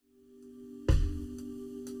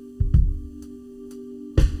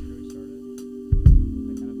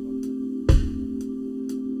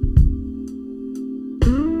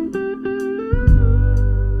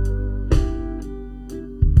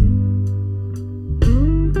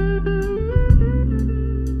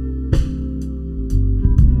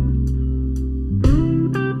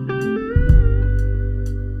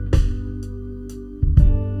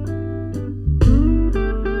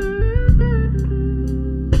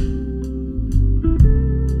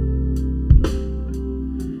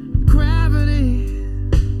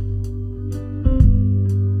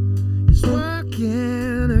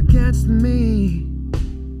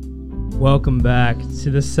Welcome back to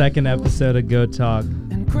the second episode of Go Talk.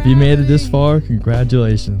 If you made it this far,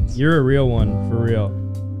 congratulations. You're a real one, for real.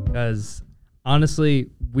 Because honestly,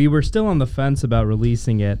 we were still on the fence about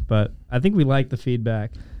releasing it, but I think we like the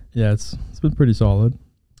feedback. Yeah, it's been pretty solid.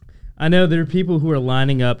 I know there are people who are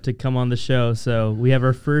lining up to come on the show, so we have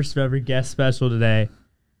our first ever guest special today.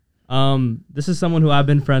 This is someone who I've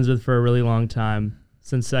been friends with for a really long time,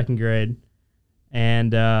 since second grade.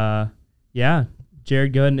 And yeah,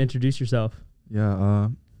 Jared, go ahead and introduce yourself. Yeah,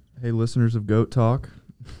 hey, listeners of Goat Talk.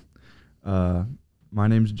 My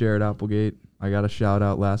name's Jared Applegate. I got a shout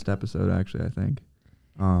out last episode, actually, I think.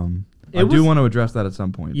 I do want to address that at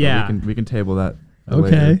some point. Yeah. But we can table that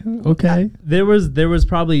Okay, later. okay. There was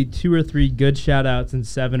probably 2 or 3 good shout outs and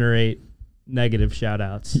 7 or 8 negative shout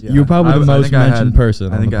outs. Yeah. You're probably the most mentioned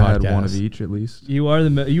person I on think the I podcast. had one of each at least.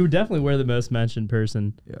 You definitely were the most mentioned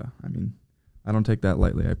person. Yeah, I mean, I don't take that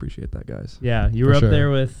lightly. I appreciate that, guys. Yeah, you were For up sure.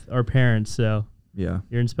 there with our parents, so Yeah.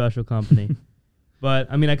 you're in special company. But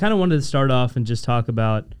I mean, I kind of wanted to start off and just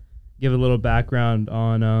give a little background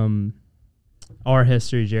on our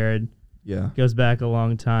history, Jared. Yeah. Goes back a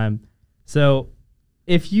long time. So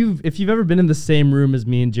if you've ever been in the same room as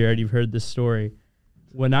me and Jared, you've heard this story.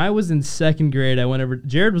 When I was in second grade, I went over.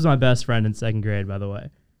 Jared was my best friend in second grade, by the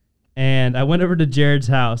way. And I went over to Jared's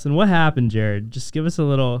house. And what happened, Jared? Just give us a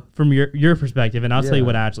little from your perspective, and I'll tell you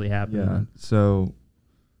what actually happened. Yeah. So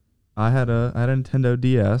I had a Nintendo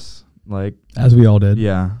DS, like, As we all did.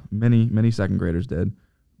 yeah, many second graders did.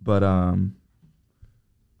 But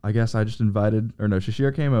I guess I just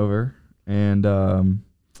Shashir came over, and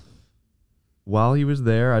while he was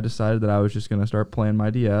there, I decided that I was just going to start playing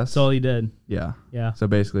my DS. That's all he did. Yeah. Yeah. So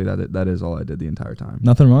basically that is all I did the entire time.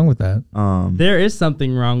 Nothing wrong with that. There is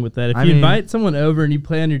something wrong with that. If you invite someone over and you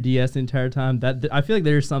play on your DS the entire time, I feel like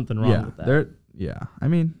there's something wrong with that. I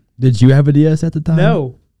mean, Did you have a DS at the time?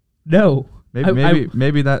 No.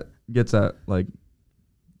 maybe that gets at, like,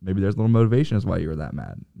 maybe there's a little motivation as why you were that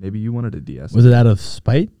mad. Maybe you wanted a DS. Was it out of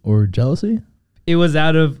spite or jealousy? It was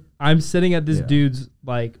out of, I'm sitting at this dude's,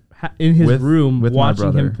 like, in his room with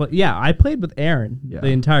watching him play. Yeah, I played with Aaron the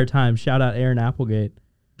entire time. Shout out Aaron Applegate.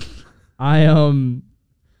 Aaron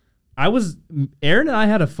and I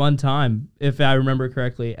had a fun time, if I remember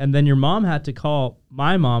correctly. And then your mom had to call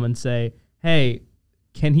my mom and say, hey,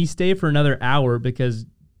 can he stay for another hour because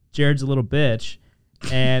Jared's a little bitch?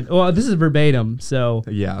 And, well, this is verbatim, so.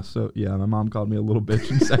 Yeah, my mom called me a little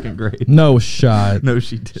bitch in second grade. No shot. No,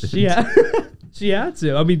 she didn't. She had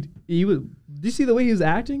to. I mean, do you see the way he was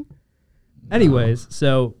acting? Anyways,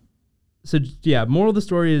 so yeah, moral of the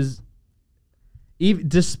story is,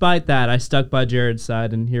 despite that, I stuck by Jared's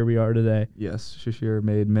side, and here we are today. Yes, Shashir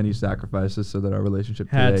made many sacrifices so that our relationship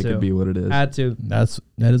Had today to. could be what it is. Had to. That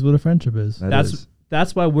is what a friendship is.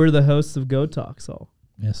 That's why we're the hosts of Go Talk, Saul.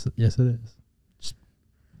 Yes, it is.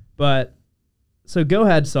 But, so go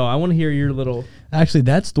ahead, Saul. I want to hear your little... Actually,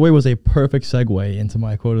 that story was a perfect segue into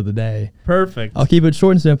my quote of the day. Perfect. I'll keep it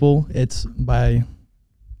short and simple. It's by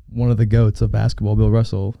one of the GOATs of basketball, Bill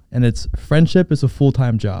Russell, and it's friendship is a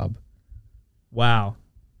full-time job. Wow.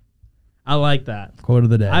 I like that. Quote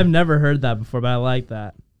of the day. I've never heard that before, but I like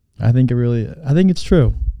that. I think it's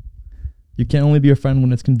true. You can't only be a friend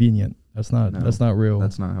when it's convenient. That's not real.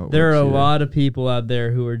 That's not how it works. There are a lot of people out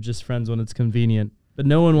there who are just friends when it's convenient, but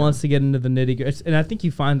no one wants to get into the nitty-gritty. And I think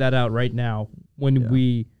you find that out right now when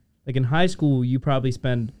we, like in high school, you probably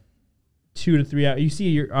spend 2 to 3 hours. You see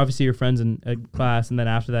your friends in a class, and then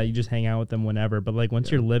after that, you just hang out with them whenever. But like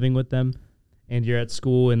once you're living with them and you're at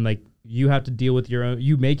school and like you have to deal with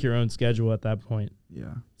you make your own schedule at that point.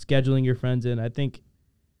 Yeah. Scheduling your friends in. I think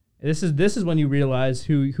this is when you realize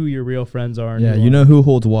who your real friends are. Yeah, you know who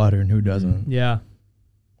holds water and who doesn't. Yeah.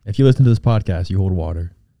 If you listen to this podcast, you hold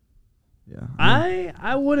water. Yeah.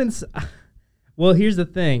 I wouldn't. Well, here's the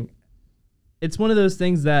thing. It's one of those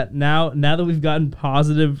things that now that we've gotten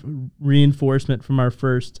positive reinforcement from our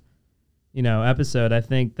first, episode, I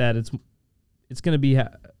think that it's going to be,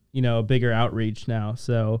 a bigger outreach now.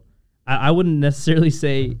 So I wouldn't necessarily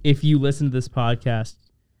say if you listen to this podcast,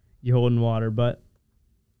 you're holding water, but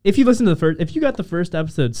if you got the first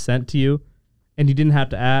episode sent to you and you didn't have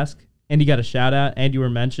to ask and you got a shout out and you were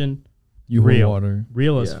mentioned, You hold water.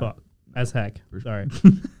 Real as fuck. As heck. Sorry.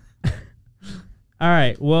 All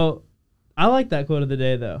right. Well, I like that quote of the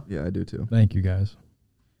day, though. Yeah, I do too. Thank you, guys.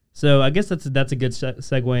 So I guess that's a good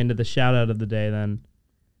segue into the shout out of the day. Then,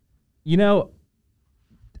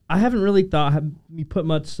 I haven't really put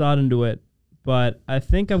much thought into it, but I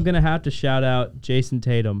think I'm gonna have to shout out Jason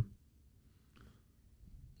Tatum.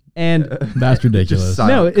 And that's ridiculous.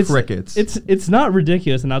 No, it's crickets. It's not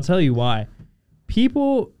ridiculous, and I'll tell you why.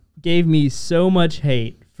 People gave me so much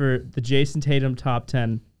hate for the Jason Tatum top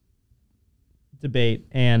 10 debate.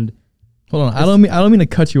 And hold on, I don't mean to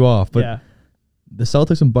cut you off, but yeah, the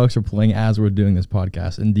Celtics and Bucks are playing as we're doing this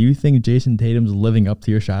podcast. And do you think Jason Tatum's living up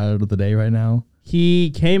to your shout out of the day right now?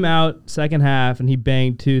 he came out second half and he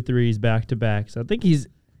banged 2 threes back to back. So I think he's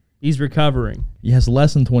recovering. He has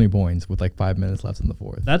less than 20 points with like 5 minutes left in the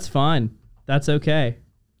fourth. That's fine. That's okay.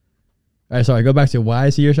 All right, sorry, go back to why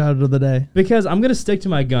is he your shout out of the day? Because I'm going to stick to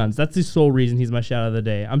my guns. That's the sole reason he's my shout out of the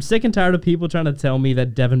day. I'm sick and tired of people trying to tell me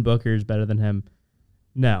that Devin Booker is better than him.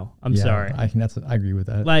 No, I'm sorry. I think I agree with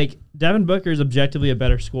that. Like, Devin Booker is objectively a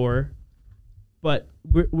better scorer, but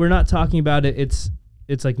we're not talking about it.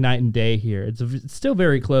 It's like night and day here. It's still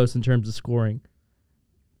very close in terms of scoring.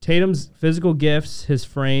 Tatum's physical gifts, his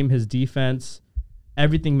frame, his defense,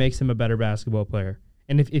 everything makes him a better basketball player.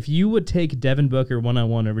 And if you would take Devin Booker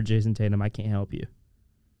one-on-one over Jason Tatum, I can't help you.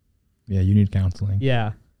 Yeah, you need counseling.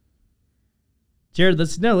 Yeah. Jared,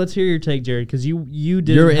 let's hear your take, Jared, because you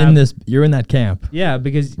did. You're in that camp. Yeah,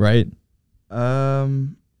 because right.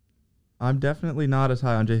 I'm definitely not as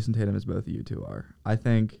high on Jason Tatum as both of you two are. I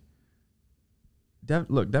think.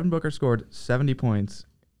 Devin Booker scored 70 points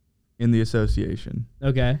in the association.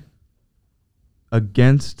 Okay.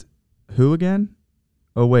 Against who again?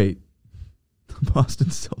 Oh wait, the Boston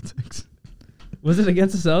Celtics. Was it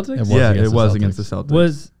against the Celtics? It was against the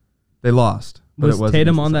Celtics. They lost. But Was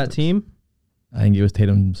Tatum on that team? I think it was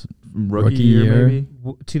Tatum's rookie year, maybe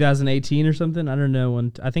 2018 or something. I don't know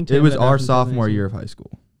when. I think it was our sophomore year of high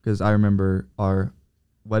school because I remember our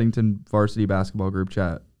Weddington varsity basketball group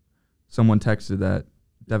chat. Someone texted that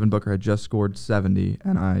Devin Booker had just scored 70,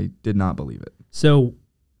 and I did not believe it. So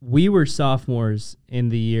we were sophomores in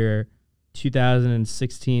the year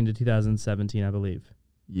 2016 to 2017, I believe.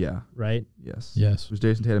 Yeah. Right? Yes. Yes. Was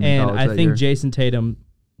Jason Tatum in and college I that think year? Jason Tatum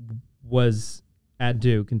was at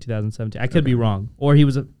Duke in 2017. I could be wrong. Or he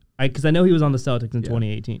was because I know he was on the Celtics in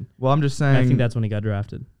 2018. Well, I'm just saying. I think that's when he got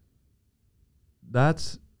drafted.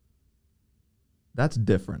 That's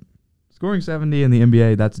different. Scoring 70 in the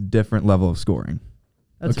NBA, that's a different level of scoring.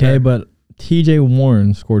 That's okay, fair. but TJ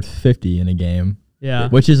Warren scored 50 in a game. Yeah.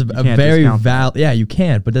 Which is a can't very discount valid. Yeah, you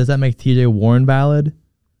can't. But does that make TJ Warren valid?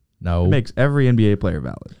 No. It makes every NBA player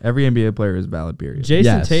valid. Every NBA player is valid, period.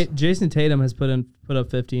 Jason Tatum has put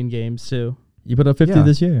up 50 in games too. You put up 50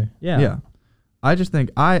 this year. Yeah. I just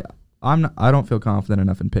think I don't feel confident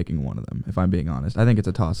enough in picking one of them, if I'm being honest. I think it's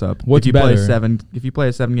a toss-up. What's if you better? If you play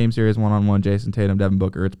a 7-game series one-on-one, Jason Tatum, Devin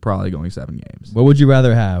Booker, it's probably going 7 games. What would you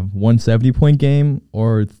rather have? 1 70-point game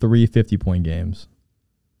or 3 50-point games?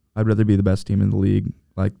 I'd rather be the best team in the league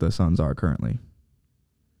like the Suns are currently.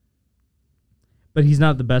 But he's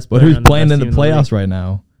not the best player. But who's on the playing best in the team league. playoffs right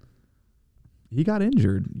now? He got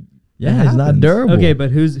injured. Yeah, It he's not happens. durable. Okay,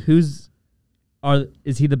 but is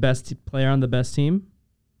he the best player on the best team?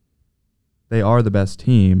 They are the best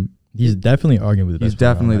team. He's definitely arguably the best. He's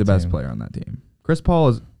definitely the best team. player on that team. Chris Paul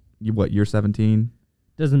is, year 17?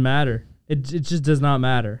 Doesn't matter. It just does not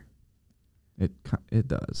matter. It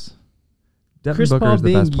does. Devin Chris Booker Paul is the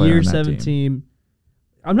being best player year on that 17. team.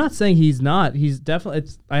 I'm not saying he's not. He's definitely.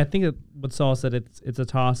 I think what Saul said. It's a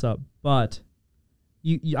toss up, but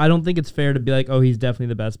I don't think it's fair to be like, oh, he's definitely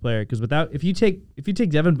the best player because if you take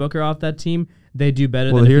Devin Booker off that team, they do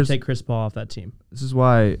better than if you take Chris Paul off that team. This is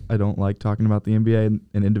why I don't like talking about the NBA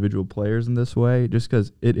and individual players in this way, just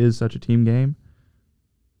because it is such a team game.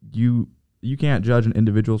 You can't judge an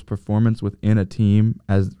individual's performance within a team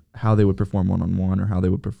as how they would perform one-on-one or how they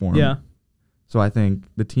would perform. Yeah. So I think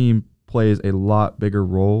the team plays a lot bigger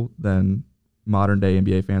role than modern-day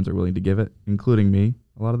NBA fans are willing to give it, including me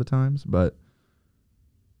a lot of the times. But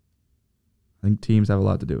I think teams have a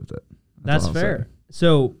lot to do with it. That's all I'll fair. say.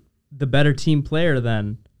 So the better team player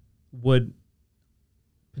then would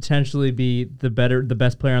potentially be the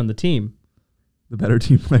best player on the team The better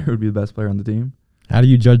team player would be the best player on the team. How do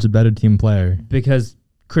you judge a better team player? because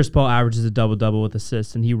Chris Paul averages a double-double with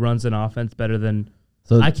assists and he runs an offense better than.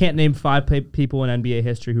 So I can't name 5 people in NBA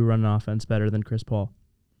history who run an offense better than Chris Paul.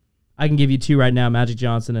 I can give you 2 right now: Magic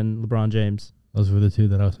Johnson and LeBron James. those were the 2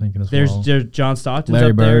 that I was thinking as There's well. John Stockton's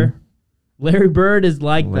Larry up Bird. there. Larry Bird is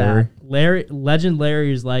like Larry. that. Legend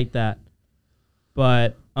Larry is like that.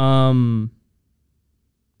 But who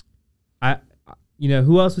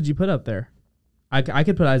else would you put up there? I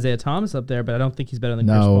could put Isaiah Thomas up there, but I don't think he's better than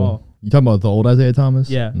Chris Paul. You talking about the old Isaiah Thomas?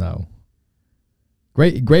 Yeah. No.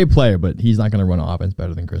 Great player, but he's not going to run an offense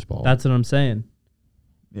better than Chris Paul. That's what I'm saying.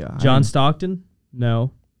 Yeah. John Stockton?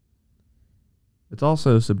 No. It's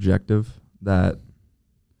also subjective that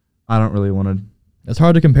I don't really want to. It's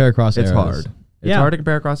hard to compare across It's eras. hard. It's Yeah. hard to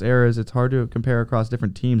compare across eras. It's hard to compare across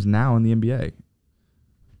different teams now in the NBA.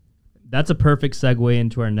 that's a perfect segue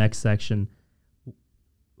into our next section.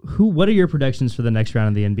 What are your predictions for the next round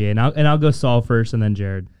of the NBA? And I'll go Saul first, and then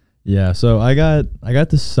Jared. Yeah, so I got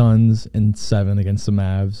the Suns in 7 against the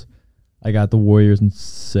Mavs. I got the Warriors in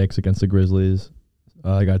 6 against the Grizzlies.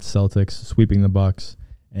 I got Celtics sweeping the Bucks,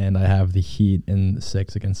 and I have the Heat in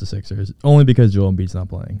 6 against the Sixers. Only because Joel Embiid's not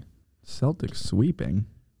playing. Celtics sweeping.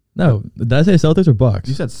 No, did I say Celtics or Bucks?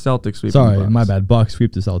 You said Celtics sweeping. Sorry, the Bucks. my bad. Bucks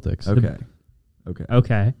sweep the Celtics. Okay.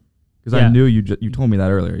 Because I knew you told me that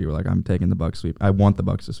earlier. You were like, I'm taking the Bucks sweep. I want the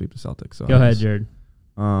Bucks to sweep the Celtics. So Go ahead, Jared.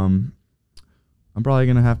 I'm probably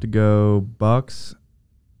gonna have to go Bucks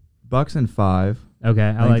in 5. Okay,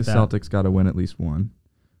 I like the that. Celtics got to win at least one.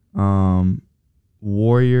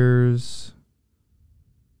 Warriors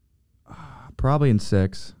probably in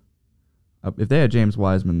 6. If they had James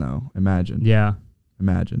Wiseman, though, imagine. Yeah.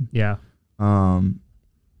 Yeah.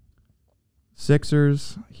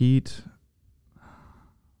 Sixers, Heat.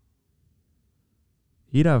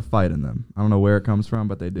 He'd have a fight in them. I don't know where it comes from,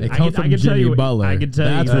 but they do. It comes from Jimmy Butler. I can tell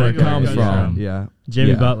you That's where it comes from. Yeah.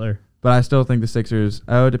 Jimmy Butler. But I still think the Sixers,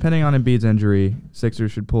 depending on Embiid's injury,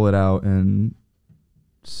 Sixers should pull it out in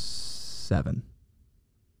 7.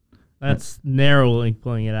 That's narrowly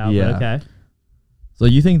pulling it out. Yeah. But okay. So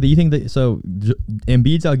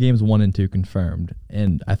Embiid's out games 1 and 2 confirmed,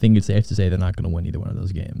 and I think it's safe to say they're not going to win either one of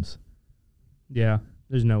those games. Yeah.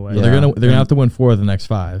 There's no way. So they're gonna have to win 4 of the next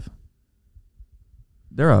 5.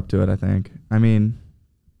 They're up to it, I think. I mean,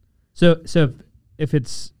 So if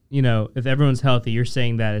it's if everyone's healthy, you're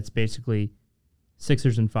saying that it's basically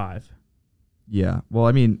Sixers in 5. yeah. Well,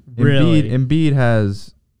 I mean, Really? Embiid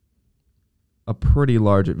has a pretty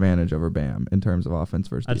large advantage over Bam in terms of offense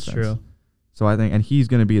versus That's defense. true. So I think, and he's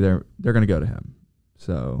going to be there. They're going to go to him.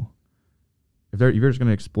 So if you're just going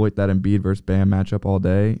to exploit that Embiid versus Bam matchup all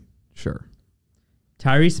day, sure.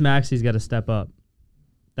 Tyrese Maxey's got to step up.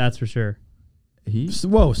 That's for sure.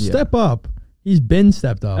 Step up. He's been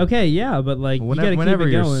stepped up. Okay, yeah, but like you got to keep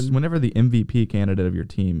it going. Whenever the MVP candidate of your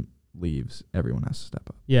team leaves, everyone has to step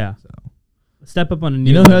up. Yeah. So Step up on a new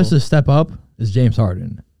You know level. who has to step up is James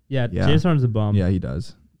Harden. Yeah, James Harden's a bum. yeah, he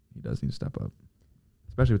does. He does need to step up,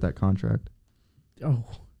 especially with that contract. Oh.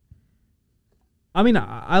 I mean,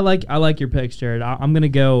 I like your picks, Jared. I'm gonna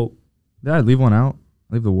go Did I leave one out?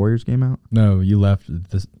 Leave the Warriors game out? No, you left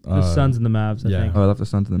this. the Suns and the Mavs. I yeah. think. Oh, I left the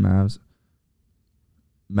Suns and the Mavs.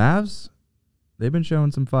 Mavs, they've been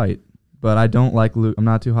showing some fight, but I don't like Luke. I'm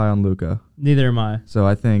not too high on Luka. Neither am I. So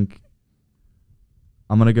I think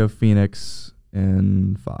I'm going to go Phoenix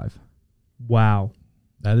in 5. Wow.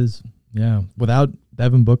 That is, yeah. Without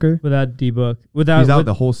Devin Booker? Without D-Book. He's out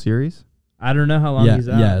the whole series? I don't know how long he's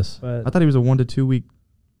out. Yes. But I thought he was a 1 to 2 week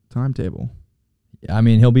timetable. I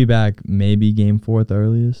mean, he'll be back maybe game 4 at the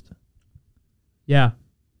earliest. yeah.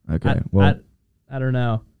 Okay. I don't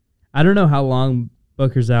know. I don't know how long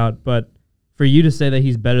Booker's out, but for you to say that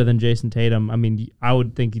he's better than Jason Tatum, I mean, I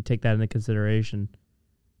would think you take that into consideration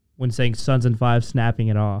when saying Suns in 5, snapping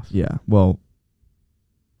it off. yeah. Well,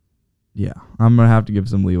 yeah. I'm going to have to give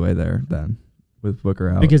some leeway there then with Booker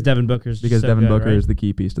out. Because Devin Booker's so Devin good, Booker right? is the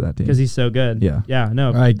key piece to that team. Because he's so good. Yeah. Yeah, no.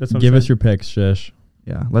 All right, that's what give I'm us saying. your picks, Shish.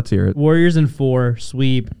 Yeah. Let's hear it. Warriors in 4,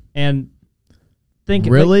 sweep, and think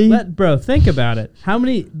Really? think about it. How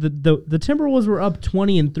many the Timberwolves were up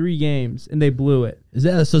 20 in 3 games and they blew it. Is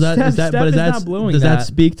that so? That Steph- is that? Steph But is is that not blowing does that that.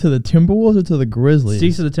 speak to the Timberwolves or to the Grizzlies?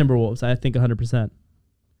 Speaks to the Timberwolves, I think 100%.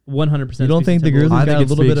 100%. You don't think the Grizzlies I got think a it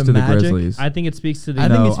little bit speaks of to the magic? Grizzlies. I think it speaks to the I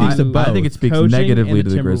think it speaks to both. I think it speaks Coaching negatively and to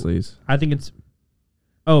the Timber- Grizzlies. I think it's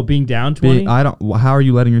being down 20. How are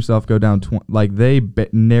you letting yourself go down 20? Like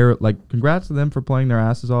congrats to them for playing their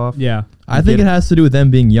asses off. Yeah, I think it has to do with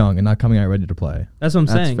them being young and not coming out ready to play. that's what I'm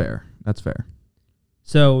saying. That's fair.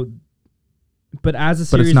 So, but as the But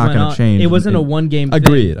series it's not went gonna on, change it wasn't a in- 1-game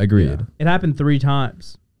thing. Agreed. Yeah. It happened 3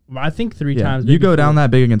 times. I think 3 times. You maybe go down 4.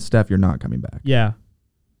 that big against Steph, you're not coming back. Yeah,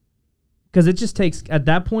 because it just takes at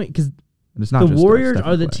that point. Because And it's not the just Steph. Warriors Steph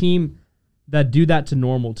are the will play. team that do that to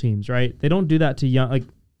normal teams, right? They don't do that to young. Like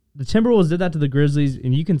the Timberwolves did that to the Grizzlies,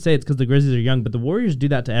 and you can say it's because the Grizzlies are young, but the Warriors do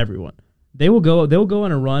that to everyone. They will go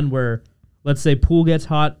on a run where, let's say, Poole gets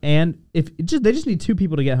hot, and they just need 2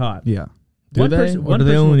 people to get hot. Yeah. Do they? Or do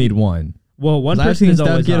they only need one? Well, one 'Cause I've person seen is Steph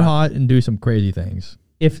always get hot. hot and do some crazy things.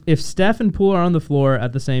 If Steph and Poole are on the floor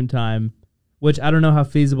at the same time, which I don't know how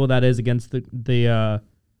feasible that is against the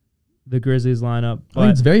Grizzlies lineup. I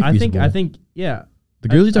think it's very I feasible. think yeah. The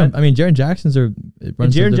Grizzlies I I mean, Jaren Jackson's are.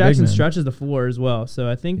 And Jared Jackson stretches the floor as well, so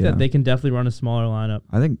I think Yeah. that they can definitely run a smaller lineup.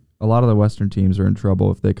 I think a lot of the Western teams are in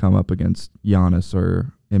trouble if they come up against Giannis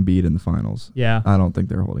or Embiid in the finals. Yeah. I don't think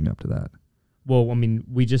they're holding up to that. Well, I mean,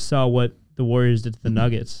 we just saw what the Warriors did to the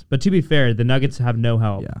Nuggets. But to be fair, the Nuggets have no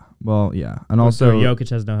help. Yeah. Well, yeah. And Or also, Jokic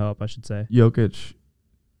has no help, I should say. Jokic,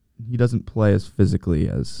 he doesn't play as physically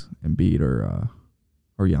as Embiid or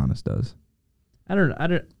Giannis does. I don't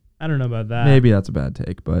know about that. Maybe that's a bad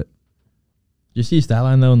take, but Did you see his stat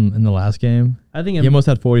line, though, in the last game? I think He almost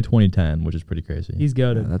had 40, 20, 10, which is pretty crazy. he's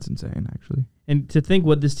goated. yeah, that's insane, actually. And to think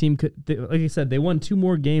what this team could, like I said, they won 2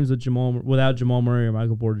 more games without Jamal Murray or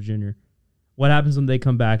Michael Porter Jr. What happens when they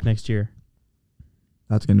come back next year?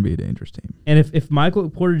 That's going to be a dangerous team. And if Michael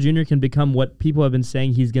Porter Jr. can become what people have been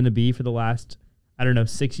saying he's going to be for the last,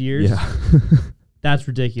 6 years, Yeah. that's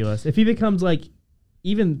ridiculous. If he becomes like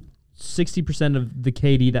even 60% of the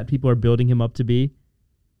KD that people are building him up to be,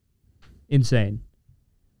 insane.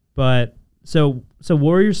 But so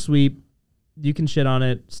Warriors sweep. You can shit on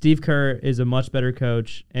it. Steve Kerr is a much better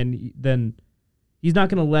coach, and then he's not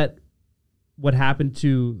going to let what happened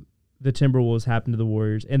to the Timberwolves happen to the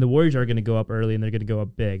Warriors. And the Warriors are going to go up early, and they're going to go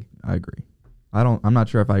up big. I agree. I'm not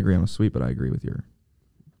sure if I agree on a sweep, but I agree with your.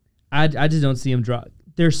 I just don't see him drop.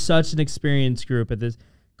 They're such an experienced group at this.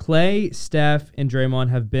 Clay, Steph, and Draymond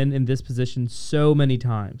have been in this position so many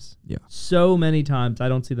times. Yeah. So many times. I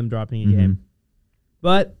don't see them dropping a game.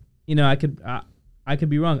 But, I could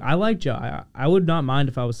be wrong. I like Joe. I would not mind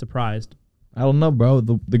if I was surprised. I don't know, bro.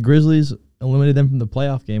 The Grizzlies eliminated them from the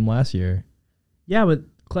playoff game last year. Yeah, but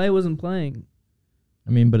Clay wasn't playing.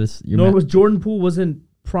 I mean, but it's... Nor was Jordan Poole wasn't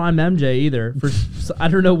prime MJ either. So I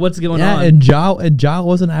don't know what's going on. Yeah, and Ja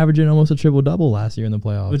wasn't averaging almost a triple-double last year in the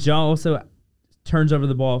playoffs. But Ja also turns over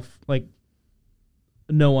the ball like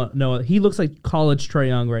no one. He looks like college Trae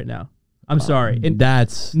Young right now. I'm sorry. And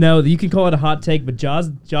no, you can call it a hot take, but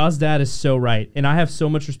Ja's dad is so right. And I have so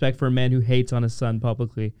much respect for a man who hates on his son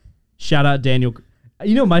publicly. Shout out Daniel.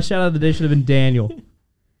 My shout out of the day should have been Daniel.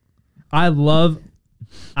 I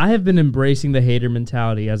have been embracing the hater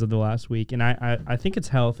mentality as of the last week, and I think it's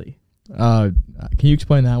healthy. Can you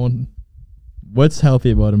explain that one? What's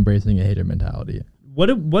healthy about embracing a hater mentality? What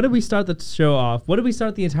did we start the show off? What did we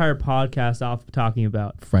start the entire podcast off talking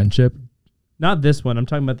about? Friendship? Not this one. I'm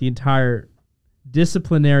talking about the entire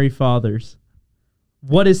disciplinary fathers.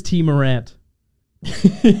 What is T. Morant?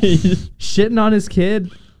 Shitting on his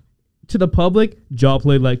kid to the public? Ja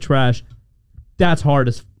played like trash. That's hard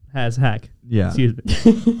as heck. Yeah. Excuse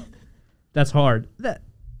me. That's hard.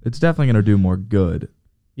 It's definitely going to do more good.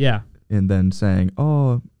 Yeah. And then saying,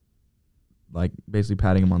 like basically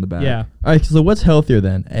patting him on the back. Yeah. All right, so what's healthier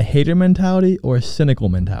then? A hater mentality or a cynical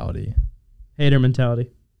mentality? Hater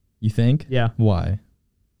mentality. You think? Yeah. Why?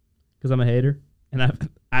 Because I'm a hater and I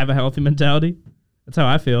have a healthy mentality. That's how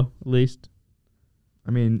I feel, at least.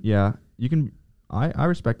 I mean, yeah, you can. I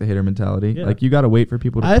respect the hater mentality. Yeah. Like, you got to wait for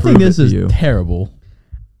people to I prove think this it is to you. terrible.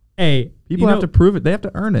 Hey, People have to prove it. They have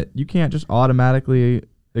to earn it. You can't just automatically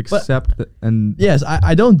accept that. And Yes,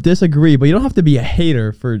 I don't disagree, but you don't have to be a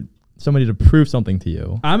hater for somebody to prove something to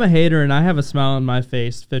you. I'm a hater and I have a smile on my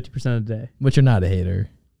face 50% of the day. But you're not a hater.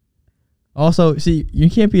 Also, see, you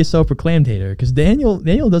can't be a self-proclaimed hater because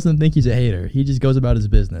Daniel doesn't think he's a hater. He just goes about his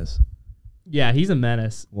business. Yeah, he's a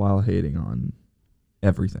menace. while hating on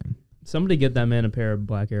everything. Somebody get that man a pair of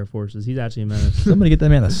black Air Forces. He's actually a menace. Somebody get that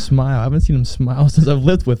man a smile. I haven't seen him smile since I've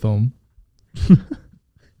lived with him.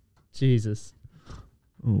 Jesus.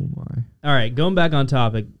 Oh my. All right, going back on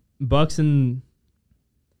topic. Bucks and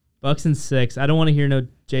 6. I don't want to hear no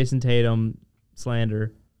Jason Tatum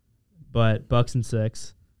slander, but Bucks and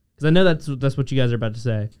 6. Because I know that's what you guys are about to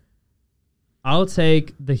say. I'll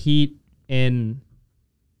take the Heat in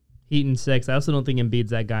 6. I also don't think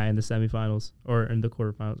Embiid's that guy in the semifinals or in the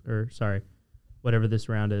quarterfinals, or sorry, whatever this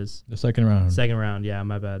round is. The second round. Second round, yeah,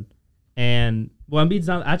 my bad. And Embiid's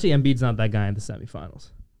not that guy in the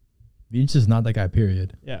semifinals. He's just not that guy,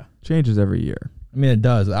 period. Yeah. Changes every year. I mean, it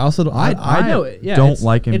does. I also don't, I know. Yeah, don't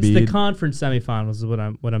like Embiid. It's the conference semifinals is what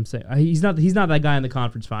I'm saying. He's not that guy in the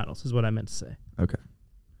conference finals is what I meant to say. Okay.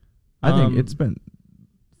 I think it's been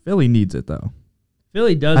Philly needs it though.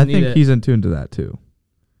 Philly does I need think it. he's in tune to that too.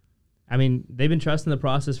 I mean, they've been trusting the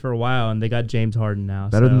process for a while, and they got James Harden now.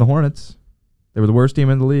 Better than the Hornets. They were the worst team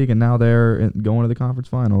in the league, and now they're going to the conference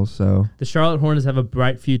finals. So the Charlotte Hornets have a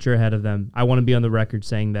bright future ahead of them. I want to be on the record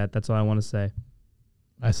saying that. That's all I want to say.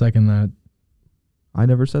 I second that. I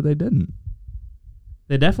never said they didn't.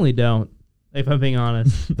 They definitely don't, if I'm being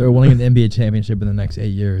honest. They're winning an NBA championship in the next 8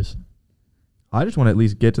 years. I just want to at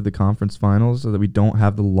least get to the conference finals so that we don't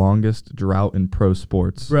have the longest drought in pro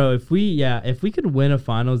sports. Bro, if we could win a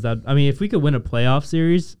finals, if we could win a playoff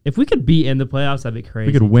series, if we could be in the playoffs, that'd be crazy.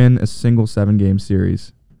 If we could win a single 7-game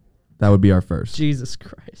series, that would be our first. Jesus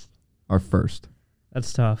Christ. Our first.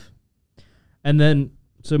 That's tough. And then,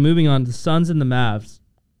 so moving on, the Suns and the Mavs.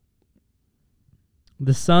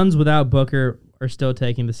 The Suns without Booker are still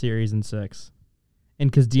taking the series in 6. And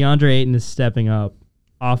because DeAndre Ayton is stepping up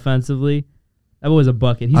offensively, that was a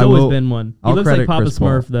bucket. He's always been one. He looks like Papa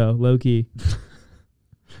Smurf, though, low-key.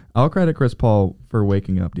 I'll credit Chris Paul for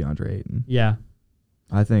waking up DeAndre Ayton. Yeah.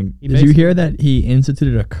 I think. Did you hear that he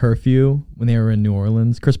instituted a curfew when they were in New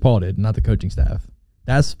Orleans? Chris Paul did, not the coaching staff.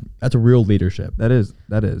 That's a real leadership. That is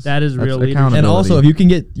real leadership. And also, if you can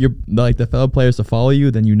get the fellow players to follow you,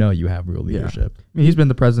 then you have real leadership. I mean, he's been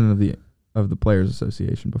the president of the Players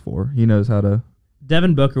Association before. He knows how to.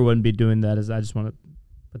 Devin Booker wouldn't be doing that. I just want to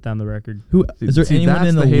put down the record. Is there anyone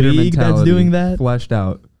in the league that's doing that? Fleshed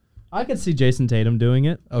out. I could see Jason Tatum doing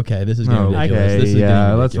it. Okay, this is getting ridiculous.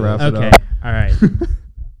 Okay, let's wrap it up. Okay, all right.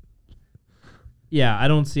 Yeah, I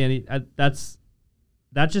don't see any.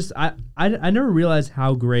 I never realized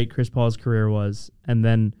how great Chris Paul's career was, and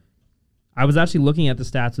then I was actually looking at the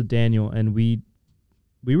stats with Daniel, and we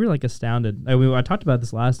were like astounded. I talked about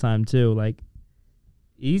this last time too. Like,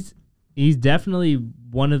 he's definitely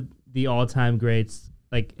one of the all-time greats.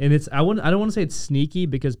 Like, and I don't want to say it's sneaky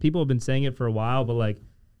because people have been saying it for a while, but like,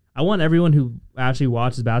 I want everyone who actually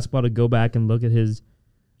watches basketball to go back and look at his,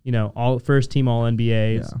 all first team All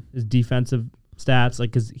NBA, his defensive stats,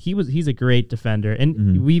 like, because he's a great defender,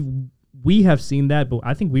 and we have seen that, but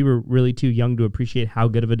I think we were really too young to appreciate how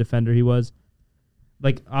good of a defender he was.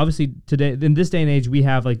 Like, obviously today, in this day and age, we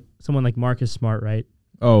have like someone like Marcus Smart, right?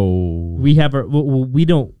 Oh, we have we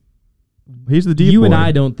don't. He's the deep You boy. and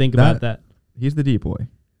I don't think about that. He's the deep boy.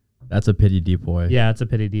 That's a pity deep boy. Yeah, it's a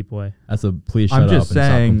pity deep boy. That's a please shut up. I'm just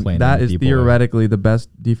saying that is deep theoretically the best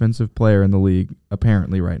defensive player in the league,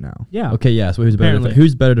 apparently, right now. Yeah. Okay, yeah. So who's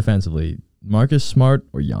better defensively, Marcus Smart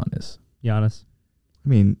or Giannis? Giannis. I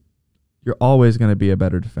mean, you're always going to be a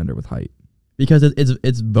better defender with height. Because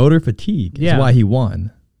it's voter fatigue. Yeah. It's why he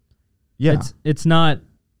won. Yeah. It's not.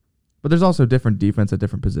 But there's also different defense at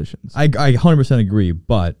different positions. I 100% agree.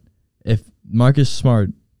 But if Marcus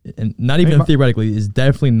Smart, and not even theoretically, is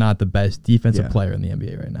definitely not the best defensive player in the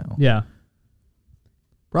NBA right now. Yeah.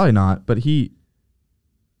 Probably not. But he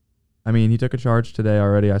took a charge today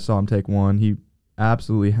already. I saw him take one. He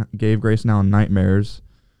absolutely gave Grayson Allen nightmares.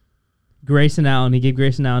 He gave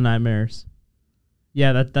Grayson Allen nightmares.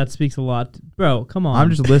 Yeah, that speaks a lot. Bro, come on.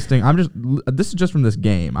 This is just from this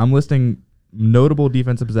game. I'm listing notable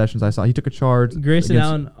defensive possessions I saw. He took a charge. Grayson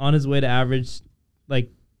Allen on his way to average, like,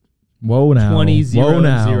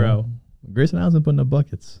 20-0-0. Grayson Allen's been putting up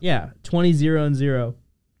buckets. Yeah, 20-0-0.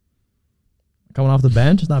 Coming off the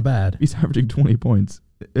bench is not bad. He's averaging 20 points.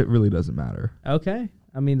 It really doesn't matter. Okay.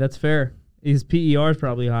 I mean, that's fair. His PER is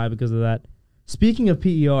probably high because of that. Speaking of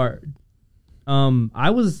PER, I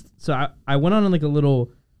went on like a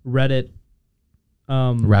little Reddit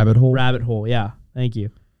rabbit hole. Yeah, thank you.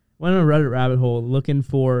 Went on a Reddit rabbit hole looking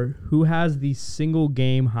for who has the single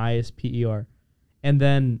game highest PER, and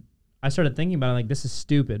then I started thinking about it, like, this is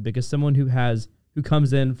stupid because someone who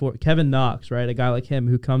comes in for Kevin Knox, right, a guy like him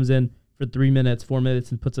who comes in for 4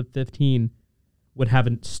 minutes and puts up 15 would have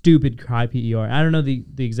a stupid high PER. I don't know the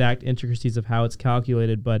exact intricacies of how it's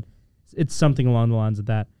calculated, but it's something along the lines of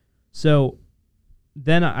that. So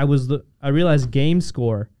then I realized game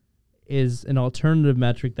score is an alternative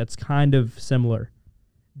metric that's kind of similar.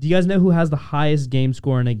 Do you guys know who has the highest game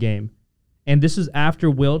score in a game? And this is after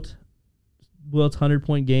Wilt's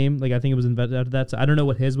 100-point game. Like, I think it was invented after that. So I don't know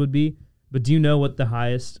what his would be, but do you know what the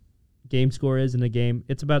highest game score is in a game?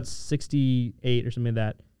 It's about 68 or something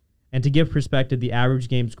like that. And to give perspective, the average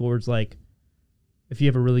game score is like, if you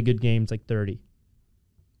have a really good game, it's like 30.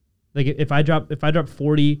 Like, if I drop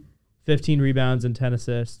 40, 15 rebounds and 10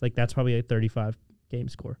 assists, like, that's probably a 35 game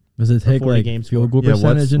score. Does it take like field goal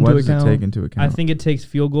percentage into account? What does it take into account? I think it takes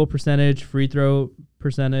field goal percentage, free throw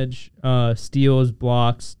percentage, steals,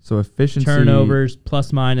 blocks, so efficiency, turnovers,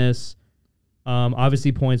 plus minus,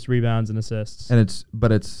 obviously points, rebounds, and assists. And it's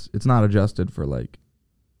not adjusted for like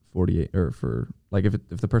 48 or for like if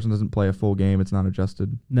the person doesn't play a full game, it's not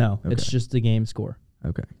adjusted. No, it's just the game score.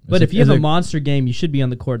 Okay. But if you have a monster game, you should be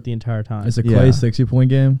on the court the entire time. Is it Clay's 60-point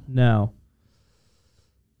game? No.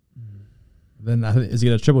 Then is it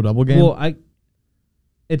a triple-double game? Well,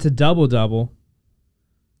 it's a double-double.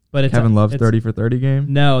 But it's Kevin Love's 30 for 30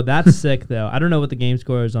 game? No, that's sick, though. I don't know what the game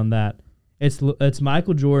score is on that. It's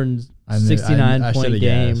Michael Jordan's 69-point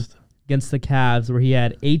game against the Cavs where he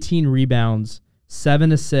had 18 rebounds,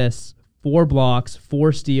 7 assists, 4 blocks,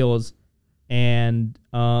 4 steals, and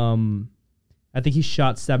I think he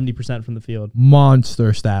shot 70% from the field.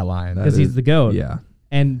 Monster stat line. Because he's the GOAT. Yeah.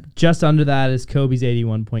 And just under that is Kobe's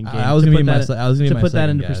 81-point game. I was going to put that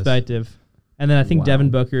into perspective. And then I think Devin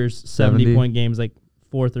Booker's 70-point game is like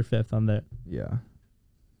 4th or 5th on there. Yeah.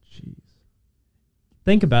 Jeez.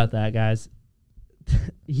 Think about that, guys.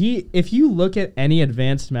 If you look at any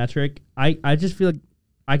advanced metric, I just feel like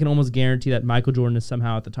I can almost guarantee that Michael Jordan is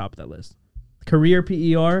somehow at the top of that list. Career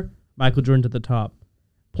PER, Michael Jordan's at the top.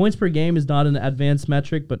 Points per game is not an advanced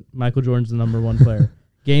metric, but Michael Jordan's the number one player.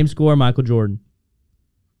 Game score, Michael Jordan.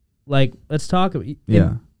 Like, let's talk.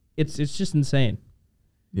 Yeah. It's just insane.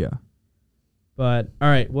 Yeah. But all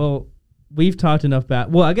right, well, we've talked enough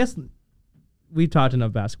well, I guess we've talked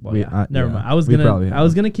enough basketball. Never mind. I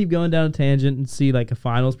was gonna keep going down a tangent and see like a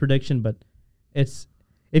finals prediction, but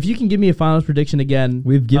if you can give me a finals prediction again,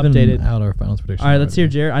 We've given updated. out our finals prediction. All right, let's hear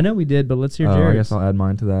Jared. I know we did, but let's hear Jared. I guess I'll add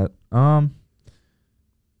mine to that.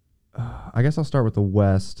 I guess I'll start with the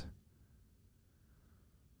West.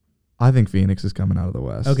 I think Phoenix is coming out of the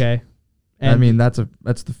West. Okay. I mean, that's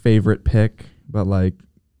the favorite pick, but like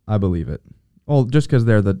I believe it. Well, just because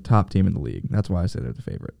they're the top team in the league. That's why I say they're the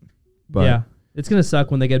favorite. But yeah, it's gonna suck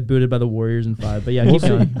when they get booted by the Warriors in 5. But yeah, we'll keep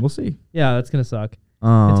going. see. We'll see. Yeah, that's gonna suck.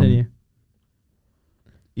 Continue.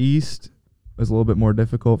 East is a little bit more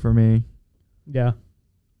difficult for me. Yeah.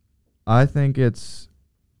 I think it's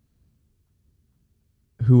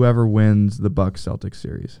whoever wins the Bucks Celtics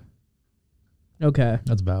series. Okay.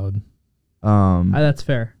 That's valid. That's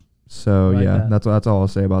fair. So I like yeah, that. that's all I'll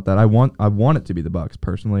say about that. I want it to be the Bucks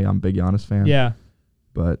personally. I'm a big Giannis fan. Yeah.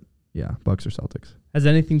 But yeah, Bucks or Celtics. Has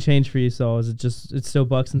anything changed for you, Saul? Is it it's still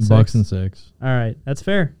Bucks and 6? Bucks and 6. All right, that's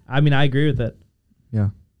fair. I mean, I agree with it. Yeah.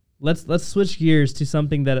 Let's switch gears to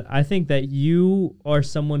something that I think that you are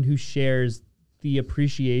someone who shares the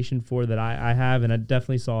appreciation for that I have, and I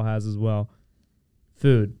definitely Saul has as well.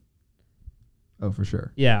 Food. Oh, for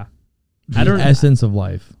sure. Yeah. The essence of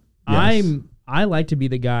life. Yes. I like to be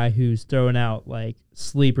the guy who's throwing out like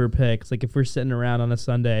sleeper picks. Like if we're sitting around on a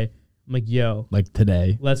Sunday, I'm like, yo, like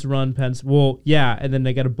today. Let's run Pence. Well, yeah, and then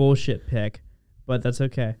they got a bullshit pick, but that's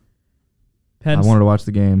okay. I wanted to watch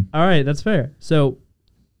the game. All right, that's fair. So,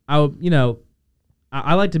 I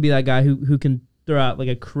like to be that guy who can throw out like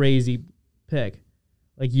a crazy pick,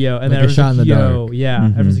 like yo, and like then a shot in the dark. Yeah, Mm-hmm.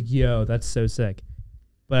 everyone's like, yo, that's so sick.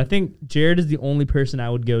 But I think Jared is the only person I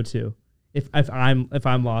would go to if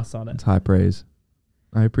I'm lost on it. It's high praise.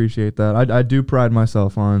 I appreciate that. I do pride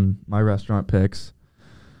myself on my restaurant picks.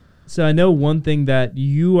 So I know one thing that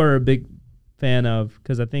you are a big fan of,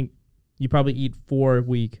 because I think you probably eat 4 a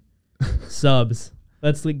week. Subs.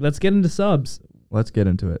 Let's get into subs. Let's get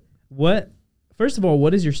into it. First of all,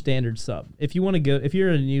 what is your standard sub? If you're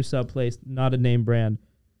in a new sub place, not a name brand,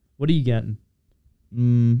 what are you getting?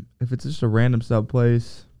 If it's just a random sub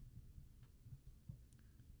place,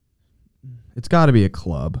 it's got to be a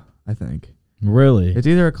club, I think. Really? It's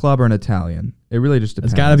either a club or an Italian. It really just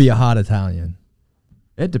depends. It's got to be a hot Italian.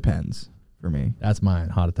 It depends for me. That's mine.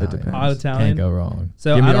 Hot Italian. depends. Hot Italian? Can't go wrong.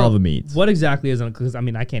 So give me all the meats. What exactly is it? Because I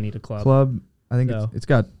mean, I can't eat a club. Club, I think So. it's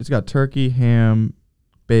got turkey, ham,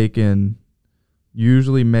 bacon,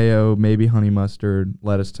 usually mayo, maybe honey mustard,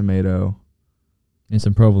 lettuce, tomato, And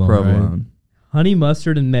some provolone. provolone. Right? Honey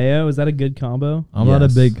mustard and mayo, is that a good combo? I'm not a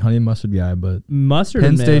Yes. big honey mustard guy, but Mustard Penn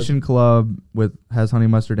and mayo. Station Club has honey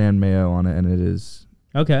mustard and mayo on it, and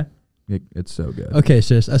Okay. it's so good. okay,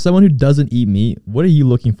 sis. As someone who doesn't eat meat, what are you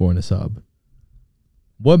looking for in a sub?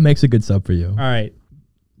 What makes a good sub for you? All right.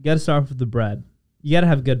 You got to start with the bread. You got to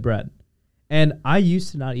have good bread. And I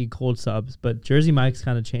used to not eat cold subs, but Jersey Mike's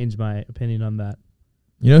kind of changed my opinion on that.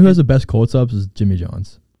 You know who has the best cold subs is Jimmy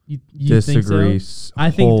John's. You Disagree. think so?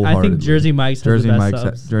 I think Jersey Mike's has the best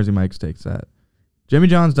subs. Jersey Mike's takes that. Jimmy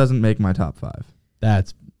John's doesn't make my top 5.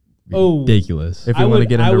 That's Oh. ridiculous. If we want to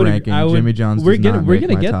get into ranking, Jimmy John's we're does not we're make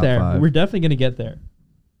gonna my get top there. 5. We're definitely gonna get there.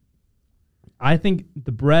 I think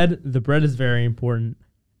the bread is very important,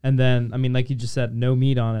 and then I mean, like you just said, no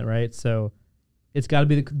meat on it, right? So it's got to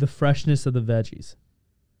be the freshness of the veggies.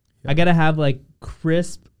 Yeah. I gotta have like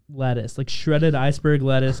crisp lettuce, like shredded iceberg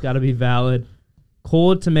lettuce. Got to be valid.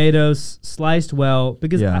 Cold tomatoes, sliced well,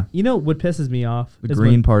 because Yeah. you know what pisses me off? The is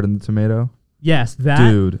green when- part in the tomato. Yes, that.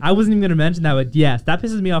 Dude. I wasn't even going to mention that, but yes, that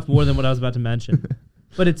pisses me off more than what I was about to mention.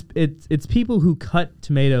 But it's people who cut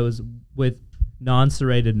tomatoes with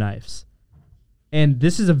non-serrated knives. And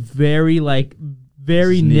this is a very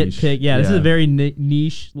very Niche. nitpick. Yeah, this is Yeah. a very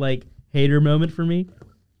niche like hater moment for me.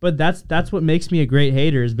 But that's what makes me a great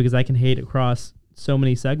hater, is because I can hate across so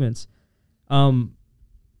many segments.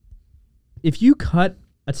 If you cut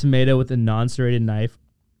a tomato with a non-serrated knife,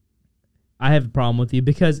 I have a problem with you,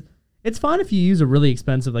 because it's fine if you use a really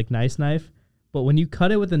expensive, like, nice knife, but when you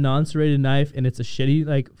cut it with a non-serrated knife and it's a shitty,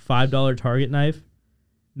 like, $5 Target knife,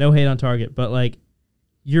 no hate on Target, but, like,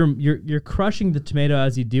 you're crushing the tomato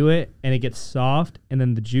as you do it, and it gets soft, and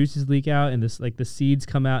then the juices leak out, and the seeds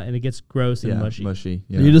come out, and it gets gross and mushy.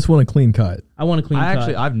 Yeah. So you just want a clean cut. I want a clean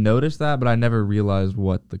cut. I've noticed that, but I never realized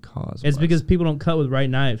what the cause was. It's because people don't cut with right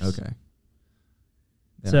knives. Okay.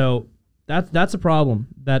 Yeah. So that's a problem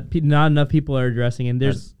that not enough people are addressing, and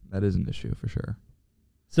that is an issue for sure.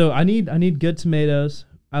 So I need good tomatoes.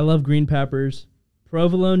 I love green peppers.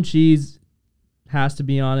 Provolone cheese has to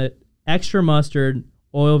be on it. Extra mustard,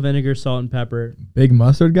 oil, vinegar, salt, and pepper. Big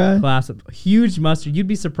mustard guy? Classic. Huge mustard. You'd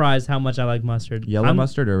be surprised how much I like mustard. Yellow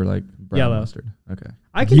mustard or like brown yellow mustard? Okay.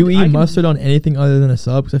 Do you eat mustard on anything other than a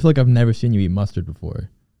sub? Because I feel like I've never seen you eat mustard before.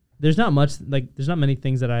 There's not many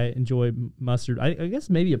things that I enjoy mustard. I guess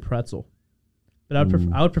maybe a pretzel. But I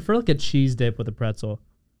would prefer like a cheese dip with a pretzel.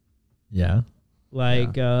 Yeah.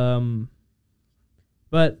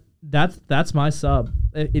 But that's my sub.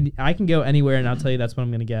 I can go anywhere, and I'll tell you that's what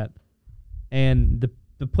I'm gonna get. And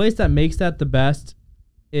the place that makes that the best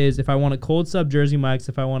is if I want a cold sub, Jersey Mike's.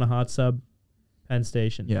 If I want a hot sub, Penn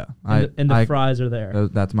Station. Yeah, and the fries are there.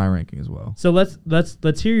 That's my ranking as well. So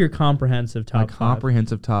let's hear your comprehensive top five.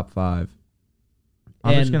 Comprehensive top five.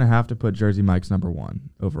 I'm just gonna have to put Jersey Mike's number 1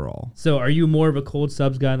 overall. So are you more of a cold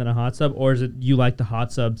subs guy than a hot sub, or is it you like the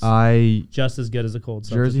hot subs just as good as a cold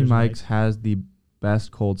sub? Jersey Mike's has the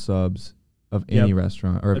best cold subs of any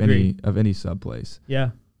restaurant or of any sub place. Yeah.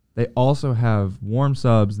 They also have warm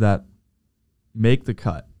subs that make the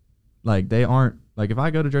cut. Like they aren't like if I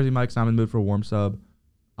go to Jersey Mike's and I'm in the mood for a warm sub,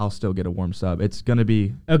 I'll still get a warm sub. It's gonna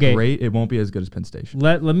be great. It won't be as good as Penn Station.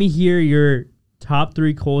 Let me hear your top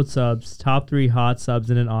 3 cold subs, top 3 hot subs,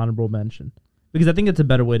 and an honorable mention. Because I think it's a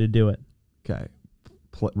better way to do it. Okay.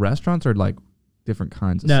 Restaurants are like different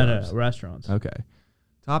kinds of subs. No, restaurants. Okay.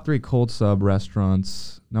 Top 3 cold sub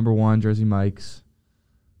restaurants. Number 1, Jersey Mike's.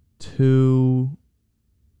 2,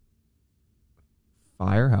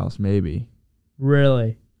 Firehouse, maybe.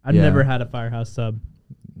 Really? I've never had a Firehouse sub.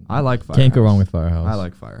 I like Firehouse. Can't go wrong with Firehouse. I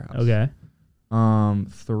like Firehouse. Okay.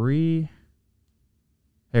 3,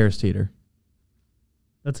 Harris Teeter.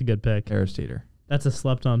 That's a good pick. Harris Teeter. That's a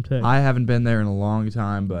slept-on pick. I haven't been there in a long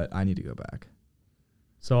time, but I need to go back.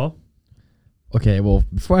 Saul? Okay, well,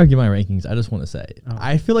 before I give my rankings, I just want to say,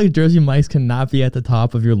 I feel like Jersey Mike's cannot be at the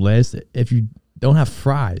top of your list if you don't have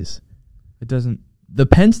fries. It doesn't. The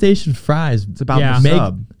Penn Station fries. It's about the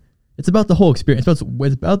sub. It's about the whole experience. It's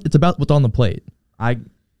about what's on the plate.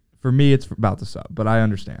 For me, it's about the sub, but I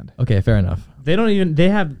understand. Okay, fair enough. They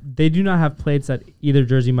do not have plates at either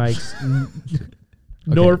Jersey Mike's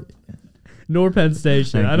nor Penn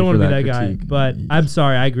Station. I don't want to be that guy, but I'm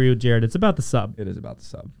sorry. I agree with Jared. It's about the sub. It is about the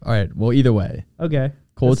sub. All right. Well, either way. Okay.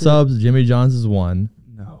 Cold subs, Jimmy John's is 1.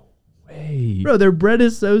 No way. Bro, their bread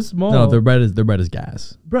is so small. No, their bread is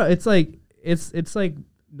gas. Bro, it's like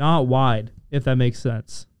not wide, if that makes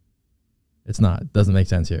sense. It's not. Doesn't make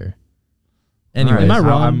sense here. Anyway, am I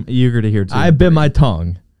wrong? I'm eager to hear 2. I bit my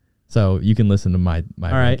tongue, so you can listen to my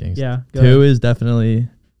rankings. Yeah. 2 is definitely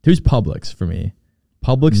 2's Publix for me.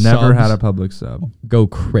 Publix never subs had a Publix sub. Go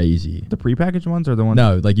crazy. The prepackaged ones or the ones?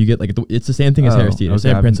 No, like you get like it's the same thing as Harris Teeter,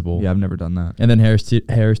 same principle. Yeah, I've never done that. And then Harris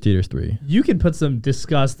Teeter's 3. You can put some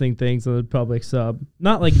disgusting things on the Publix sub,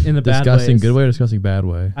 not like in the bad way. Disgusting good way or disgusting bad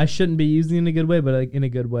way? I shouldn't be using it in a good way, but like in a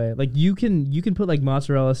good way. Like you can put like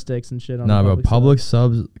mozzarella sticks and shit on. No, bro, Publix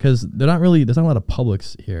subs because there's not a lot of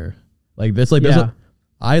Publix here. Like this, like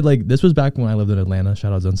this was back when I lived in Atlanta.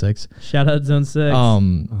 Shout out Zone 6. Shout out Zone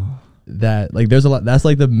 6. That like there's a lot. That's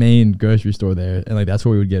like the main grocery store there, and like that's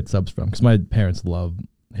where we would get subs from because my parents love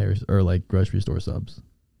Harris or like grocery store subs.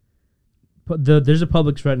 There's a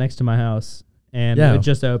Publix right next to my house, and it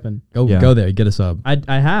just opened. Go there, get a sub.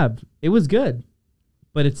 I have. It was good,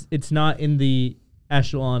 but it's not in the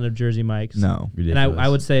echelon of Jersey Mike's. No, ridiculous. And I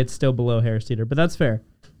would say it's still below Harris Teeter, but that's fair.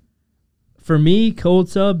 For me, cold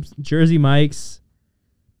subs, Jersey Mike's.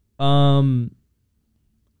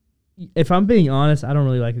 If I'm being honest, I don't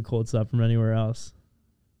really like a cold sub from anywhere else.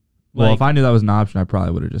 Well, if I knew that was an option, I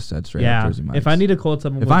probably would have just said straight up Jersey Mike's. If I need a cold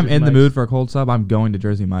sub, if I'm in the mood for a cold sub, I'm going to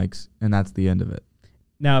Jersey Mike's, and that's the end of it.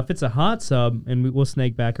 Now, if it's a hot sub, and we'll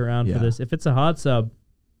snake back around for this. If it's a hot sub,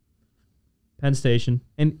 Penn Station,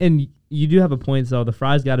 and you do have a point, so the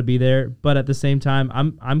fries got to be there. But at the same time,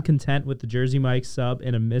 I'm content with the Jersey Mike's sub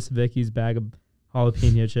and a Miss Vicky's bag of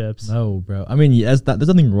jalapeno chips. No, bro. I mean, yes, there's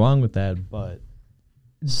nothing wrong with that, but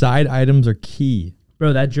side items are key,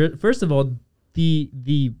 bro. First of all,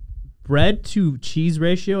 the bread to cheese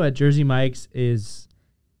ratio at Jersey Mike's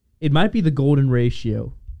it might be the golden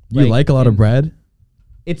ratio. You like a lot of bread?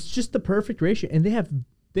 It's just the perfect ratio, and they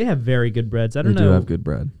have very good breads. I don't know. They do have good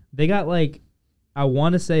bread. They got like, I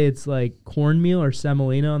want to say it's like cornmeal or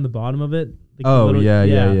semolina on the bottom of it. Like the Oh little-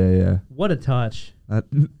 yeah. What a touch! That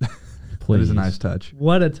Please. is a nice touch.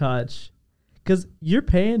 What a touch! Because you're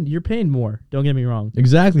paying more. Don't get me wrong.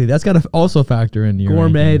 Exactly. That's got to also factor in your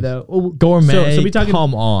Gourmet rankings. though. Oh, Gourmet. So we talking?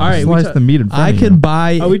 Come on. All right, we Slice ta- the meat in front I of can you.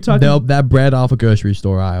 buy Are we talking- that bread off a grocery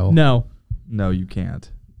store aisle. No, No, you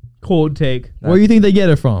can't. cold take. Where do you think they get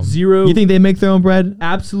it from? Zero. You think they make their own bread?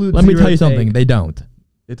 Absolute. Let me zero tell you something. take. They don't.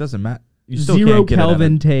 It doesn't matter. You still Zero can't get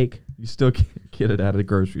Kelvin It take. you still can't get it at a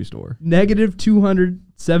grocery store. Negative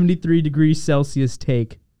 273 degrees Celsius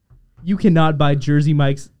take. You cannot buy Jersey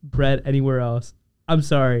Mike's bread anywhere else. I'm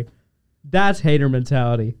sorry. That's hater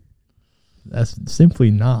mentality. That's simply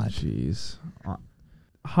not. Jeez.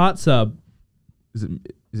 Hot sub. Is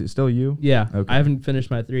it still you? Yeah. Okay. I haven't finished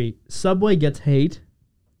my 3. Subway gets hate.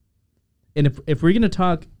 And if we're going to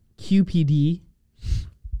talk QPD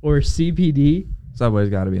or CPD, Subway's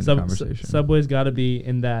got to be in the conversation. Subway's got to be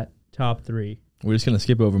in that top 3. We're just gonna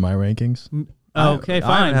skip over my rankings. Okay, I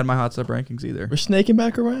fine. haven't had my hot sub rankings either. We're snaking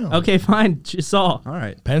back around. Okay, fine. Saul. All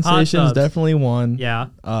right. Penn Hot Station's subs. definitely one. Yeah.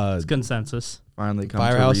 Uh, It's consensus. Finally come to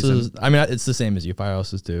a reason. Firehouses. I mean, it's the same as you.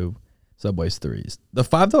 Firehouses 2. Subway's 3s. The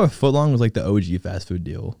 $5 footlong was like the OG fast food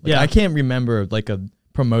deal. Like, Yeah. I can't remember like a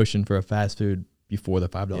promotion for a fast food before the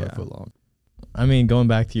 $5 Yeah. footlong. I mean, going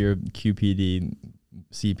back to your QPD,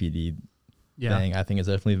 CPD Yeah. thing, I think it's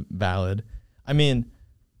definitely valid. I mean,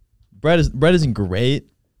 bread isn't great,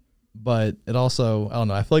 but it also, I don't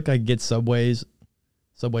know. I feel like I get Subway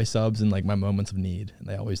subs in like my moments of need, and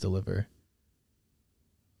they always deliver.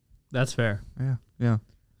 That's fair. Yeah. Yeah.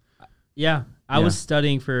 Yeah. I Yeah. was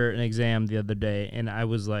studying for an exam the other day, and I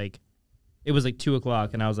was like, it was like 2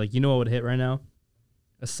 o'clock, and I was like, you know what would hit right now?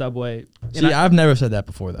 A Subway. And See, I've never said that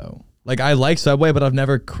before though. Like, I like Subway, but I've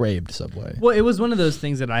never craved Subway. Well, it was one of those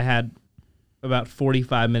things that I had about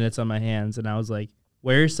 45 minutes on my hands, and I was like,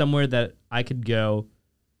 where's somewhere that I could go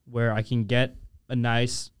where I can get a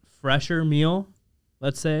nice, fresher meal,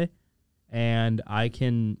 let's say, and I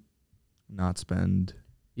can, Not spend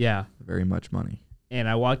yeah. very much money. And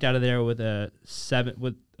I walked out of there with a sub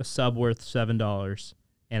worth $7,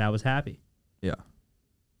 and I was happy. Yeah.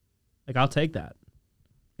 Like, I'll take that.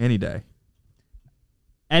 Any day.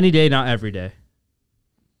 Any day, not every day.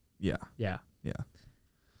 Yeah. Yeah. Yeah.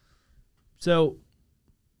 So,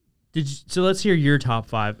 so let's hear your top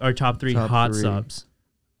 5 or top 3 Top hot 3. subs.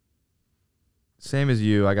 Same as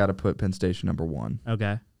you, I got to put Penn Station number 1.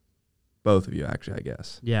 Okay. Both of you, actually, I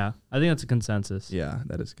guess. Yeah. I think that's a consensus. Yeah,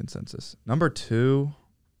 that is consensus. Number 2,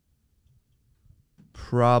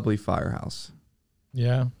 probably Firehouse.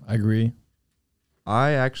 Yeah, I agree.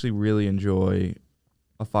 I actually really enjoy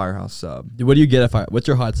a Firehouse sub. What do you get at What's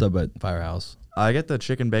your hot sub at Firehouse? I get the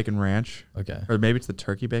chicken bacon ranch, Okay. or maybe it's the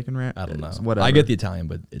turkey bacon ranch. I don't know. It's whatever. I get the Italian,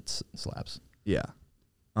 but it slaps. Yeah.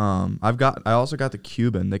 I also got the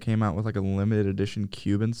Cuban. They came out with like a limited edition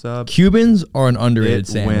Cuban sub. Cubans are an underrated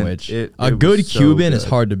It went- sandwich. it A was good so Cuban is good.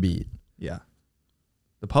 hard to beat. Yeah.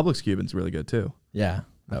 The Publix Cuban's really good too. Yeah.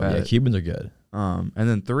 I've Oh, had yeah, it. Cubans are good. And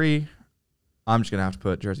then 3, I'm just gonna have to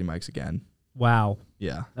put Jersey Mike's again. Wow.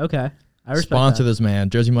 Yeah. Okay. I respect Sponsor that. this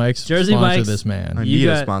man. Jersey Mike's. Jersey sponsor Mike's- this man. I You need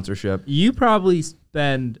a got- sponsorship. You probably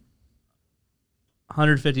spend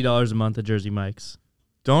 $150 a month at Jersey Mike's.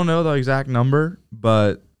 Don't know the exact number,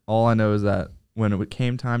 but all I know is that when it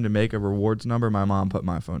came time to make a rewards number, my mom put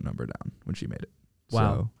my phone number down when she made it.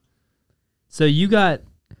 Wow. So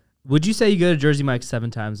would you say you go to Jersey Mike's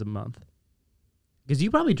 7 times a month? Because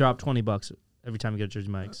you probably drop $20 every time you go to Jersey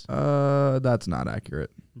Mike's. So, that's not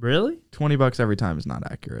accurate. Really? $20 every time is not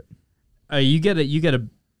accurate. You get a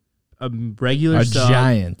regular A sub.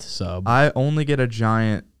 giant sub. I only get a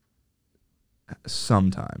giant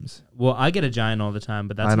sometimes. Well, I get a giant all the time,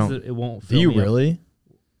 but that's I 'cause don't- it won't Do fill you me up. really?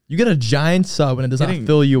 You get a giant sub and it does Getting- not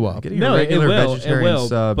fill you up. Getting No, a it regular will. It vegetarian will.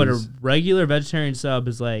 sub But is, a regular vegetarian sub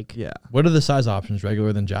is like, yeah. What are the size options?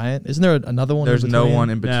 Regular than giant? Isn't there another one? There's in no between? one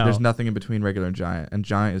in between. No. There's nothing in between regular and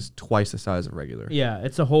giant is twice the size of regular. yeah,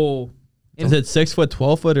 it's a whole. Is it 6 foot,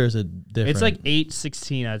 12 foot, or is it different? It's like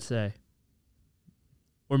 8'16", I'd say,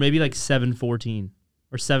 or maybe like 7'14",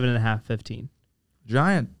 or 7.5", 15.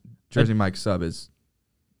 Giant Jersey Mike sub is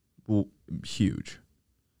huge,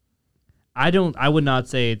 I would not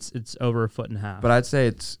say it's over 1.5 feet. but I'd say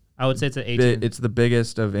it's I would say it's an 18. it's the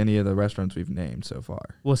biggest of any of the restaurants we've named so far.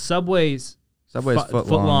 Well, Subway's Subway's foot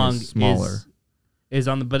long is smaller. is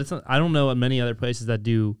on the, but it's not, I don't know of many other places that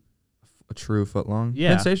do, A true foot long.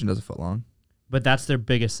 Yeah. Penn Station does a foot long. but that's their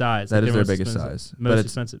biggest size. That is their most biggest expensive- size. most But it's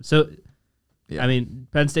expensive. So, yeah. I mean,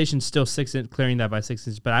 Penn Station's still 6 inch, clearing that by 6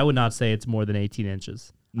 inches, but I would not say it's more than 18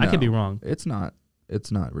 inches. I could be No, wrong, It's not. It's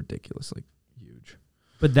not ridiculously huge.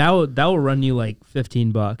 but that will run you like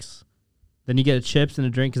 $15. Then you get a chips and a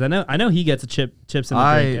drink because I know he gets chips and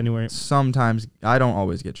a drink anywhere. Sometimes I don't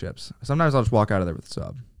always get chips. Sometimes I'll just walk out of there with a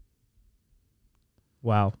sub.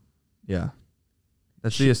 Wow. Yeah,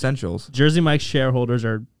 that's the essentials. Jersey Mike's shareholders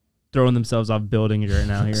are throwing themselves off buildings right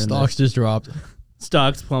now. Here, Stocks just dropped.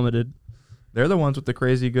 Stocks plummeted. They're the ones with the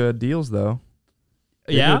crazy good deals, though.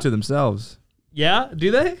 They do it to themselves. Yeah, do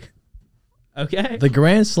they? Okay. The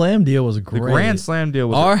Grand Slam deal was great. The Grand Slam deal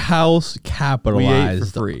was our house capitalized. We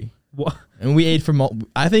ate for free. What? And we ate from.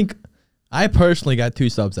 I think I personally got 2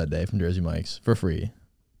 subs that day from Jersey Mike's for free.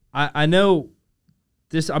 I know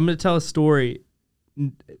this. I'm going to tell a story.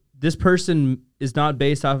 This person is not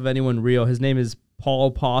based off of anyone real. His name is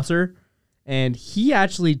Paul Posser, and he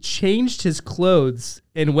actually changed his clothes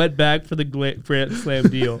and went back for the Grand Slam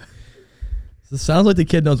deal. So it sounds like the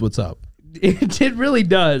kid knows what's up. It really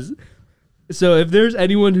does. So if there's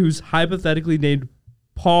anyone who's hypothetically named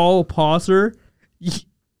Paul Posser,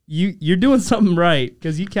 you're doing something right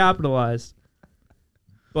because you capitalized.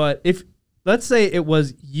 But if let's say it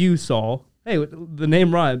was you, Saul. Hey, the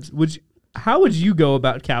name rhymes. How would you go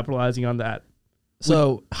about capitalizing on that?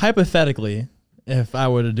 So hypothetically, if I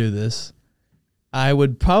were to do this, I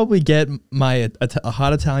would probably get a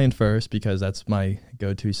hot Italian first because that's my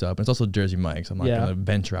go-to sub. It's also Jersey Mike's. I'm not gonna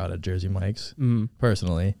venture out at Jersey Mike's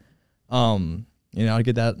personally. I'd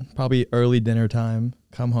get that probably early dinner time.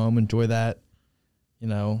 Come home, enjoy that.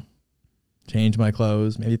 Change my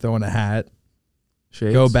clothes, maybe throw in a hat.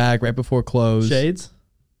 Shades? Go back right before close. Shades?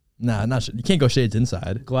 Nah, you can't go shades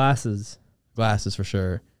inside. Glasses for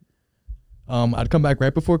sure. I'd come back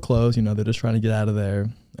right before close. They're just trying to get out of there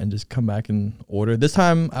and just come back and order. This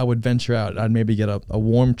time I would venture out. I'd maybe get a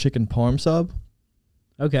warm chicken parm sub.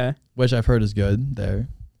 Okay. Which I've heard is good there.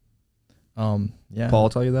 Yeah. Paul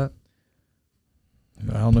tell you that?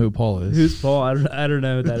 I don't know who Paul is. Who's Paul? I don't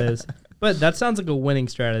know who that is. But that sounds like a winning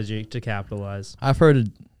strategy to capitalize. I've heard it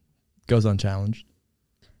goes unchallenged.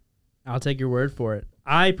 I'll take your word for it.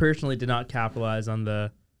 I personally did not capitalize on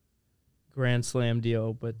the Grand Slam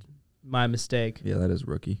deal, but my mistake. Yeah, that is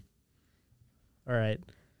rookie. All right.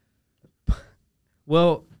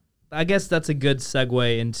 Well, I guess that's a good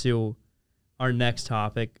segue into our next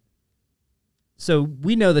topic. So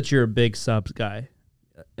we know that you're a big subs guy,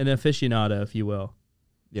 an aficionado, if you will.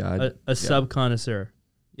 Yeah. A sub connoisseur.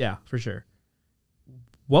 Yeah, for sure.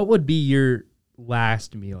 What would be your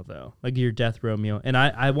last meal, though? Like your death row meal? And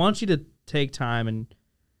I want you to take time and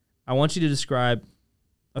I want you to describe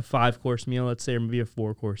a 5-course meal, let's say, or maybe a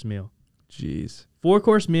 4-course meal. Jeez.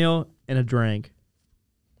 4-course meal and a drink.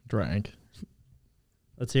 Drink.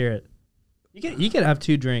 Let's hear it. You can have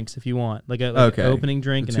 2 drinks if you want, like an opening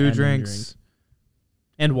drink and 2 an drinks. drink.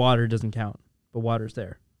 And water doesn't count, but water's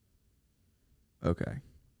there. Okay.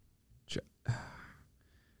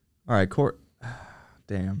 All right,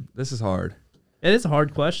 damn, this is hard. It is a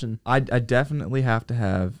hard question. I definitely have to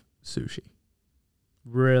have sushi.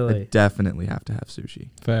 Really? I definitely have to have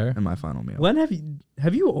sushi. Fair. In my final meal. When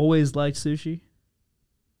have you always liked sushi?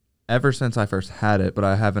 Ever since I first had it, but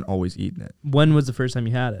I haven't always eaten it. When was the first time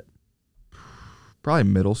you had it? Probably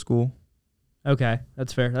middle school. Okay,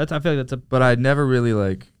 that's fair. I feel like that's a. But I'd never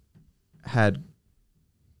really had.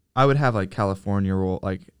 I would have California roll,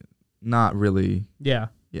 not really. Yeah.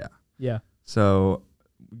 Yeah. Yeah. So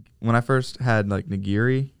when I first had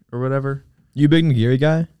nigiri or whatever. You a big nigiri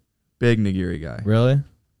guy? Big nigiri guy. Really?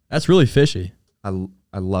 That's really fishy. I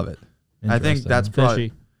love it. I think that's probably.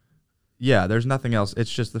 Fishy. Yeah, there's nothing else.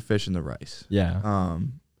 It's just the fish and the rice. Yeah.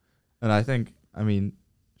 And I think,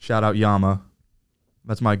 shout out Yama.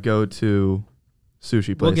 That's my go-to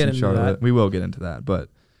sushi place in Charlotte. We will get into that. But,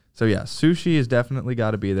 so yeah, sushi has definitely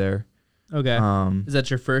got to be there. Okay. Is that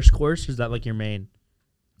your first course or is that your main?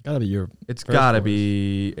 Gotta be your It's got to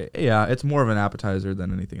be, yeah, it's more of an appetizer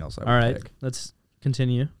than anything else I would pick. Let's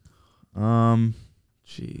continue.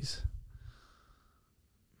 Jeez.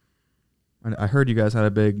 I heard you guys had a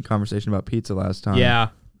big conversation about pizza last time. Yeah,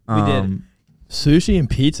 we did. Sushi and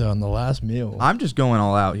pizza on the last meal. I'm just going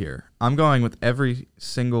all out here. I'm going with every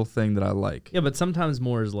single thing that I like. Yeah, but sometimes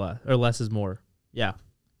more is less, or less is more. Yeah.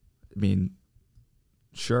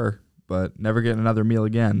 Sure, but never getting another meal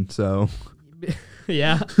again, so.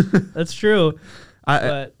 Yeah, that's true.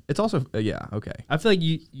 But it's also, yeah, okay. I feel like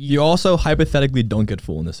you also hypothetically don't get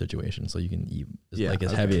full in this situation, so you can eat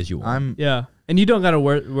as heavy as you want. Yeah, and you don't got to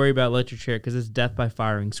worry about electric chair because it's death by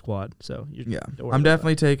firing squad. So I'm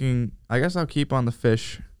definitely taking. I guess I'll keep on the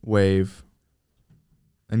fish wave,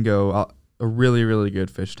 and go a really really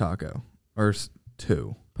good fish taco or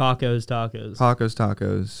 2. Paco's tacos. Paco's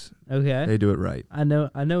tacos. Okay, they do it right. I know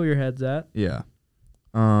where your head's at. Yeah.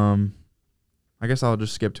 I guess I'll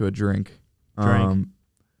just skip to a drink.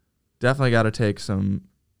 definitely got to take some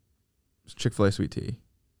Chick-fil-A sweet tea.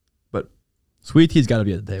 Sweet tea's got to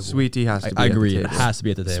be at the table. Sweet tea has to be I at agree. the It table. has to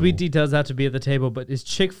be at the table. Sweet tea does have to be at the table, but is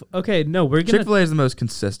okay, no, we're going to... Chick-fil-A is the most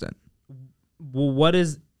consistent. Well, what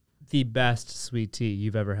is the best sweet tea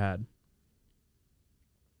you've ever had?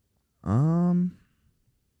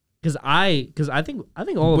 Because I think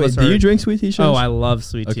all of Wait, us do you drink sweet tea? Oh, Shows? I love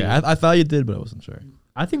sweet tea. Okay, I thought you did, but I wasn't sure.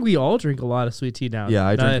 I think we all drink a lot of sweet tea now. Yeah,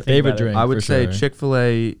 I now that drink- think favorite about it. drink. I would for say sure.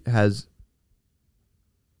 Chick-fil-A has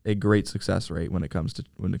a great success rate when it comes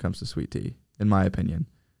to sweet tea, in my opinion.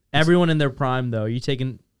 Everyone in their prime, though. You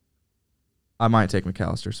taking I might take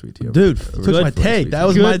McAllister sweet tea. Dude, over took Chick-fil-A my take. sweet That tea.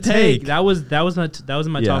 was good my take. That was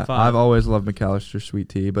in my top 5. I've always loved McAllister sweet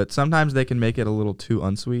tea, but sometimes they can make it a little too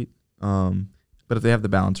unsweet. But if they have the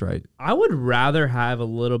balance right. I would rather have a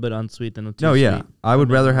little bit unsweet than a too No, yeah. sweet. I would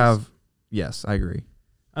That rather makes have yes, I agree.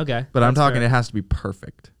 Okay. But I'm that's talking fair. it has to be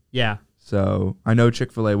perfect. Yeah. So I know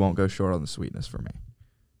Chick-fil-A won't go short on the sweetness for me.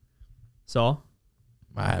 Saul,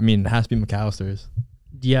 I mean, it has to be McAllister's.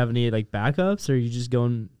 do you have any like backups, or are you just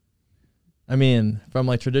going? I mean, from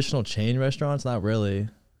like traditional chain restaurants, not really.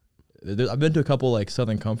 I've been to a couple like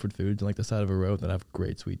Southern comfort foods on like the side of a road that have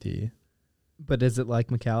great sweet tea. But is it like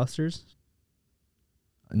McAllister's?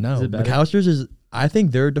 No, Is it better? McAllister's is. I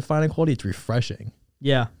think their defining quality. It's refreshing.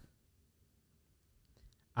 Yeah.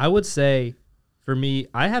 I would say, for me,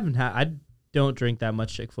 I don't drink that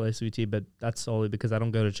much Chick-fil-A sweet tea, but that's solely because I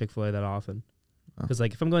don't go to Chick-fil-A that often. Oh. Because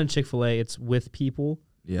like if I'm going to Chick-fil-A, it's with people,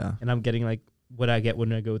 Yeah. and I'm getting like what I get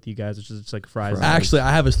when I go with you guys, which is just like fries. Fries. Actually,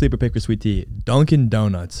 I have a sleeper pick for sweet tea. Dunkin'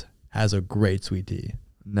 Donuts has a great sweet tea,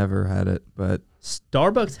 Never had it, but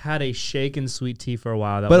Starbucks had a shaken sweet tea for a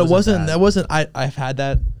while. but it wasn't. bad. That wasn't. I've had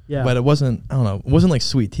that, Yeah. but it wasn't. I don't know. It wasn't like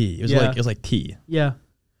sweet tea. It was Yeah. like tea. Yeah.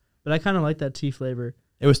 But I kind of like that tea flavor.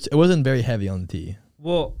 It wasn't very heavy on the tea.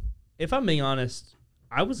 Well, if I'm being honest,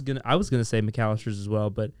 I was gonna say McAllister's as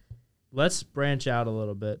well, but let's branch out a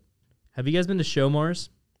little bit. Have you guys been to Showmar's?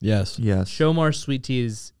 Yes, yes. Showmar's sweet tea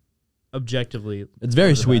is objectively it's very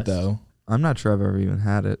one of the sweet best. though. I'm not sure I've ever even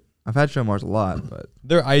had it. I've had Showmars a lot, but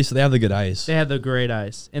Their ice, they have the good ice. They have the great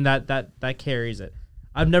ice, and that carries it.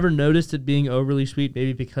 I've never noticed it being overly sweet,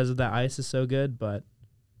 maybe because of that ice is so good, but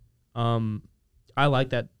I like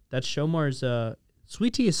that. That Showmar's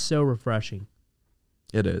sweet tea is so refreshing.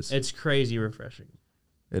 it is. It's crazy refreshing.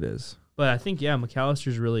 It is. But I think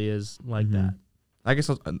McAllister's really is like Mhm. that. I guess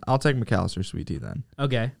I'll take McAllister sweet tea then.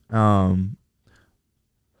 Okay.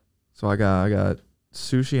 So I got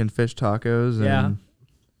sushi and fish tacos, and Yeah.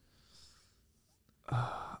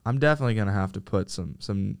 I'm definitely gonna have to put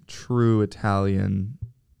some true Italian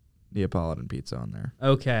Neapolitan pizza on there.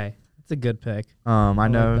 Okay. That's a good pick. I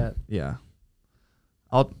like know. that. Yeah.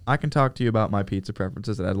 I can talk to you about my pizza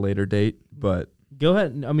preferences at a later date, but Go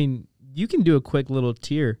ahead. I mean, you can do a quick little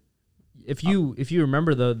tier. If you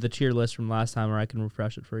remember the tier list from last time, or I can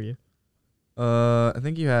refresh it for you. I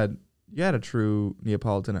think you had a true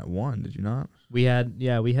Neapolitan at 1, did you not? We had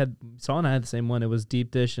Saul and I had the same one. It was deep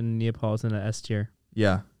dish and Neapolitan at S tier.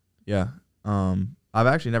 Yeah. Yeah. I've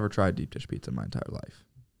actually never tried deep dish pizza in my entire life.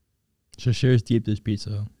 Shashir's deep dish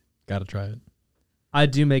pizza. Gotta try it. I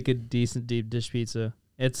do make a decent deep dish pizza.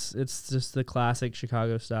 It's just the classic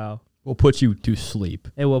Chicago style. We'll put you to sleep.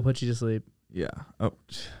 It will put you to sleep. Yeah. Oh,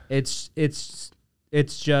 It's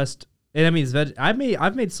just, and I mean, it's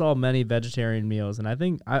I've made Saul many vegetarian meals, and I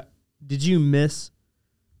think did you miss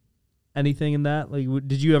anything in that? Like,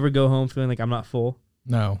 did you ever go home feeling like I'm not full?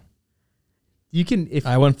 No, You can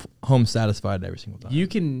I went home satisfied every single time. you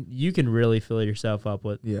can really fill yourself up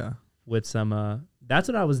yeah. with some. That's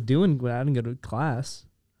what I was doing when I didn't go to class.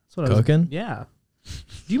 That's what Cooking? Yeah.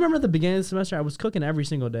 Do you remember at the beginning of the semester? I was cooking every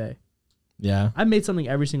single day. Yeah, I made something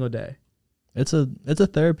every single day. it's a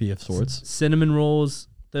therapy of sorts. Cinnamon rolls,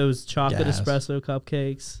 those chocolate Gas. espresso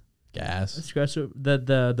cupcakes, Gas. espresso, the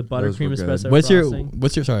Those buttercream were good. espresso.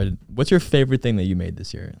 frosting. What's your favorite thing that you made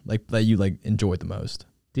this year? Like that you like enjoyed the most?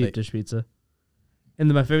 Deep Like- dish pizza. And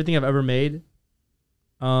then my favorite thing I've ever made.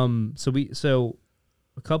 So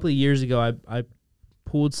a couple of years ago, I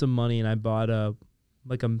pooled some money and I bought a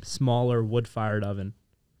smaller wood fired oven,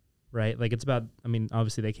 right? Like it's about. I mean,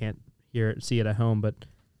 obviously they can't see it at home, but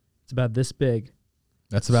it's about this big.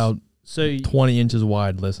 That's about So 20 inches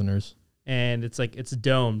wide, listeners. and it's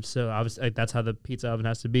domed, so obviously that's how the pizza oven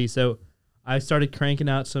has to be. So I started cranking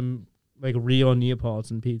out some like real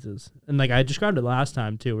Neapolitan pizzas, and like I described it last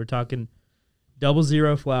time too. We're talking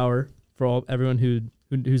 00 flour for everyone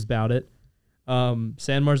who's about it, San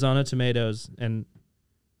Marzano tomatoes, and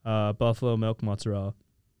buffalo milk mozzarella.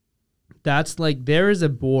 That's like there is a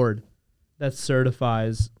board that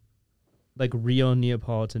certifies like real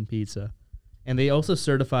Neapolitan pizza, and they also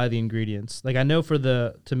certify the ingredients. Like I know for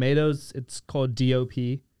the tomatoes, it's called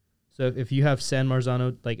DOP. So if you have San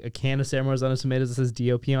Marzano, like a can of San Marzano tomatoes that says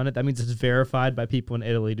DOP on it, that means it's verified by people in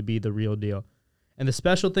Italy to be the real deal. And the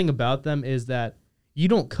special thing about them is that you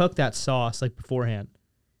don't cook that sauce like beforehand.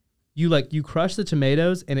 You crush the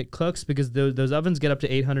tomatoes and it cooks because those ovens get up to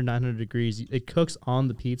 800, 900 degrees. It cooks on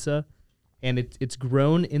the pizza, and it's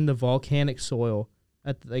grown in the volcanic soil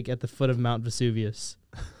at the foot of Mount Vesuvius.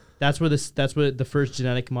 That's where the first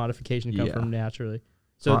genetic modification comes from naturally.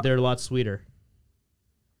 So they're a lot sweeter.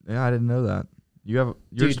 Yeah, I didn't know that. You're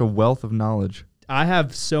just a wealth of knowledge. I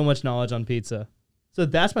have so much knowledge on pizza. So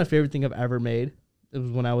that's my favorite thing I've ever made. It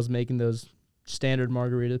was when I was making those standard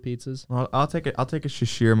margarita pizzas. Well, I'll take a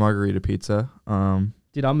Shishir margarita pizza.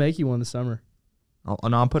 Dude, I'll make you one this summer.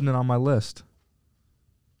 I'm putting it on my list.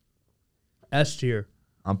 S tier.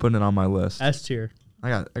 I'm putting it on my list. S tier.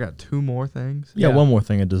 I got 2 more things. Yeah, one more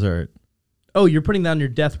thing, a dessert. Oh, you're putting that on your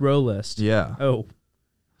death row list. Yeah. Oh.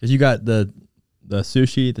 Because you got the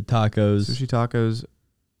sushi, the tacos. Sushi tacos,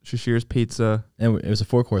 Shishir's pizza. And it was a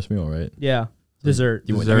 4-course meal, right? Yeah. Dessert.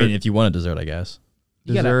 I mean, if you want a dessert, I guess.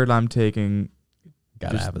 Dessert, I'm taking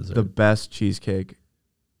Gotta have a dessert. the best cheesecake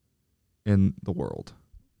in the world.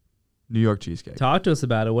 New York cheesecake. Talk to us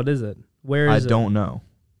about it. What is it? Where is it? I don't know.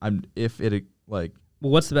 Well,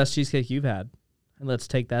 what's the best cheesecake you've had? And let's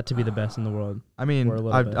take that to be the best in the world. I mean,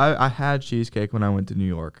 I had cheesecake when I went to New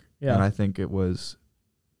York. Yeah. And I think it was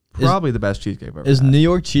probably the best cheesecake I've ever Is had. New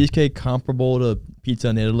York cheesecake comparable to pizza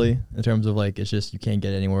in Italy in terms of like it's just you can't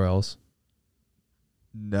get it anywhere else?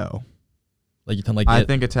 No. Like you can I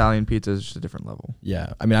think Italian pizza is just a different level.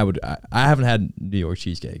 Yeah. I mean, I haven't had New York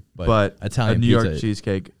cheesecake, but Italian a New pizza, York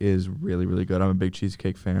cheesecake is really, really good. I'm a big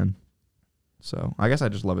cheesecake fan. So I guess I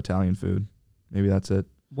just love Italian food. Maybe that's it.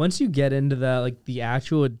 Once you get into that, like the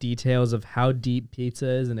actual details of how deep pizza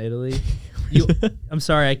is in Italy, I'm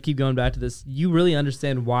sorry, I keep going back to this. You really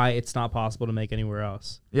understand why it's not possible to make anywhere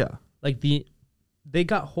else. Yeah. Like they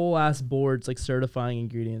got whole ass boards like certifying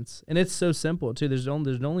ingredients, and it's so simple too. There's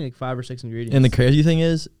only like 5 or 6 ingredients. And the crazy thing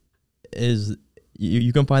is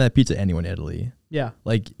you can find that pizza anywhere in Italy. Yeah.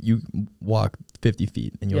 Like you walk 50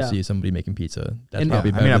 feet and you'll see somebody making pizza. That's and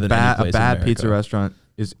probably better than any place a bad in America. pizza restaurant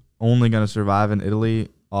is only going to survive in Italy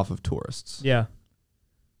off of tourists. Yeah.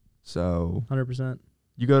 So 100%.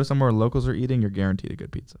 you go to somewhere locals are eating, you're guaranteed a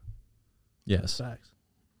good pizza. Yes. Facts.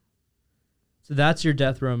 So that's your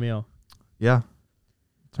death row meal. Yeah.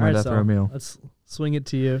 It's my death row meal. Let's swing it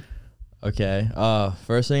to you. Okay.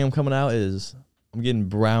 First thing I'm coming out is I'm getting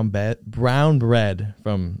brown bread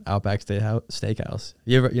from Outback Steakhouse.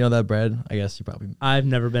 You know that bread? I guess you probably. I've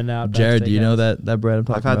never been out. Jared, do you know that bread I'm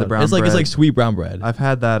talking I've had the about? brown It's bread. like sweet brown bread. I've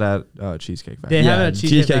had that at Cheesecake Factory. They have it at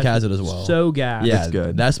Cheesecake has it as well. So gas. Yeah, it's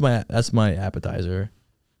good. That's my appetizer.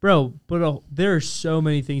 Bro, but there are so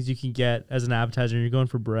many things you can get as an appetizer, and you're going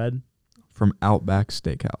for bread. From Outback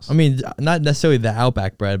Steakhouse. I mean, not necessarily the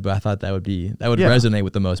Outback bread, but I thought that would resonate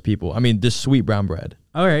with the most people. I mean, just sweet brown bread.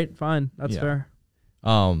 All right, fine. That's fair.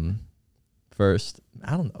 First,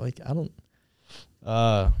 I don't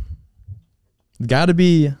know. Gotta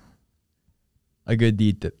be a good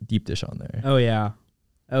deep dish on there. Oh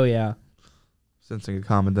yeah. Sensing a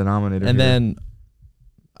common denominator. And here.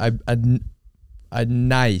 then a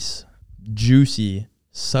nice, juicy,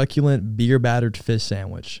 succulent beer battered fish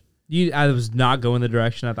sandwich. I was not going the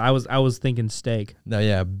direction I was thinking steak. No,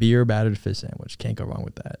 yeah, beer battered fish sandwich. Can't go wrong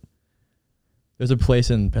with that. There's a place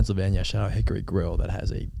in Pennsylvania, shout out Hickory Grill, that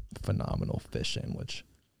has a phenomenal fish sandwich.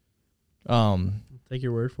 Take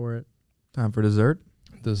your word for it. Time for dessert.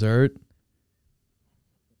 Dessert.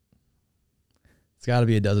 It's got to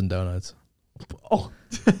be a dozen donuts. Oh.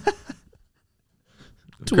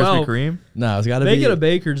 12. Krispy Kreme. No, it's got to be. Make it a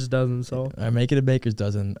baker's dozen, so. I make it a baker's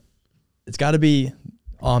dozen. It's got to be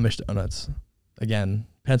Amish donuts. Again,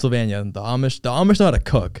 Pennsylvania. The Amish know how to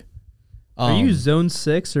cook. Are you Zone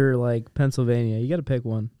 6 or like Pennsylvania? You got to pick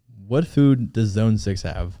one. What food does Zone 6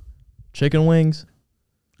 have? Chicken wings?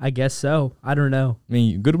 I guess so. I don't know. I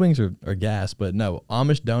mean, good wings are gas, but no.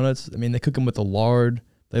 Amish donuts, I mean, they cook them with the lard.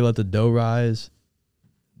 They let the dough rise.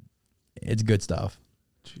 It's good stuff.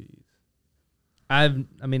 Jeez. That's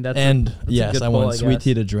yes, a good I want pull, sweet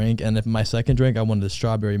tea to drink, and if my second drink, I wanted a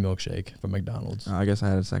strawberry milkshake from McDonald's. I guess I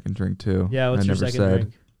had a second drink too. Yeah, what's your second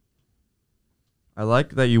drink? I like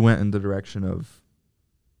that you went in the direction of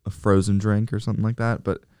a frozen drink or something like that,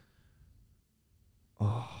 but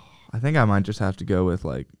I think I might just have to go with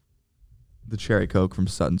like the cherry Coke from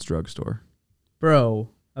Sutton's Drugstore. Bro,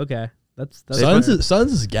 okay. That's Sutton's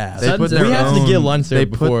is gas. They put we their have own, to get lunch there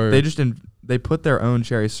before. They put their own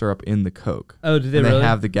cherry syrup in the Coke. Oh, did they and really? They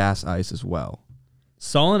have the gas ice as well.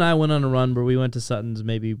 Saul and I went on a run where we went to Sutton's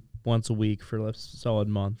maybe once a week for a solid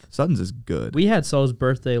month. Sutton's is good. We had Saul's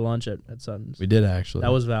birthday lunch at Sutton's. We did actually.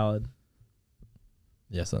 That was valid.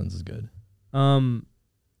 Yeah, Sutton's is good. All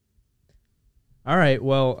right,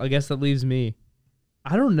 well, I guess that leaves me.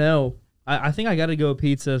 I don't know. I think I got to go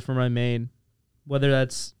pizza for my main, whether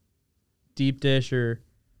that's deep dish or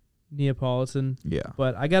Neapolitan. Yeah.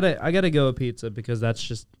 But I gotta go with pizza because that's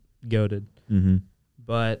just goated. Mm-hmm.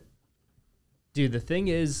 But dude, the thing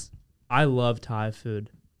is, I love Thai food.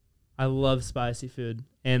 I love spicy food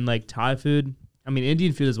and like Thai food. I mean,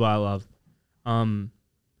 Indian food is what I love.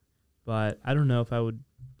 But I don't know if I would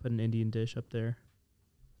put an Indian dish up there.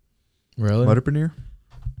 Really? Butter paneer?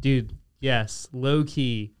 Dude, yes, low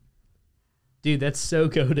key. Dude, that's so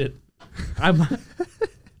goated.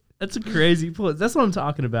 That's a crazy pull. That's what I'm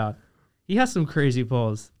talking about. He has some crazy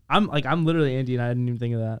pulls. I'm literally Indian. I didn't even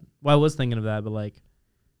think of that. Well, I was thinking of that, but like,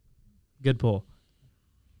 good pull.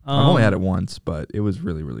 I've only had it once, but it was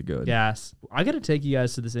really, really good. Gas. I gotta take you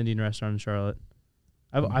guys to this Indian restaurant in Charlotte.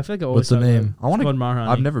 I feel like I always What's the talk about name? it. I want It's called to.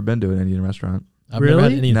 Maharani. I've never been to an Indian restaurant. I've never had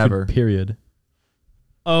Really? Indian Never. food, period.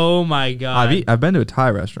 Oh my god. I've been to a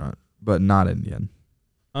Thai restaurant, but not Indian.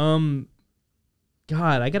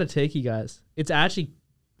 God, I gotta take you guys. It's actually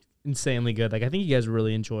insanely good. Like I think you guys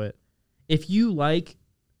really enjoy it. If you like,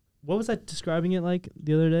 what was I describing it like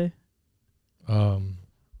the other day?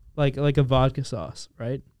 Like a vodka sauce,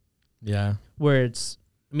 right? Yeah. Where it's,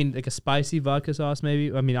 I mean, like a spicy vodka sauce,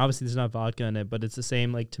 maybe. I mean, obviously there's not vodka in it, but it's the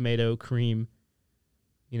same like tomato, cream,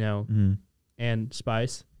 Mm-hmm. and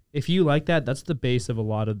spice. If you like that, that's the base of a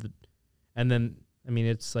lot of the, and then, I mean,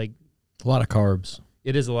 it's like, A lot of carbs.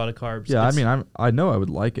 it is a lot of carbs. Yeah, It's- I know I would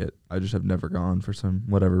like it. I just have never gone for some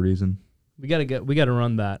whatever reason. we gotta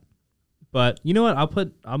run that. But you know what? I'll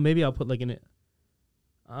put like an,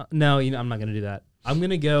 no, I'm not gonna do that. I'm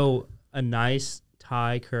gonna go a nice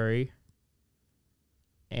Thai curry.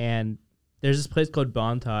 And there's this place called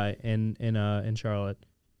Bon Thai in Charlotte,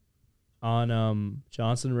 on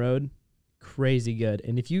Johnson Road, crazy good.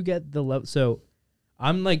 And if you get the level, so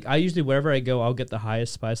I'm like, I usually wherever I go, I'll get the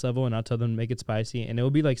highest spice level, and I'll tell them to make it spicy, and it will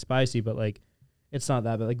be like spicy, but like it's not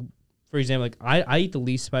that. But like for example, like I eat the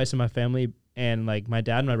least spice in my family, and like my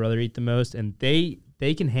dad and my brother eat the most, and they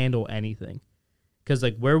can handle anything. Because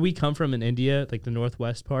like where we come from in India, like the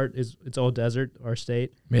northwest part it's all desert, our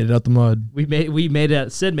state. Made it out the mud. We made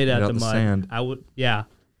it. Sid made it out Out the the mud. sand. I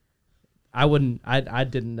wouldn't. I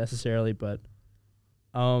didn't necessarily, but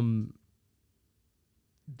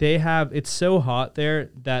they have. It's so hot there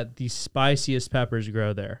that the spiciest peppers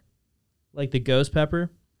grow there, like the ghost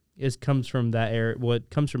pepper, comes from that area. Well, it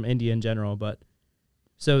comes from India in general, but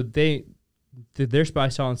so their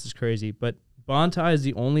spice tolerance is crazy, but. Bon Thai is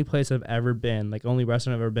the only place I've ever been, like only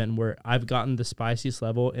restaurant I've ever been where I've gotten the spiciest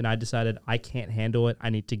level and I decided I can't handle it. I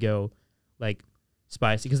need to go like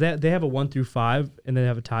spicy because they have a 1 through 5 and then they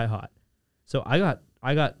have a Thai hot. So I got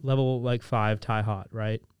level like 5 Thai hot,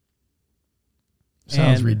 right?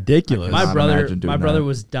 Sounds And ridiculous. I My cannot imagine doing brother that.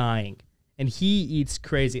 was dying and he eats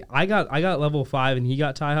crazy. I got level 5 and he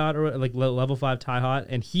got Thai hot or like level 5 Thai hot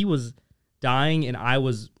and he was dying and I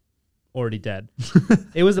was already dead.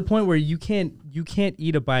 It was the point where you can't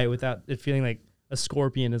eat a bite without it feeling like a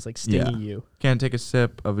scorpion is like stinging you. Can't take a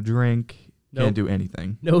sip of a drink. Nope. Can't do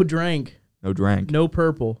anything. No drink, No drink. no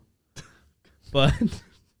purple. But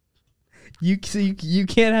you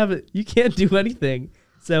can't have it. You can't do anything.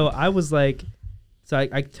 So I was like,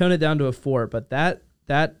 I toned it down to a 4. But that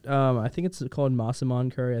I think it's called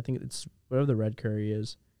Masaman curry. I think it's whatever the red curry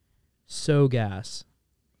is. So gas.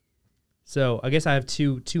 So I guess I have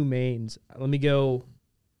two mains. Let me go.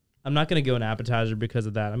 I'm not gonna go an appetizer because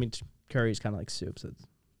of that. I mean, curry is kind of like soup, so it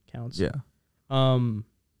counts. Yeah.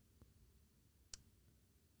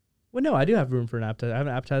 Well, no, I do have room for an appetizer. I have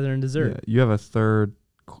an appetizer and dessert. Yeah, you have a third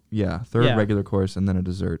Yeah. regular course and then a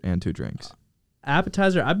dessert and 2 drinks.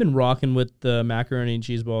 Appetizer. I've been rocking with the macaroni and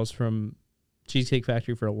cheese balls from Cheesecake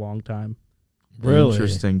Factory for a long time. Really?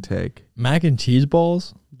 Interesting take. Mac and cheese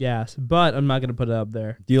balls? Yes, but I'm not gonna put it up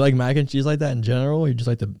there. Do you like mac and cheese like that in general, or you just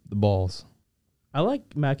like the balls? I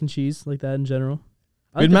like mac and cheese like that in general.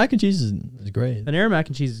 I like Dude, mac and cheese is great. Panera mac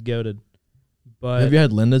and cheese is goated. But Have you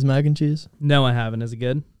had Linda's mac and cheese? no, I haven't. Is it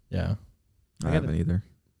good? Yeah. I I haven't either.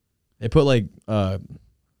 They put like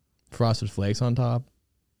frosted flakes on top.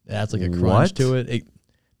 It adds like a crunch What? to it.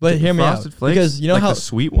 But hear me Frosted out. Flakes? Because you know like how the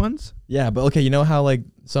sweet ones? yeah, but okay, you know how like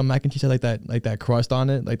some mac and cheese had like that crust on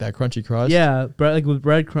it, like that crunchy crust. Yeah, like with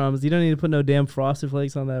breadcrumbs. You don't need to put no damn frosted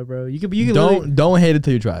flakes on that, bro. You could literally- Don't hate it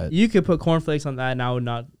till you try it. you could put cornflakes on that, and I would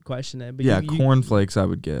not question it. But Yeah, you, cornflakes I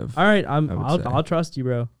would give. All right, I would say. I'll trust you,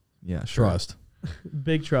 bro. Yeah, sure. Trust.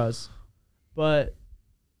 Big trust. But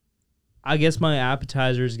I guess my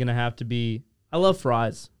appetizer is gonna have to be. I love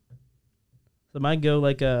fries, so I might go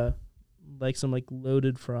like some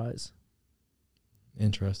loaded fries.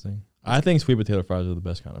 Interesting. I think sweet potato fries are the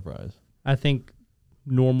best kind of fries. I think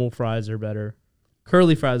normal fries are better.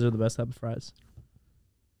 Curly fries are the best type of fries.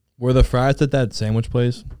 Were the fries at that sandwich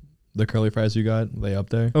place, the curly fries you got, they up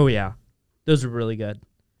there? Oh yeah, those are really good.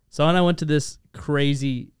 So and I went to this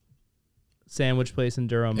crazy sandwich place in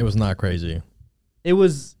Durham. It was not crazy. It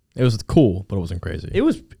was cool, but it wasn't crazy. It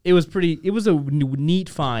was pretty. It was a neat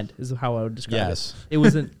find, is how I would describe yes. it.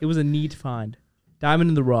 It was a neat find, diamond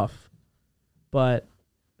in the rough. But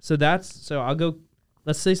so I'll go.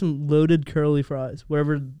 Let's say some loaded curly fries,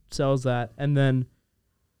 wherever sells that, and then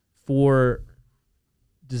for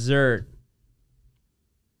dessert,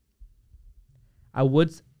 I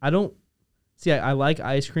like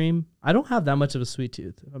ice cream. I don't have that much of a sweet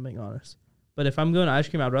tooth, if I'm being honest. But if I'm going to ice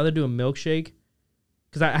cream, I'd rather do a milkshake.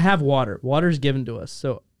 Because I have water. Water is given to us.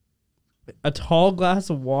 So a tall glass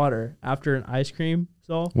of water after an ice cream,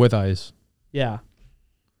 Saul? With ice. Yeah.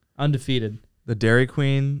 Undefeated. The Dairy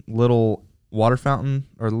Queen little water fountain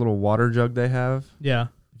or the little water jug they have. Yeah.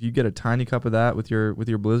 If you get a tiny cup of that with your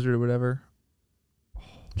Blizzard or whatever.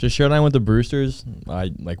 Just Jared and I went to Brewster's,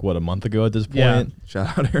 a month ago at this point. Yeah.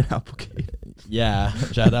 Shout out Aaron Applegate. Yeah.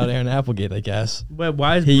 Shout out Aaron Applegate, I guess. But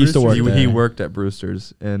why is He used to work He there. worked at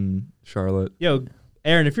Brewster's in Charlotte. Yo,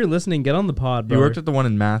 Aaron, if you're listening, get on the pod, bro. He worked at the one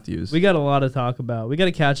in Matthews. We got a lot to talk about. We got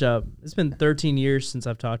to catch up. It's been 13 years since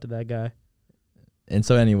I've talked to that guy. And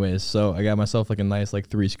so anyways, I got myself a nice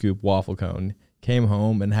 3-scoop waffle cone. Came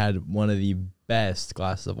home and had one of the best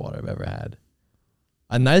glasses of water I've ever had.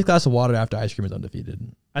 A nice glass of water after ice cream is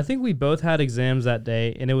undefeated. I think we both had exams that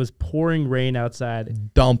day, and it was pouring rain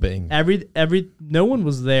outside. Dumping. No one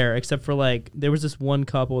was there except for there was this one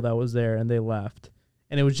couple that was there, and they left.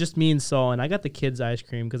 And it was just me and Saul, and I got the kids' ice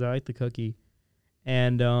cream because I like the cookie.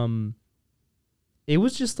 And it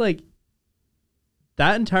was just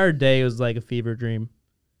that entire day was like a fever dream.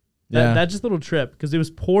 That just little trip, because it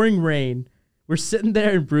was pouring rain. We're sitting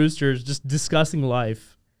there in Brewster's just discussing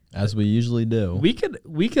life. As we usually do. We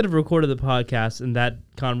could have recorded the podcast in that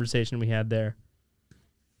conversation we had there.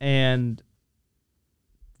 And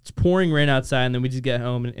it's pouring rain outside, and then we just get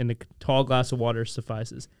home, and a tall glass of water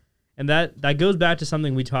suffices. And that goes back to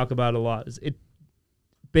something we talk about a lot. Is it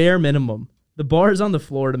bare minimum. The bar is on the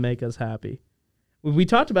floor to make us happy. We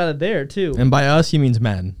talked about it there too. And by us, he means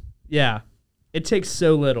men. Yeah. It takes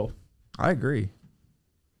so little. I agree.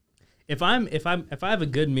 If I have a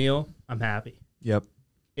good meal, I'm happy. Yep.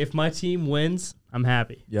 If my team wins, I'm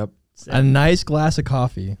happy. Yep. So, A nice glass of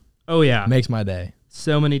coffee. oh yeah. Makes my day.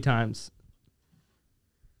 So many times.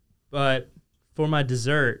 But for my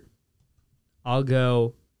dessert, I'll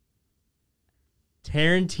go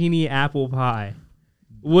Tarantini apple pie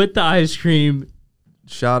with the ice cream.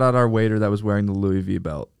 Shout out our waiter that was wearing the Louis V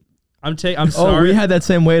belt. I'm sorry. Oh, we had that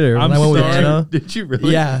same waiter when I'm I went with sorry. Anna. Did you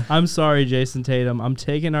really? Yeah. I'm sorry, Jason Tatum. I'm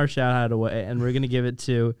taking our shout out away, and we're gonna give it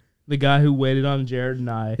to the guy who waited on Jared and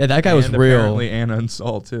I. Yeah, that guy was and real. Apparently Anna and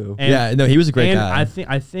Saul too. And, Yeah, no, he was a great and guy.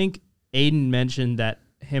 I think Aiden mentioned that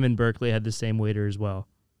him and Berkeley had the same waiter as well.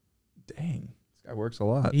 Dang, this guy works a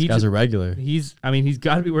lot. These guys are regular. He's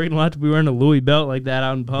got to be working a lot to be wearing a Louis belt like that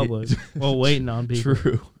out in public while waiting on people.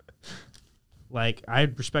 True. I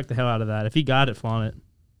respect the hell out of that. If he got it, flaunt it.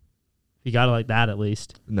 If he got it like that, at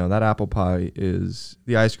least. No, that apple pie is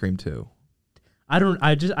the ice cream too.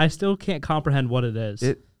 I still can't comprehend what it is.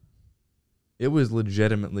 It was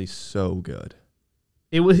legitimately so good.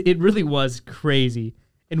 It really was crazy.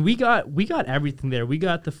 And we got everything there. We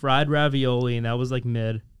got the fried ravioli, and that was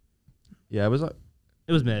mid. Yeah, it was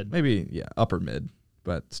It was mid. maybe upper mid,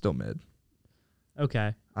 but still mid.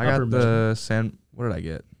 Okay. I Upper got the what did I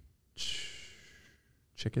get?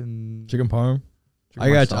 Chicken Chicken parm? chicken I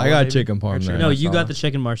got marsala, maybe? chicken parm Or there. chicken No, you got marsala? the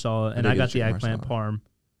chicken marsala, and did I get got the chicken eggplant marsala. parm.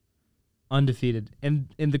 Undefeated. And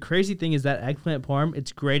the crazy thing is that eggplant parm,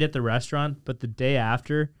 it's great at the restaurant, but the day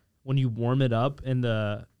after, when you warm it up in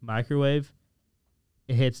the microwave,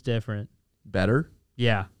 it hits different. Better?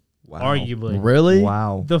 Yeah, Wow. arguably. Really?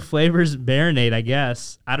 Wow. The flavors marinate, I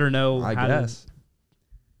guess. I don't know. I how guess.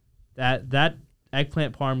 that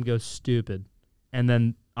eggplant parm goes stupid. And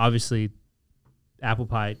then, obviously, apple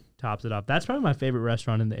pie tops it up. That's probably my favorite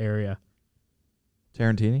restaurant in the area.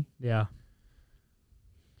 Tarantini? Yeah.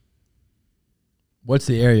 What's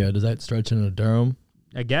the area? Does that stretch into Durham?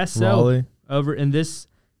 I guess so. Raleigh? Over in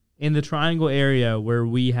the triangle area where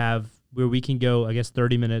we can go, I guess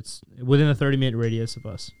 30 minutes within a 30-minute radius of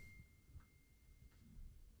us.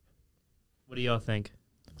 What do y'all think?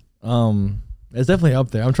 It's definitely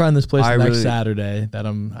up there. I'm trying this place I next really- Saturday that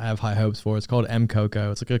I have high hopes for. It's called M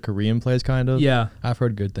Coco. It's like a Korean place, kind of. Yeah. I've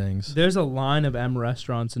heard good things. There's a line of M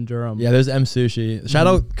restaurants in Durham. Yeah, there's M Sushi. Shout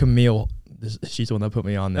out Camille. She's the one that put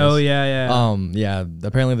me on this. Oh, yeah. Yeah.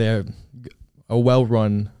 Apparently they're a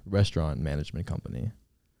well-run restaurant management company.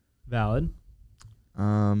 Valid.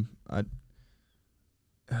 I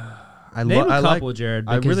Name a like couple, Jared.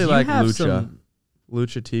 I because really you like have Lucha.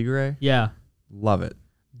 Lucha Tigre. Yeah. Love it.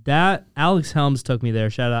 That Alex Helms took me there.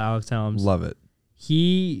 Shout out Alex Helms. Love it.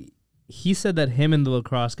 He said that him and the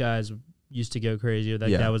lacrosse guys used to go crazy.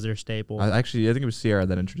 That was their staple. I think it was Sierra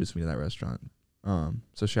that introduced me to that restaurant.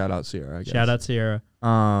 So shout out Sierra, I guess. Shout out Sierra.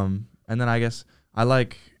 And then I guess I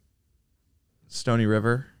like Stony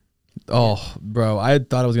River. Oh, bro, I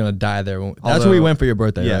thought I was gonna die there. That's Although, where we went for your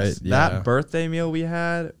birthday, yes, right? that birthday meal we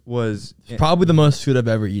had was probably the most food I've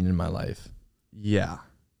ever eaten in my life. Yeah.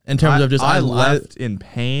 In terms of just I left in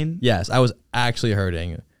pain. Yes, I was actually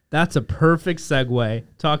hurting. That's a perfect segue.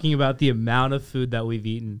 Talking about the amount of food that we've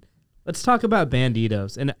eaten. Let's talk about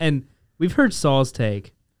Banditos. And we've heard Saul's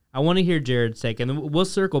take. I want to hear Jared's take, and we'll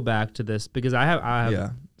circle back to this because I have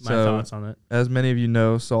my thoughts on it. As many of you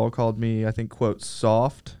know, Saul called me, I think, quote,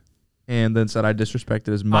 soft, and then said I disrespected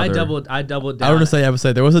his mother. I doubled down. I want to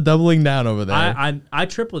say there was a doubling down over there. I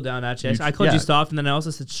tripled down actually. I called you soft, and then I also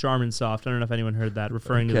said Charmin soft. I don't know if anyone heard that,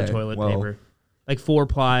 referring to the toilet paper. Like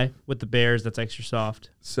 4-ply with the Bears, that's extra soft.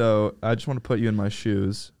 So I just want to put you in my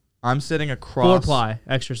shoes. I'm sitting across 4-ply,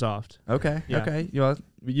 extra soft. Okay. Yeah. Okay.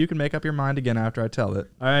 You can make up your mind again after I tell it.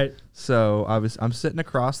 All right. So I'm sitting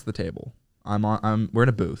across the table. We're in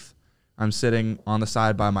a booth. I'm sitting on the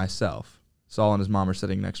side by myself. Saul and his mom are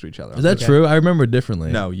sitting next to each other. Is that true? I remember it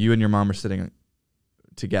differently. No, you and your mom are sitting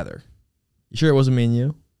together. You sure it wasn't me and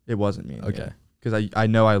you? It wasn't me and you. Okay. Because I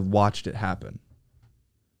know I watched it happen.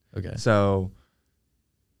 Okay. So,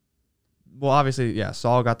 well, obviously, yeah,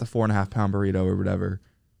 Saul got the 4.5-pound burrito or whatever.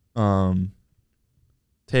 The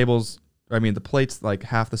plate's like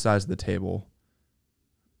half the size of the table.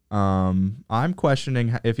 I'm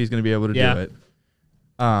questioning if he's going to be able to do it.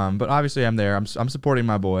 But obviously I'm there. I'm supporting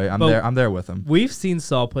my boy. I'm there with him. We've seen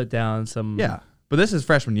Saul put down some. Yeah. But this is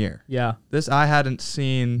freshman year. Yeah. This I hadn't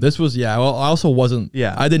seen. This was, well, I also wasn't.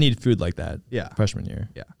 Yeah. I didn't eat food like that. Yeah. Freshman year.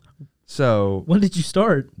 Yeah. So. When did you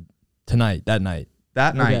start? That night. That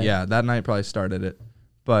night, yeah. That night probably started it.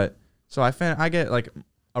 But, so I get like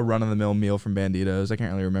a run-of-the-mill meal from Banditos. I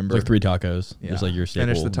can't really remember. like 3 tacos. Yeah. Just like your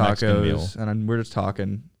staple Finish the Mexican meal. tacos. And we're just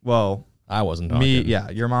talking. Well. I wasn't talking.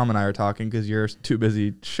 Your mom and I are talking because you're too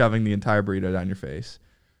busy shoving the entire burrito down your face.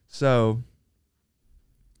 So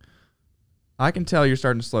I can tell you're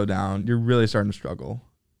starting to slow down. You're really starting to struggle.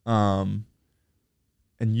 And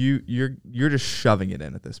you're just shoving it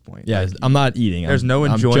in at this point. Yeah, Like, I'm not eating. There's no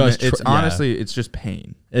I'm enjoyment. just Honestly, it's just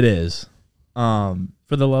pain. It is. For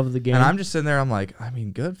the love of the game. And I'm just sitting there. I'm like, I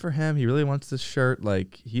mean, good for him. He really wants this shirt.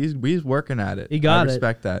 Like he's working at it. He got it. I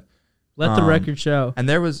respect that. Let the record show. And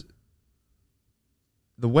there was,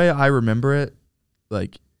 the way I remember it,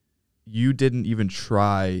 like, you didn't even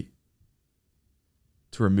try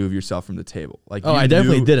to remove yourself from the table. Like, I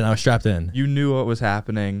definitely didn't. I was strapped in. You knew what was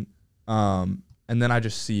happening. And then I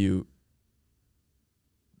just see you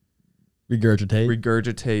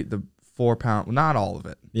regurgitate the 4-pound, not all of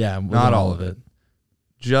it. Yeah, not all of it.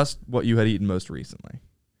 Just what you had eaten most recently.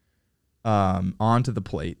 Onto the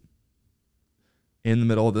plate in the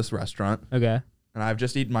middle of this restaurant. Okay. And I've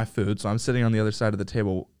just eaten my food, so I'm sitting on the other side of the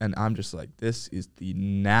table, and I'm just like, this is the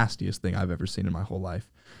nastiest thing I've ever seen in my whole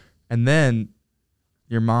life. And then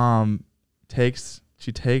your mom takes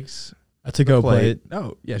a to-go plate.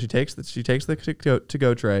 No, yeah, she takes the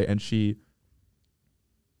to-go tray, and she,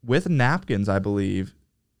 with napkins, I believe,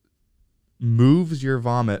 moves your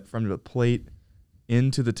vomit from the plate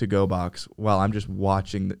into the to-go box while I'm just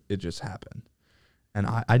watching it just happen. And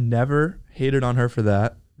I never hated on her for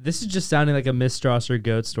that. This is just sounding like a Miss Strasser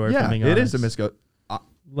goat story. Yeah, it is a Miss Goat.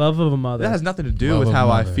 Love of a mother. That has nothing to do Love with of how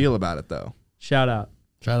I mother. feel about it, though. Shout out.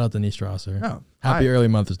 Shout out to Denise Strasser. No, Happy early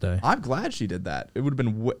Mother's Day. I'm glad she did that. It would have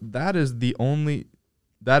been. That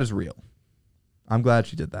is real. I'm glad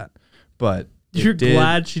she did that. But You're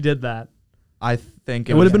glad she did that. I think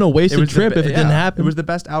It would have been a wasted trip if it didn't happen. It was the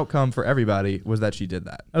best outcome for everybody was that she did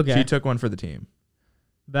that. Okay. She took one for the team.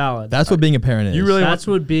 Valid. That's what being a parent is. You really That's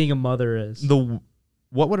what being a mother is.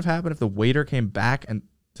 What would have happened if the waiter came back and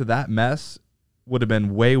to that mess would have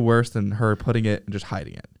been way worse than her putting it and just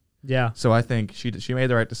hiding it. Yeah. So I think she made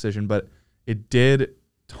the right decision, but it did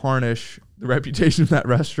tarnish the reputation of that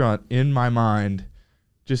restaurant in my mind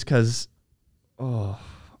just because,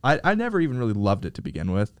 I never even really loved it to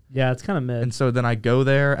begin with. Yeah, it's kind of mid. And so then I go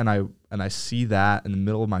there and I see that in the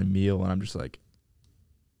middle of my meal, and I'm just like,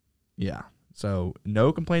 yeah. So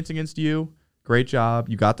no complaints against you. Great job.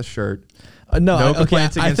 You got the shirt. No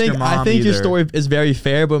complaints against your mom I think your either. story is very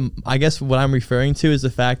fair, but I guess what I'm referring to is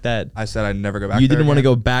the fact that I said I'd never go back you there didn't want to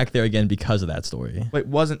again. go back there again because of that story. It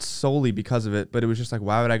wasn't solely because of it, but it was just like,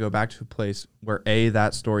 why would I go back to a place where A,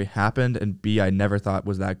 that story happened, and B, I never thought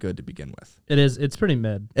was that good to begin with. It's pretty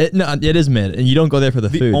mid. It is mid, and you don't go there for the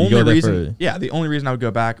food. You go there The only reason I would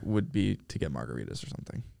go back would be to get margaritas or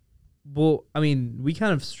something. Well, I mean, we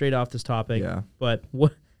kind of strayed off this topic. Yeah. But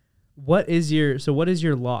what is your what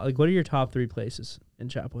are your top 3 places in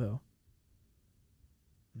Chapel Hill?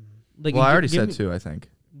 Like, Well, I already said 2, I think.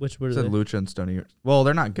 Which were I they? said Lucha and Stony. Well,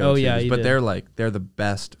 they're not go-tos, yeah, you but did. they're the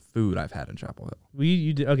best food I've had in Chapel Hill.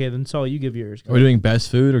 You did, okay, then Saul, you give yours. Are we doing best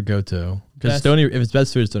food or go to? Because Best- if it's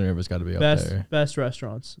best food, Stony River's got to be up there. Best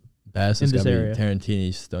restaurants. Best in is this got to area. be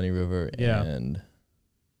Tarantini's, Stony River, Yeah. and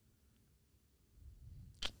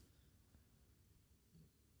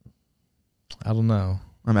I don't know.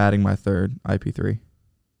 I'm adding my third, IP3.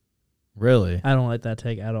 Really? I don't like that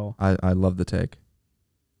take at all. I love the take.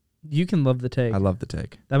 You can love the take. I love the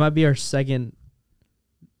take. That might be our second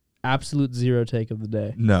absolute zero take of the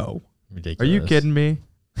day. No. Ridiculous. Are you kidding me?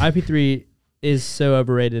 IP3 is so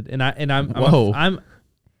overrated, and Whoa. I'm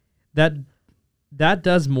that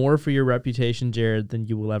does more for your reputation, Jared, than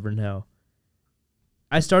you will ever know.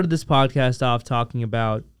 I started this podcast off talking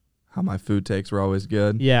about How my food takes were always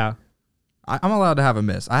good. yeah. I'm allowed to have a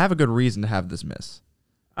miss. I have a good reason to have this miss.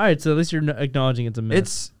 All right, so at least you're acknowledging it's a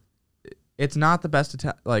miss. It's not the best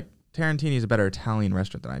Tarantini is a better Italian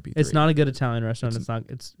restaurant than IP3. It's not a good Italian restaurant.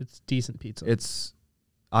 It's decent pizza.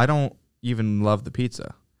 I don't even love the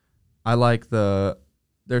pizza. I like their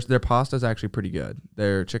pasta is actually pretty good.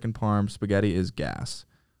 Their chicken parm spaghetti is gas.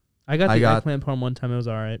 I got the eggplant parm one time. It was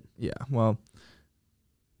all right. Yeah, well,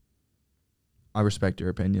 I respect your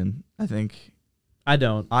opinion. I think I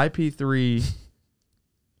don't. IP3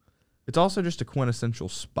 it's also just a quintessential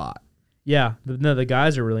spot. Yeah, the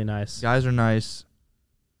guys are really nice. Guys are nice.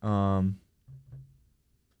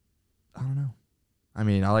 I don't know. I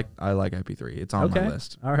mean, I like IP3. It's on my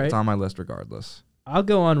list. All right. It's on my list regardless. I'll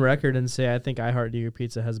go on record and say I think I Heart New York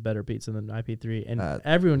Pizza has better pizza than IP3, and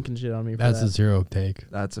everyone can shit on me for that. That's a zero take.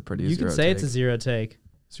 That's a pretty You zero can say take. it's a zero take.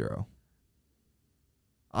 Zero.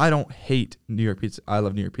 I don't hate New York pizza. I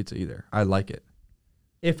love New York pizza either. I like it.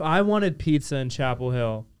 If I wanted pizza in Chapel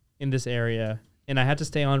Hill in this area and I had to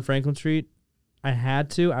stay on Franklin Street, I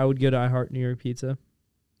would go to I Heart New York Pizza.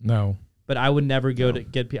 No. But I would never go to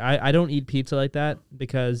get pizza. I don't eat pizza like that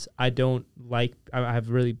because I don't like I'm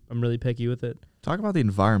really picky with it. Talk about the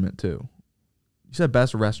environment too. You said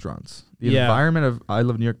best restaurants. The Yeah. environment of I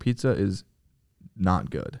Love New York Pizza is not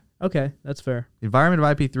good. Okay, that's fair. The environment of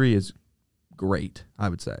IP3 is great, I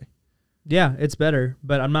would say. Yeah, it's better,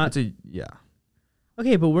 but I'm not. Yeah.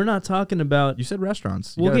 Okay, but we're not talking about. You said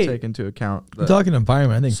restaurants. You Well, gotta okay. take into account I'm talking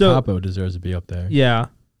environment. I think So- Topo deserves to be up there. Yeah.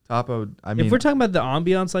 Topo. I mean, If we're talking about the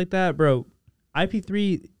ambiance like that, bro,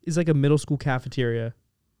 IP3 is like a middle school cafeteria.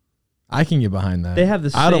 I can get behind that. They have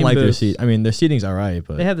the I don't same like their booths. seat. I mean, their seating's all right,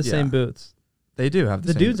 but They have the Yeah. same booths. they do have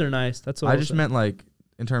The same. dudes are nice. That's all. I I'll just say. meant like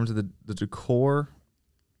in terms of the decor,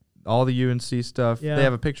 all the UNC stuff. Yeah. They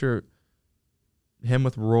have a picture. Him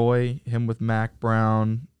with Roy, him with Mac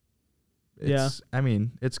Brown. It's, I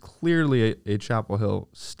mean, it's clearly a Chapel Hill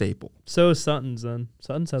staple. So is Sutton's then.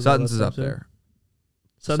 Sutton's has all Sutton's that is stuff up too. there.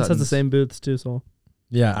 Sutton's has the same booths too, so.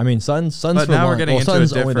 yeah, I mean, Sun's But for now we're lunch. getting Well, into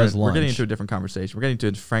Sun's a only does different. We're getting lunch. into a different conversation. We're getting into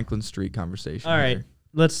a Franklin Street conversation. All right.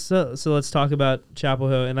 here. So let's talk about Chapel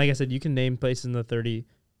Hill, and like I said, you can name places in the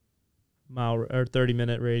 30-mile or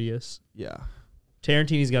 30-minute radius. Yeah.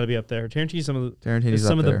 Tarantini's got to be up there. Tarantini's Tarantini's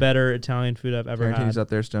some up of there. the better Italian food I've ever Tarantini's had up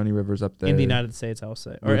there. Stony River's up there. in the United States. I will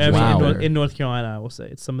say, or Wow. I mean, Wow. in North Carolina, I will say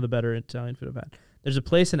it's some of the better Italian food I've had. There's a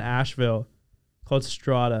place in Asheville called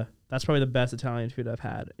Strata. That's probably the best Italian food I've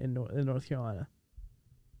had in North Carolina.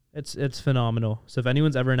 It's phenomenal. So if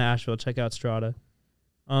anyone's ever in Asheville, check out Strata.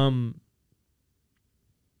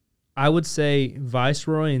 I would say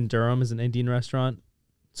Viceroy in Durham is an Indian restaurant.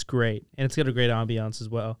 It's great, and it's got a great ambiance as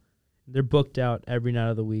well. They're booked out every night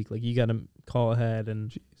of the week. Like, you got to call ahead,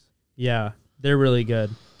 and yeah, they're really good.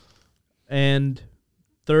 And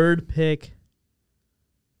third pick,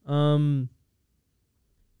 you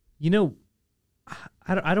know,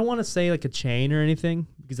 I don't want to say like a chain or anything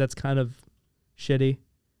because that's kind of shitty,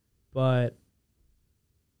 but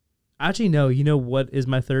actually no. You know what is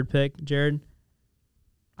my third pick, Jared?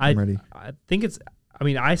 I'm ready. I think it's. I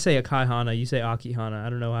mean, I say Akai Hana. You say Aki Hana. I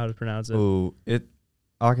don't know how to pronounce it. Oh,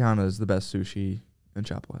 Akihana is the best sushi in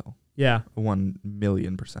Chapel Hill. Yeah.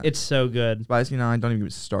 1,000,000%. It's so good. Spicy 9, don't even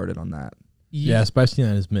get started on that. Yeah, spicy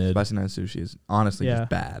 9 is mid. Spicy 9 sushi is honestly just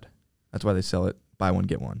bad. That's why they sell it buy one,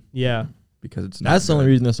 get one. Yeah. Because it's not That's the good.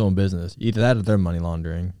 only reason they're still in business. Either that or they're money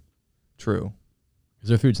laundering. True. Because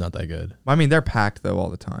their food's not that good. I mean, they're packed, though, all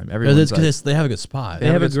the time. Everyone's Because they have a good spot. They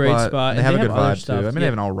have a great spot. They have a good other vibe, stuff. too. I mean, they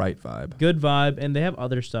have an all right vibe. Good vibe, and they have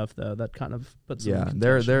other stuff, though, that kind of puts them in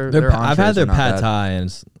they're contention. I've had their entrees are not pad bad. thai, and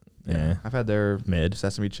it's, I've had their mid.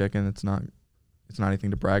 sesame chicken. It's not anything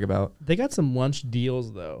to brag about. They got some lunch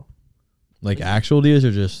deals, though. Like actual deals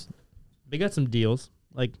or just... They got some deals.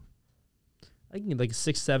 Like, I can get like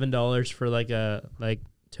 $6-7 for like a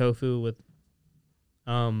tofu with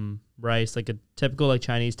rice, like a typical like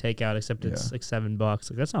Chinese takeout, except it's like $7.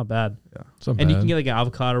 Like that's not bad. Yeah. And you can get like an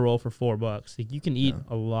avocado roll for $4. Like you can eat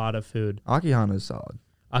a lot of food. Akihana is solid.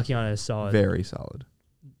 Akihana is solid. Very solid.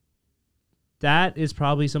 That is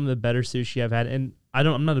probably some of the better sushi I've had. And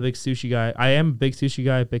I'm not a big sushi guy. I am a big sushi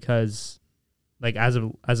guy because like as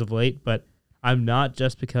of late, but I'm not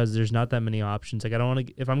just because there's not that many options. Like I don't want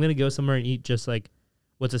to, if I'm going to go somewhere and eat just like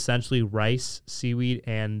what's essentially rice, seaweed,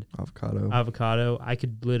 and avocado, I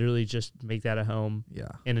could literally just make that at home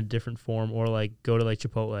in a different form, or like go to like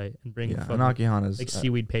Chipotle and bring an Akihana's like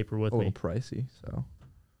seaweed paper with a me. little pricey, so.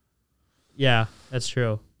 Yeah, that's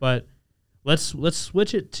true. But let's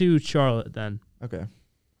switch it to Charlotte then. Okay.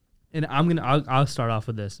 And I'll start off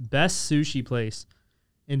with this. Best sushi place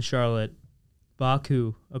in Charlotte,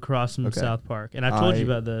 Baku, across from South Park. And I told you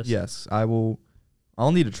about this. Yes,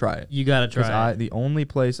 I'll need to try it. You got to try it. The only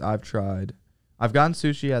place I've tried, I've gotten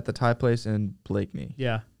sushi at the Thai place in Blakeney.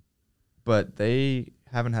 Yeah. But they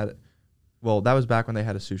haven't had it. Well, that was back when they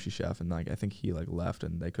had a sushi chef, and like I think he like left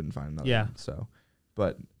and they couldn't find another one. So,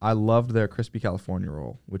 but I loved their crispy California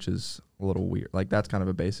roll, which is a little weird. Like that's kind of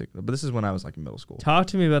a basic, but this is when I was like in middle school. Talk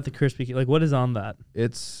to me about the crispy, like what is on that?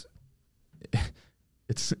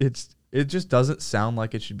 It just doesn't sound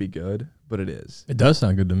like it should be good, but it is. It does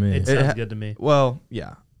sound good to me. It sounds good to me. Well,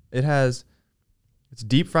 yeah. It's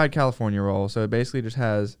deep fried California roll, so it basically just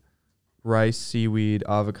has rice, seaweed,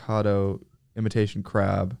 avocado, imitation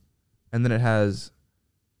crab, and then it has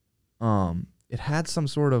it had some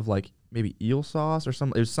sort of like maybe eel sauce or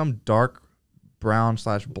some. It was some dark brown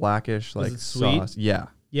 / blackish like sauce. Yeah.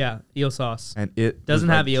 Yeah, eel sauce. And it doesn't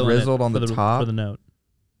have eel drizzled in it on the top for the note.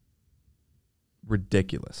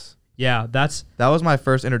 Ridiculous. Yeah, that was my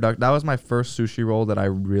first introduction. That was my first sushi roll that I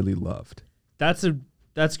really loved. That's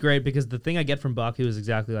great because the thing I get from Baku is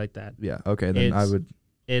exactly like that. Yeah. Okay. Then I would.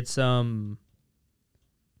 It's I mean,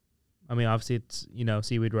 obviously it's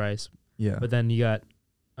seaweed rice. Yeah. But then you got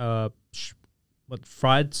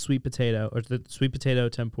fried sweet potato or the sweet potato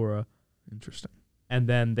tempura. Interesting. And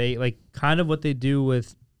then they like kind of what they do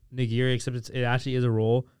with nigiri, except it actually is a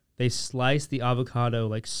roll. They slice the avocado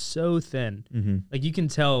like so thin, like you can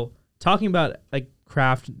tell. Talking about like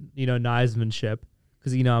craft, knivesmanship,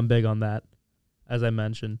 because I'm big on that, as I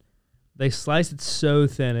mentioned. They slice it so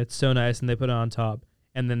thin, it's so nice, and they put it on top,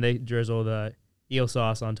 and then they drizzle the eel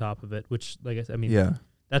sauce on top of it, which, like I said,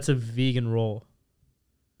 that's a vegan roll.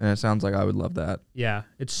 And it sounds like I would love that. Yeah,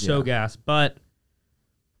 it's so gas. But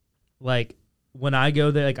like when I go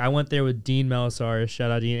there, like I went there with Dean Melisaris, shout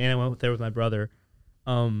out Dean, and I went there with my brother.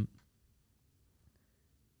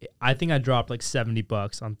 I think I dropped like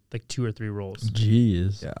 $70 on like 2 or 3 rolls.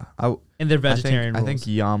 Jeez. Yeah. And they're vegetarian rolls. I think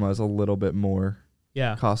Yama is a little bit more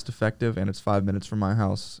cost effective, and it's 5 minutes from my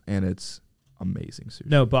house, and it's amazing sushi.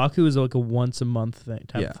 No, Baku is like a once a month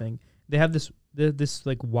type of thing. They have this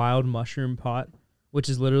like wild mushroom pot, which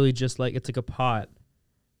is literally just like it's like a pot,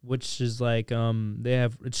 which is like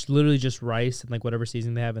it's literally just rice and like whatever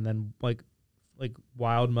seasoning they have, and then like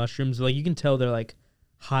wild mushrooms. Like you can tell they're like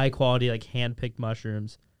high quality, like hand picked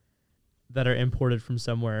mushrooms that are imported from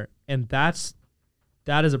somewhere, and that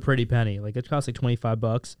is a pretty penny. Like it costs like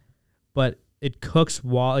 $25, but it cooks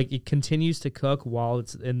while it continues to cook while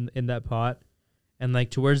it's in that pot, and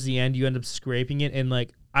like towards the end you end up scraping it. And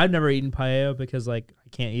like I've never eaten paella because like I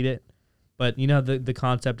can't eat it, but the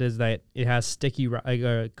concept is that it has sticky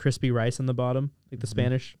crispy rice on the bottom, like the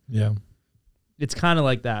Spanish. Yeah, it's kind of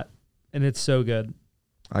like that, and it's so good.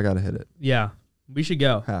 I gotta hit it. Yeah, we should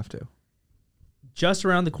go. Have to. Just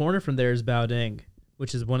around the corner from there is Bao Ding,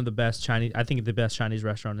 which is one of the best Chinese. I think the best Chinese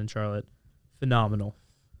restaurant in Charlotte. Phenomenal.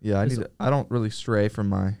 Yeah, I don't really stray from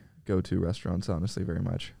my go-to restaurants, honestly, very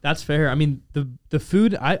much. That's fair. I mean, the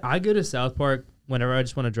food. I go to South Park whenever I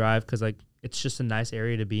just want to drive because like it's just a nice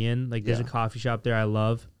area to be in. Like there's a coffee shop there I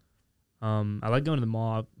love. I like going to the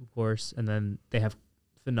mall, of course, and then they have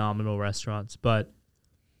phenomenal restaurants. But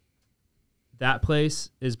that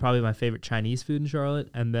place is probably my favorite Chinese food in Charlotte,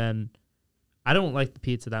 and then I don't like the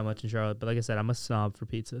pizza that much in Charlotte, but like I said, I'm a snob for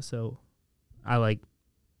pizza, so I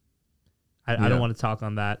don't want to talk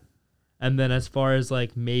on that. And then as far as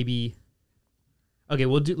like maybe, okay,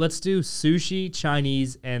 let's do sushi,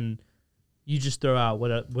 Chinese, and you just throw out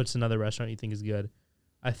what's another restaurant you think is good.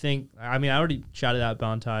 I already shouted out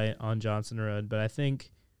Bantai on Johnson Road, but I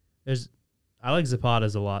think I like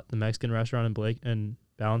Zapata's a lot, the Mexican restaurant in Blake and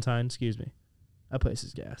Valentine. Excuse me, that place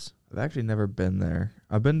is gas. I've actually never been there.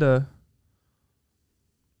 I've been to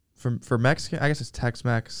for Mexican. I guess it's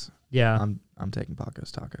Tex-Mex. Yeah, I'm taking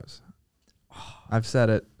Paco's Tacos. I've said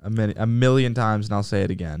it a million times, and I'll say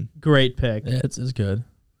it again. Great pick. Yeah, it's good.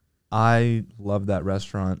 I love that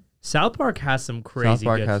restaurant. South Park has some crazy. South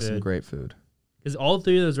Park good has food. some great food. Because all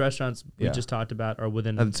three of those restaurants we Yeah. just talked about are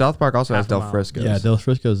within. And South Park also has half a Del mile. Frisco's. Yeah, Del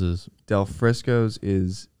Frisco's is. Del Frisco's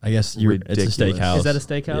is I guess it's a ridiculous. steakhouse. Is that a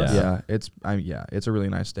steakhouse? Yeah. it's a really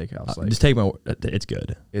nice steakhouse. Like just take my. It's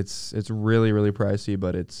good. it's really really pricey,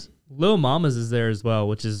 but it's Lil Mama's is there as well,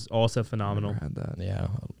 which is also phenomenal. never had that. Yeah.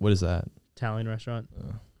 What is that? Italian restaurant.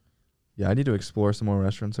 Yeah, I need to explore some more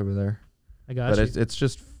restaurants over there. I got But you. it's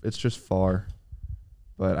just far.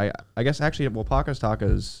 But I guess actually, well, Paco's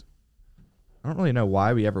Tacos, I don't really know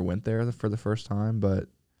why we ever went there for the first time, but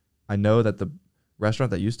I know that the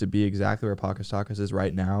restaurant that used to be exactly where Paco's Tacos is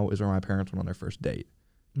right now is where my parents went on their first date.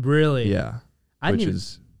 Really? Yeah, I which didn't even-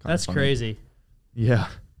 is kinda That's funny. crazy. Yeah.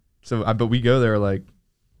 So, but we go there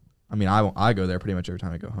I go there pretty much every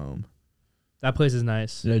time I go home. That place is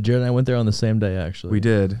nice. Yeah, Jared and I went there on the same day actually. We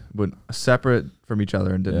did, but separate from each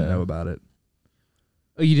other and didn't Yeah. know about it.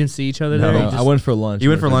 Oh, you didn't see each other No, there? No, You, just, I went for lunch. He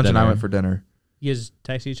went for lunch and I dinner. went for dinner. you guys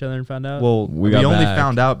texted each other and found out? Well, We we got only back.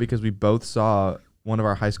 found out because we both saw one of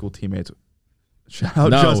our high school teammates. Shout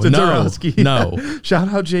out No, Justin no, Zarowski. no. Shout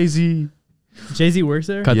out Jay-Z. Jay-Z works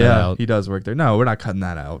there? Cut that yeah, out. he does work there. No, we're not cutting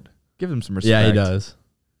that out. Give him some respect. Yeah, he does.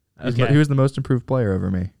 Okay. He was the most improved player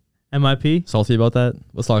over me. MIP? Salty about that?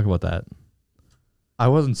 Let's talk about that. I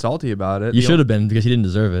wasn't salty about it. You should have been because he didn't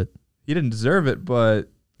deserve it. He didn't deserve it, but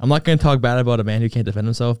I'm not going to talk bad about a man who can't defend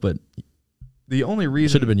himself, but the only Should've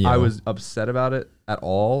reason been you. I was upset about it at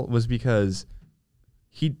all was because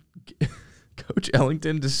Coach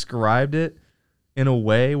Ellington described it in a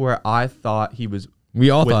way where I thought he was we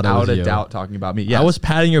all thought it without was a you. doubt talking about me. Yes. I was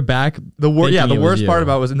patting your back. The thinking it was worst part you.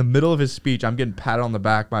 about it was in the middle of his speech, I'm getting patted on the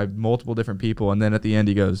back by multiple different people, and then at the end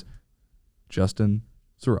he goes, Justin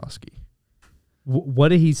Zarowski. What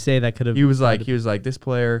did he say that could have... He was like, this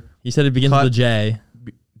player. He said it begins Cut. with a J.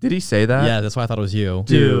 Did he say that? Yeah, that's why I thought it was you.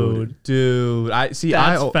 Dude. I see.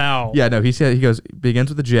 That's foul. Yeah, no. He goes begins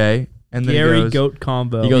with a J, and then Gary he goes, Goat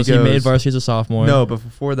combo. He goes, he made goes- varsity as a sophomore. No, but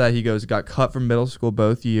before that, he goes, got cut from middle school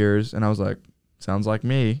both years, and I was like, sounds like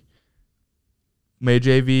me. Made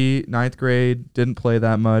JV, 9th grade, didn't play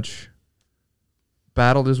that much.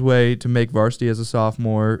 Battled his way to make varsity as a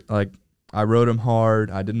sophomore. Like, I rode him hard.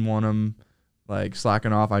 I didn't want him, like,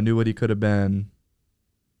 slacking off. I knew what he could have been.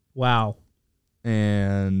 Wow.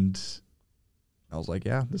 And I was like,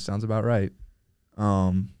 yeah, this sounds about right.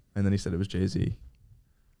 And then he said it was Jay-Z.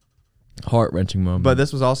 Heart-wrenching moment. But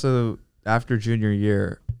this was also after junior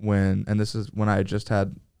year and this is when I had just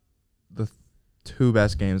had the two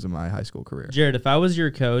best games of my high school career. Jared, if I was your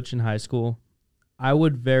coach in high school, I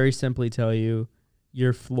would very simply tell you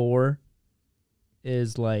your floor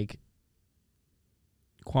is like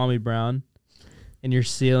Kwame Brown and your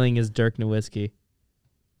ceiling is Dirk Nowitzki.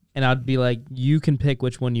 And I'd be like, you can pick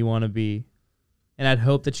which one you want to be. And I'd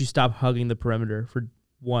hope that you stop hugging the perimeter for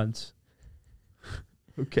once.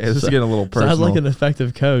 Okay, this is getting a little personal. Sounds like an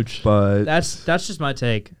effective coach. but That's just my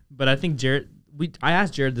take. But I think I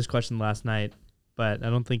asked Jared this question last night, but I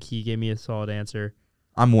don't think he gave me a solid answer.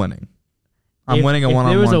 I'm winning. I'm If- winning a if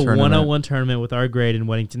one-on-one there was a tournament. one-on-one tournament with our grade in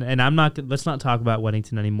Weddington, and let's not talk about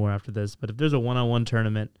Weddington anymore after this, but if there's a one-on-one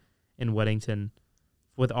tournament in Weddington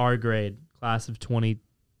with our grade, class of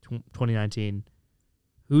 2019,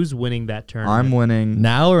 who's winning that tournament? I'm winning.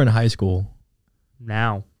 Now or in high school?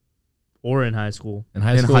 Now or in high school. In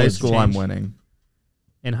high In school, high it's school, I'm changed. winning.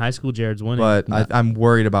 In high school, Jared's winning. But No. I'm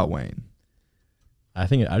worried about Wayne. I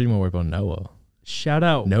think I didn't want to worry about Noah. Shout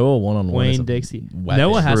out Noah one-on-one. is Wayne a Dixie. weapon.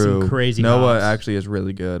 Noah has True. some crazy Noah hops. actually is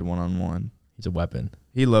really good one-on-one. He's a weapon.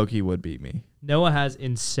 He low-key would beat me. Noah has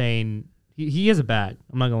insane. He has a bag.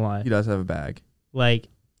 I'm not gonna lie. He does have a bag. Like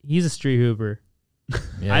he's a street hooper.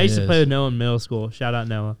 Yeah, I he used to is. play with Noah in middle school. Shout out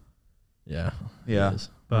Noah. Yeah. he Yeah. is.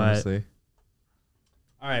 But Honestly,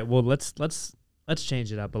 all right, well let's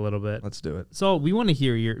change it up a little bit. let's do it. So we want to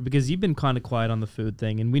hear because you've been kind of quiet on the food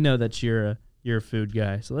thing, and we know that you're a food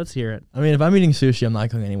guy. So let's hear it. I mean, if I'm eating sushi, I'm not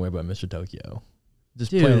going anywhere but Mr. Tokyo.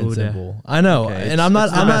 Just plain and Dude. simple. I know, Okay, and I'm not.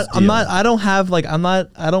 it's the I'm not. best I'm deal. not. I don't have like. I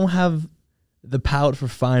don't have the palate for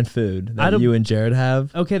fine food I that don't- you and Jared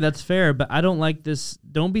have. Okay, that's fair, but I don't like this.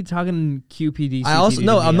 Don't be talking QPD. I also CPD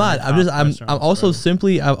no, to me I'm on not. the I'm just top I'm restaurants, also bro.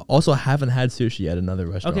 simply I also haven't had sushi at another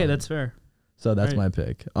restaurant. Okay, that's fair. so that's right. my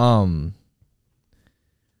pick.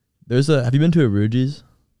 There's a. Have you been to Aruji's?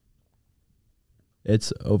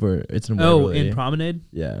 It's in Oh, Waverly. in Promenade?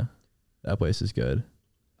 Yeah, that place is good.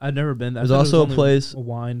 I've never been. I There's thought it was also a only place- a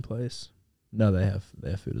wine place. No, they have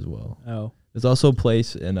food as well. Oh, There's also a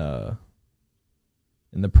place in the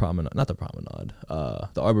promenade, not the promenade,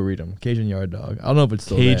 the Arboretum, Cajun Yard Dog. I don't know if it's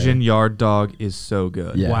still Cajun there. Yard Dog is so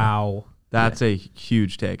good. Yeah. wow. That's a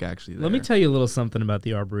huge take, actually. Let me tell you a little something about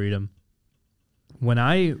the Arboretum. When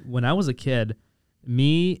I was a kid,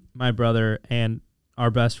 me, my brother, and our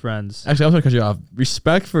best friends. Actually, I'm gonna cut you off.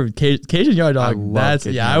 Respect for Cajun Yard Dog. I love That's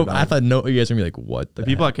Cajun yeah. Yard I Dog. thought no, you guys were gonna be like, what The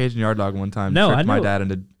people at Cajun Yard Dog one time No, I tricked my know.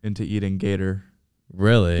 dad into eating gator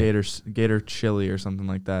really? gator chili or something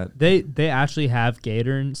like that. They actually have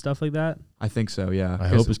gator and stuff like that. I think so, yeah. I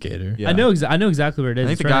 'Cause, hope it's Gator. yeah. I know exactly where it is. I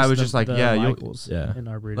think It's the right guy next was to just like, yeah, you'll- Michael's Yeah. in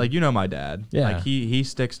Arboretum. Like, you know my dad. Yeah. Like, he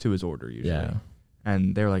sticks to his order usually. Yeah.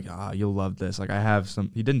 And they were like, you'll love this. Like, I have some.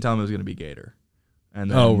 He didn't tell him it was going to be gator. And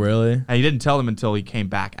then, Oh really? And he didn't tell them until he came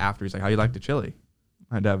back after. He's like, how you like the chili?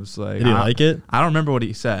 My dad was like, Did he like it? I don't remember what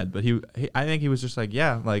he said, but I think he was just like,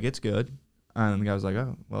 yeah, like, it's good. And the guy was like,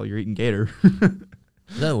 oh, well, you're eating gator.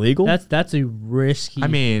 Is that legal? that's a risky. I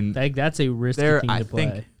mean, like that's a risky there. thing I to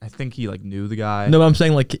play. think he like knew the guy. no, but I'm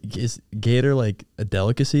saying like, is Gator like a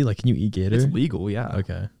delicacy? Like, can you eat Gator? It's legal, yeah.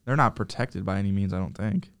 Okay. They're not protected by any means, I don't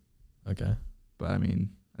think. Okay. But I mean,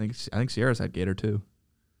 I think Sierra's had gator too.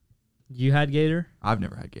 You had gator. I've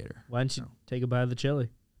never had gator. Why didn't you No. take a bite of the chili?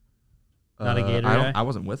 Not a gator guy? I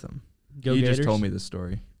wasn't with him. Go He Gators. just told me this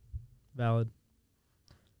story. Valid.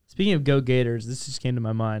 Speaking of Go Gators, this just came to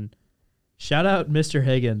my mind. Shout out Mr.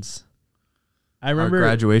 Higgins. I remember. Our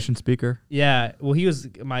graduation speaker. Yeah, well, he was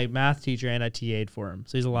my math teacher and I TA'd for him,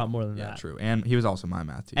 so he's a lot more than Yeah, that. true. And he was also my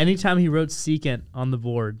math teacher. Anytime he wrote secant on the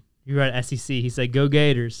board, he wrote SEC, he said, "Go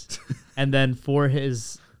Gators." And then for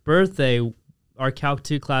his birthday, our Calc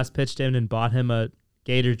 2 class pitched in and bought him a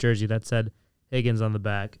Gators jersey that said Higgins on the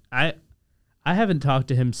back. I haven't talked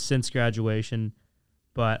to him since graduation,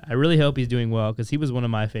 but I really hope he's doing well because he was one of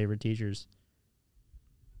my favorite teachers.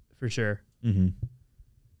 For sure. Mm-hmm.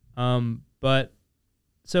 But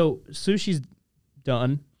so sushi's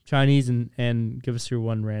done. Chinese and give us your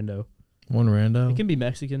one rando. One rando. It can be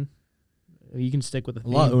Mexican. You can stick with the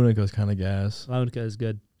theme. La Unica's kind of gas. La Unica is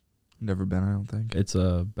good. Never been, I don't think. It's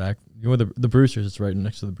back. You know the Brewsters. It's right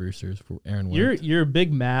next to the Brewsters for Aaron. You're a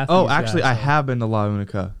big math. Oh, actually, I have been to La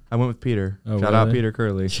Unica. I went with Peter. Oh, Shout out really? Peter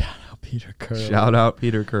Curley. Shout out Peter Curley. Shout out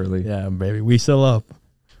Peter Curley. Yeah, baby, we still up.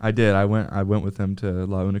 I did. I went with him to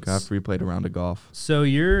La Unica after we played a round of golf. So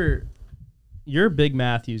you're a big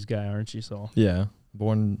Matthews guy, aren't you, Saul? Yeah,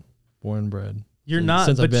 born and bred. You're not,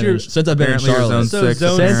 since but I've been you're since I've been in Apparently you're Charlotte. zone six.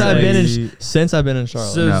 Zone Since I've been six. since I've been in Charlotte.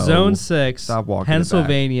 So No. Zone 6, Stop walking it back.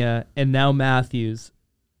 Pennsylvania, and now Matthews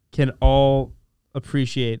can all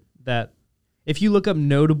appreciate that. If you look up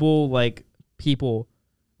notable like people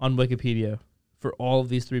on Wikipedia for all of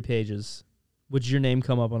these 3 pages, would your name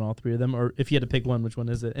come up on all 3 of them? Or if you had to pick one, which one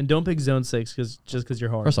is it? And don't pick Zone 6 just because you're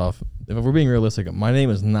hard. First off, if we're being realistic, my name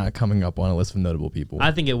is not coming up on a list of notable people.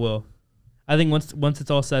 I think it will. I think once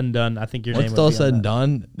it's all said and done, I think your Once name it's will all be on said and that.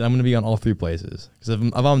 done, then I'm going to be on all 3 places. Because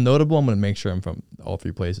if I'm notable, I'm going to make sure I'm from all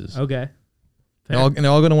 3 places. Okay. And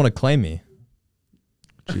they're all going to want to claim me.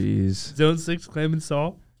 Jeez. Zone 6 claiming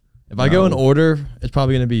Saul? If I go in No. order, it's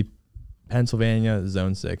probably going to be Pennsylvania,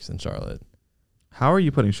 Zone 6, and Charlotte. How are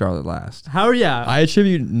you putting Charlotte last? How are ya? I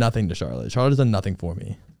attribute nothing to Charlotte. Charlotte has done nothing for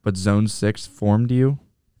me. But Zone 6 formed you?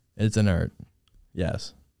 It's inert.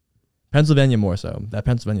 Yes. Pennsylvania more so. That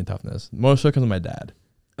Pennsylvania toughness. More so because of my dad.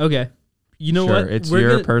 Okay. You know Sure, what? it's We're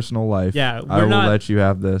your gonna- personal life. Yeah, I we're will not. let you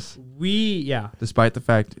have this. Yeah. Despite the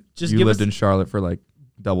fact Just you give lived us- in Charlotte for like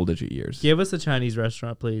double-digit years. Give us a Chinese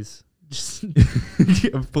restaurant, please. Just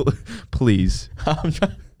Please. I'm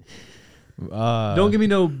trying. don't give me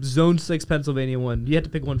no Zone 6 Pennsylvania one. You have to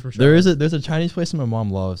pick one from There's Charlotte. a Chinese place that my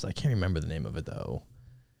mom loves. I can't remember the name of it though.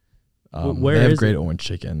 Where they have is great it? orange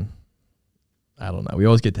chicken. I don't know. We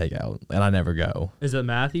always get takeout, and I never go. Is it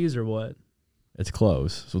Matthews or what? It's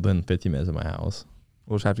close. It's within 15 minutes of my house.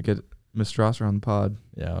 We'll just have to get Miss Strasser on the pod.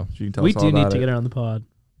 Yeah, She can tell We us all do need about to it. get her on the pod.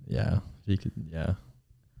 yeah. She could. Yeah.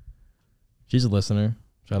 She's a listener.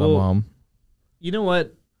 Shout Well, out, mom. You know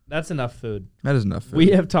what? That's enough food. That is enough food. We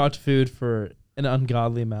have talked food for an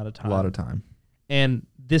ungodly amount of a time. lot of time. And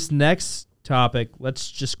this next topic, let's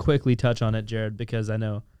just quickly touch on it, Jared, because I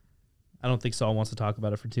don't think Saul wants to talk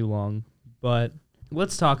about it for too long. But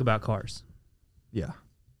let's talk about cars. Yeah.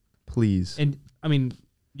 Please. And I mean,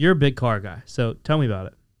 you're a big car guy, so tell me about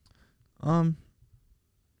it.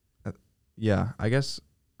 Yeah, I guess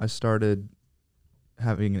I started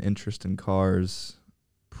having an interest in cars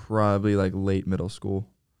probably like late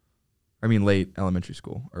elementary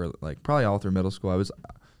school, or like probably all through middle school.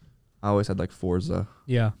 I always had like Forza.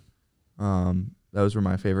 Yeah. Those were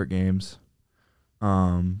my favorite games.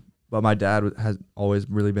 But my dad has always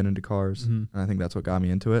really been into cars, and I think that's what got me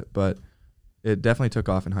into it. But it definitely took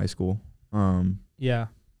off in high school. Yeah.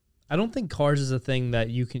 I don't think cars is a thing that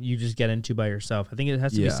you just get into by yourself. I think it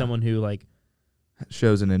has to be someone who like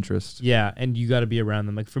shows an interest. Yeah, and you got to be around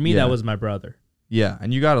them. Like for me, that was my brother. Yeah,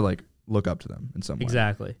 and you got to like look up to them in some way.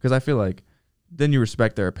 Exactly. Because I feel like then you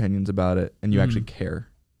respect their opinions about it, and you actually care.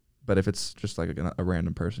 But if it's just like a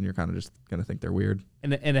random person, you're kind of just gonna think they're weird.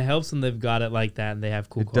 And it helps when they've got it like that, and they have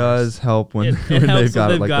cool cars. It does help when, when they've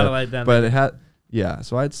got it like that. But it had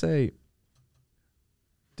so I'd say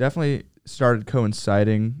definitely started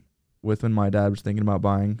coinciding with when my dad was thinking about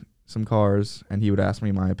buying some cars, and he would ask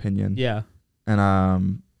me my opinion. Yeah. And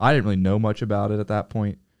I didn't really know much about it at that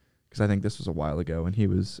point, because I think this was a while ago, and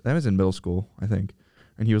I was in middle school, I think,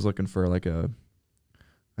 and he was looking for like a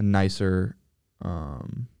nicer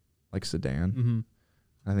like sedan. Mm-hmm.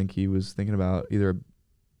 I think he was thinking about either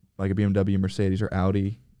like a BMW, Mercedes, or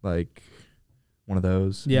Audi, like one of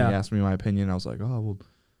those. Yeah. And he asked me my opinion. I was like, oh, well,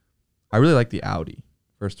 I really like the Audi,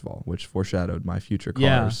 first of all, which foreshadowed my future cars.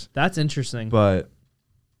 Yeah, that's interesting. But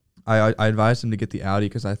I advised him to get the Audi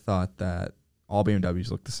because I thought that all BMWs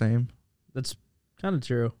look the same. That's kind of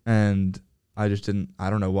true. And I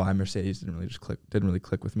don't know why Mercedes didn't really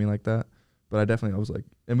click with me like that. But I was like,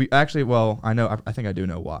 and we actually, I think I do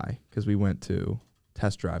know why, because we went to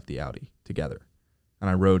test drive the Audi together, and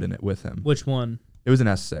I rode in it with him. Which one? It was an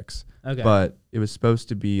S6. Okay. But it was supposed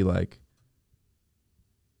to be like,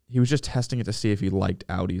 he was just testing it to see if he liked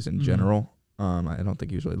Audis in general. I don't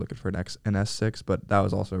think he was really looking for an S6, but that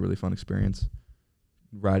was also a really fun experience,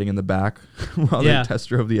 riding in the back while they test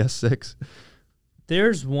drove the S6.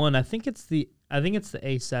 There's one, I think it's the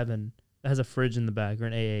A7 that has a fridge in the back, or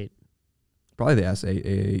an A8. Probably the S8,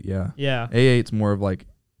 A8, yeah. Yeah. A8's more of like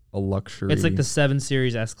a luxury. It's like the 7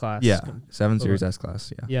 Series S-Class. Yeah, 7 Series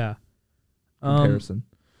S-Class, yeah. Yeah. Comparison.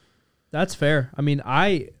 That's fair. I mean,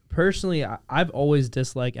 I've always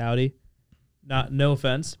disliked Audi. No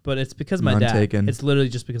offense, but it's because of my dad. It's literally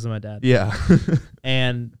just because of my dad. Yeah.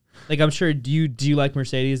 And like, I'm sure, do you like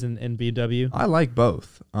Mercedes and BMW? I like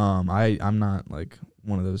both. I'm not like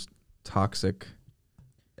one of those toxic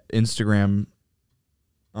Instagram.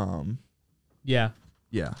 Yeah.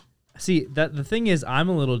 Yeah. See, the thing is, I'm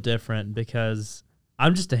a little different because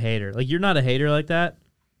I'm just a hater. Like, you're not a hater like that,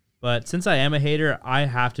 but since I am a hater, I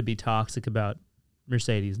have to be toxic about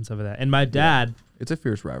Mercedes and stuff like that. And my dad, it's a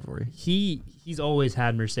fierce rivalry. He's always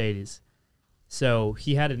had Mercedes. So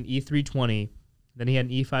he had an E320, then he had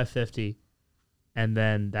an E550, and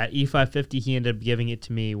then that E550 he ended up giving it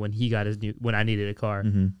to me when when I needed a car.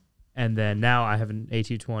 Mm-hmm. And then now I have an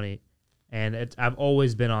A220, and I've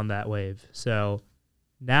always been on that wave. So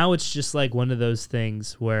now it's just like one of those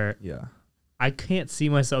things where I can't see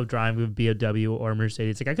myself driving with BMW or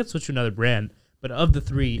Mercedes. Like, I could switch to another brand, but of the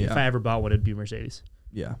three, if I ever bought one, it'd be Mercedes.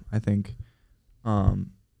 Yeah, I think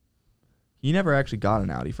he never actually got an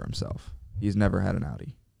Audi for himself. He's never had an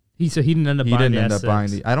Audi. He didn't end up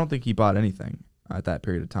buying the I don't think he bought anything at that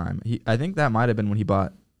period of time. I think that might have been when he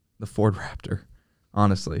bought the Ford Raptor,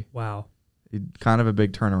 honestly. Wow. Kind of a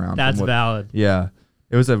big turnaround. That's valid. Yeah.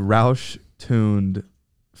 It was a Roush-tuned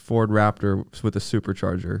Ford Raptor with a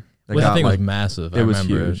supercharger. That thing was massive. It was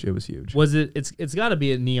huge. It was huge. Was it? It's got to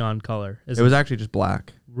be a neon color. It was actually just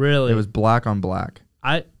black. Really? It was black on black.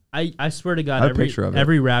 I swear to God,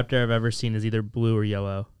 every Raptor I've ever seen is either blue or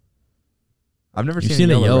yellow. I've never seen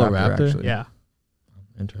a yellow Raptor. Actually. Yeah.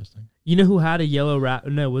 Interesting. You know who had a yellow Raptor?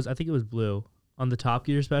 No, I think it was blue on the Top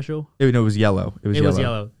Gear special. It was yellow. It was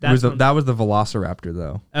yellow. That was the Velociraptor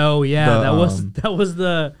though. Oh yeah, that was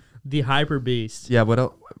the Hyper Beast. Yeah. What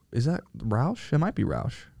else? Is that Roush? It might be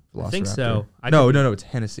Roush. I think so. No, it's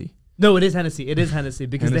Hennessy. No, it is Hennessy. It is Hennessy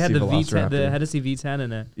because they had the V10, the Hennessy V10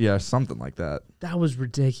 in it. Yeah, something like that. That was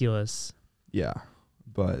ridiculous. Yeah,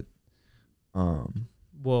 but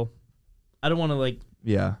well, I don't want to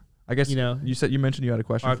Yeah, I guess you mentioned you had a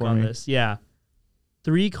question for me. This. Yeah,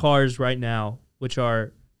 3 cars right now which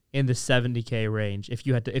are in the $70K range. If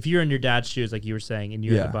you're in your dad's shoes, like you were saying, and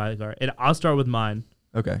you had to buy the car, and I'll start with mine.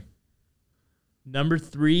 Okay. Number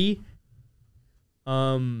 3.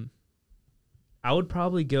 I would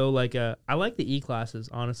probably go I like the E-classes,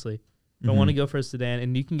 honestly. If I want to go for a sedan,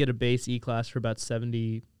 and you can get a base E-class for about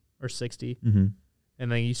 70 or 60. Mm-hmm.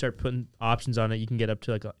 and then you start putting options on it, you can get up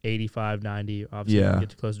to like a 85, 90. Obviously, you Yeah. can get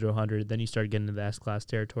to closer to 100. Then you start getting into the S-Class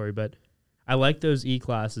territory. But I like those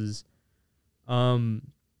E-Classes.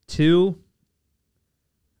 2,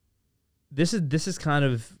 this is kind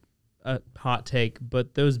of a hot take,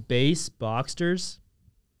 but those base Boxsters,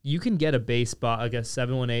 you can get a base like a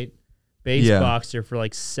 718 base Yeah. Boxster for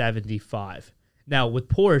like 75. Now with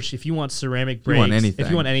Porsche, if you want ceramic brakes, You want anything. if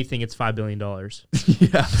you want anything, it's $5 billion.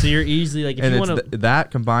 Yeah. So you're easily like, if And you it's want to,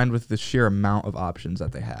 that combined with the sheer amount of options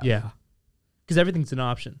that they have. yeah, because everything's an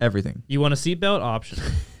option. Everything. You want a seatbelt? Option.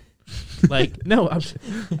 Like, no,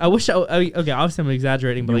 I wish okay, obviously I'm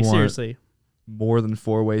exaggerating, but You like want- seriously, More than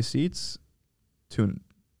 4-way seats,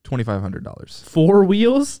 $2,500. 4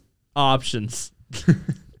 wheels, options.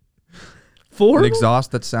 4 An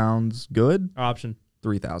exhaust that sounds good, option.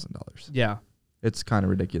 $3,000. Yeah. It's kind of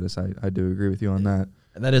ridiculous. I do agree with you on that.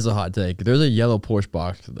 That is a hot take. There's a yellow Porsche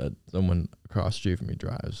box that someone across the street from me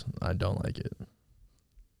drives. I don't like it.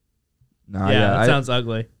 No, That sounds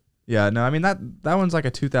ugly. Yeah, no, I mean that one's like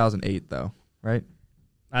a 2008 though, right?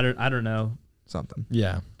 I don't know, Something.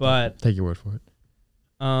 Yeah. but Take your word for it.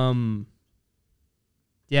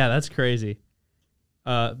 yeah, that's crazy.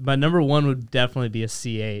 My number 1 would definitely be a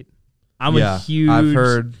C8. I'm a huge I've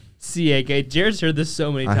heard. C8 guy. Jared's heard this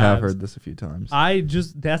so many I times. have heard this a few times. I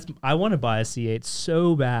want to buy a C8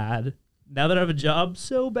 so bad. Now that I have a job,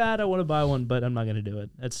 so bad I want to buy one, but I'm not going to do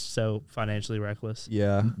it. It's so financially reckless.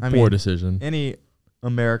 Yeah, I Poor mean, decision. any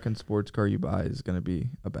American sports car you buy is going to be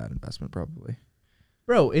a bad investment, probably.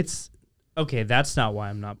 Bro, it's okay. That's not why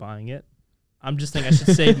I'm not buying it. I'm just thinking I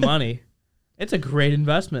should save money. It's a great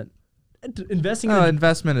investment. Investing in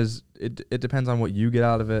Investment is it depends on what you get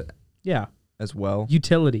out of it yeah, as well.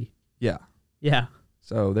 utility. Yeah. Yeah,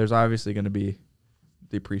 So there's obviously going to be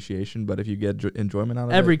depreciation, but if you get enjoyment out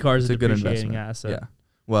of every it, car is it's a a good depreciating investment. asset. Yeah.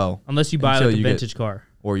 Well, Unless you buy Until like a you get- vintage car.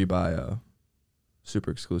 or you buy a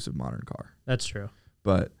super exclusive modern car. That's true.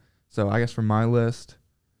 But so I guess for my list,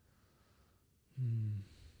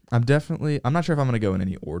 I'm not sure if I'm going to go in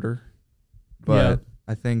any order, but Yeah.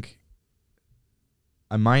 I think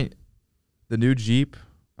I might. The new Jeep,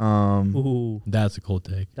 Ooh, That's a cool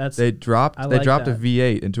take. that's they dropped I they like dropped a that.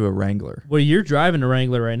 V8 into a Wrangler. well. You're driving a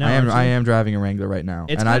Wrangler right now. I aren't you? am driving a Wrangler right now,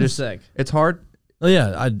 It's and kind I of just sick. it's hard. Oh yeah,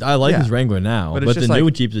 I like Yeah. his Wrangler now, But but, it's the just new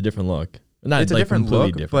like- Jeep's a different look. Not It's a like different completely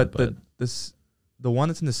look, different, but the one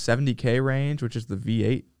that's in the 70K range, which is the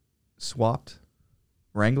V8 swapped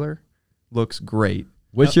Wrangler, looks great.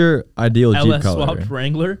 what's your ideal Jeep LS color? swapped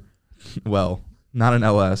Wrangler. Well, not an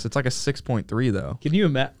LS. It's like a 6.3 though. Can you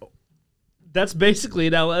imagine? That's basically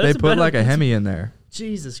an LS. They put like a Hemi in there.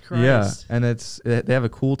 Jesus Christ. Yeah, and they have a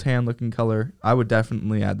cool tan looking color. I would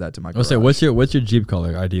definitely add that to my I'll garage. say, what's your Jeep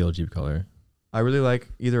color? Ideal Jeep color. I really like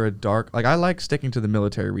either a dark, like I like sticking to the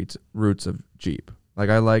military roots of Jeep. Like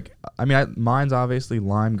mine's obviously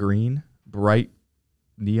lime green, bright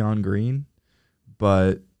neon green,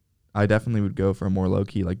 but I definitely would go for a more low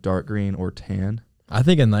key like dark green or tan. I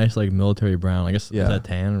think a nice like military brown. I guess Yeah. is that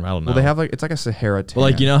tan? I don't know. Well, they have it's like a Sahara tan. Well,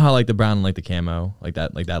 like you know how like the brown and like the camo, like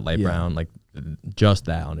that light Yeah. brown. brown, like just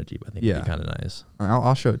that on a Jeep. I think would Yeah. be kind of nice.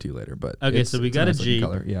 I'll show it to you later. But Okay, so we got a nice looking Jeep.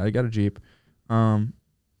 color. Yeah, I got a Jeep.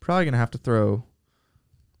 Probably gonna have to throw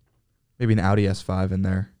maybe an Audi S5 in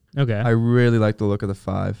there. Okay. I really like the look of the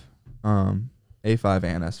 5, A5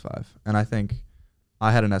 and S5, and I think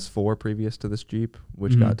I had an S4 previous to this Jeep,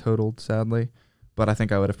 which Mhm. got totaled sadly, but I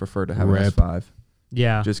think I would have preferred to have an Rip. S5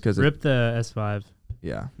 yeah. just because Rip the S5.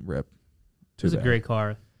 rip. It was a great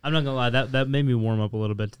car. I'm not gonna lie. That made me warm up a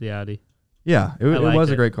little bit to the Audi. Yeah, it liked was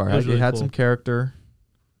a it. great car. It was It really had cool. some character,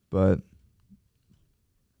 but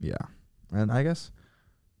yeah, and I guess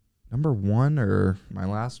number 1 or my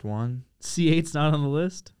last one. C8's not on the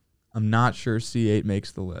list. I'm not sure C8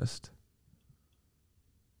 makes the list.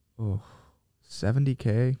 Oh,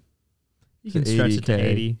 70K. You To can stretch it to 80K.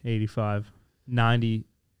 80, 85, 90.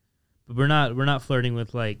 But we're not flirting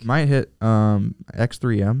with like Might hit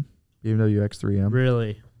X3M, BMW X3M.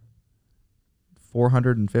 really.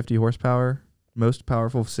 450 horsepower, most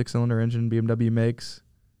powerful 6-cylinder engine BMW makes,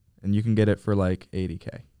 and you can get it for like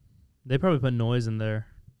 80K. They probably put noise in there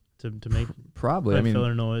to make Probably. like I mean,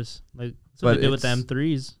 filler noise. Like that's what but they did with the it's-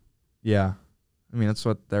 M3s. yeah. I mean, that's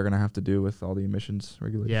what they're going to have to do with all the emissions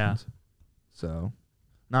regulations. Yeah. So,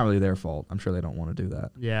 not really their fault. I'm sure they don't want to do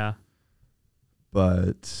that. Yeah.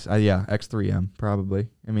 But, yeah, X3M, probably.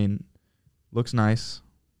 I mean, looks nice.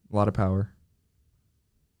 A lot of power.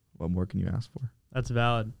 What more can you ask for? That's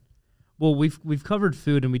valid. Well, we've covered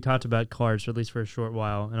food and we talked about cars, or at least for a short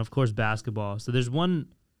while, and of course basketball. So there's one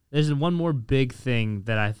more big thing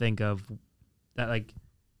that I think of that like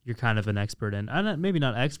you're kind of an expert in. I'm not, maybe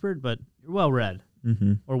not expert, but you're well read.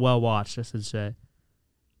 Mm-hmm. or well watched, I should say.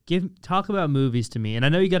 Talk about movies to me, and I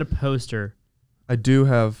know you got a poster. I do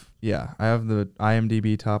have, I have the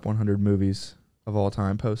IMDb top 100 movies of all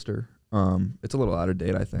time poster. It's a little out of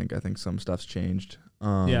date, I think. I think some stuff's changed.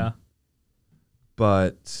 Yeah.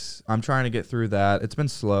 But I'm trying to get through that. It's been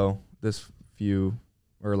slow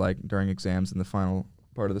during exams in the final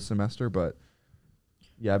part of the semester, but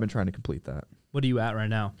yeah, I've been trying to complete that. What are you at right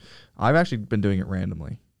now? I've actually been doing it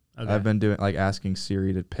randomly. Okay. I've been doing asking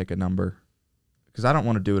Siri to pick a number because I don't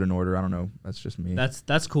want to do it in order. I don't know. That's just me.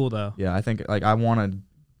 That's cool though. Yeah, I think I wanted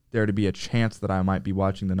there to be a chance that I might be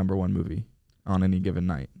watching the number one movie on any given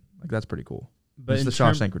night. That's pretty cool. But it's the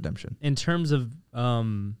Shawshank Redemption. In terms of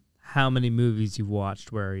how many movies you've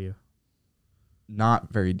watched, where are you?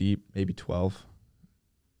 Not very deep, maybe 12,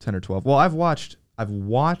 10 or 12. Well, I've watched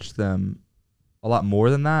them a lot more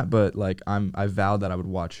than that, but I vowed that I would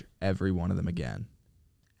watch every one of them again.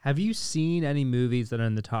 Have you seen any movies that are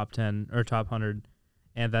in the top 10 or top 100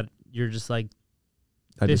 and that you're just like,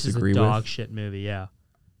 this is a dog shit movie? Yeah.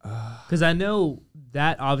 Because I know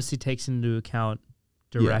that obviously takes into account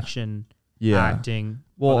direction, acting.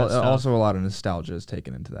 Well, also a lot of nostalgia is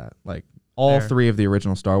taken into that. All three of the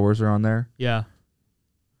original Star Wars are on there. Yeah.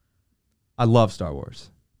 I love Star Wars,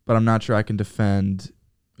 but I'm not sure I can defend.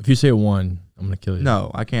 If you say 1, I'm gonna kill you. No,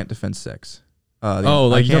 I can't defend 6. You're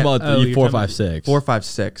talking about 4, 5, 6. 4, 5,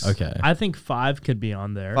 6. Okay. I think 5 could be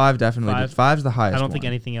on there. 5 definitely. 5's the highest. I don't think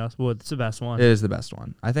anything else. Well, it's the best one. It is the best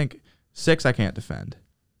one. I think 6 I can't defend.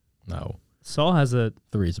 No. Saul has 3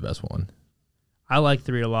 is the best one. I like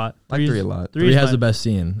 3 a lot. I like 3 a lot. 3 has the best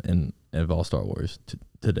scene of all Star Wars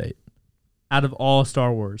to date. Out of all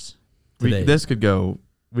Star Wars. This could go.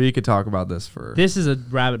 We could talk about this for. This is a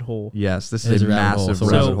rabbit hole. Yes, this is a massive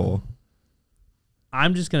rabbit hole.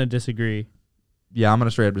 I'm just going to disagree. Yeah, I'm going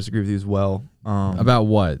to straight up disagree with you as well. About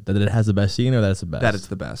what? That it has the best scene or that it's the best? That it's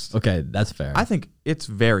the best. Okay, that's fair. I think it's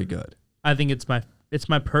very good. I think it's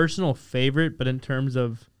my personal favorite, but in terms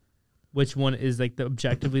of which one is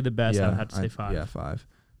objectively the best, I'd have to say 5. Yeah, 5.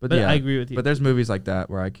 But I agree with you. But there's movies like that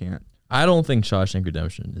where I can't. I don't think Shawshank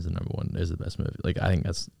Redemption is the number one. Is the best movie. I think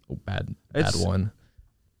that's a bad one.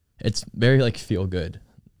 It's very feel good.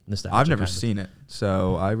 Nostalgia. I've never seen it,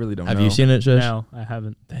 so I really don't know. Have you seen it, Shish? No, I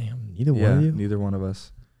haven't. Damn, neither one of you? Neither one of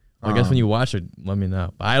us. I guess when you watch it, let me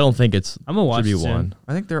know. But I don't think I'm gonna watch it soon. 1.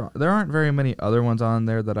 I think there aren't very many other ones on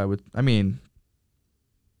there that I would. I mean,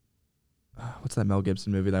 what's that Mel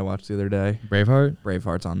Gibson movie that I watched the other day? Braveheart?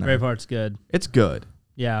 Braveheart's on there. Braveheart's good. It's good.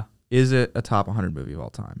 Yeah. Is it a top 100 movie of all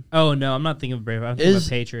time? Oh, no, I'm not thinking of Braveheart. I'm thinking of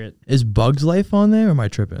Patriot. Is Bug's Life on there or am I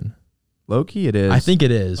tripping? Low-key it is. I think it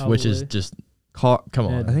is, Probably. which is just... Come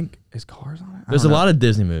on. I think, is Cars on it? There's a lot of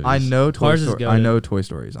Disney movies. I know Toy Cars is Story. goated. I know Toy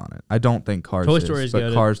Story's on it. I don't think Cars Toy Story is but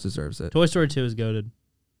goated. Cars deserves it. Toy Story 2 is goated.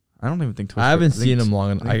 I don't even think Toy Story... I haven't seen them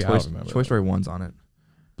long enough. I Toy, don't remember. Toy Story 1's on it.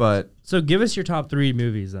 But... So give us your top 3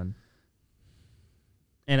 movies then.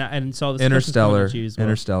 And saw this Interstellar. Well.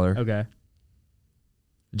 Interstellar. Okay.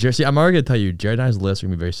 See, I'm already going to tell you, Jared and I's list are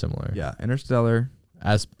going to be very similar. Yeah, Interstellar.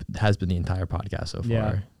 As has been the entire podcast so far.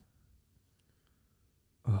 Yeah.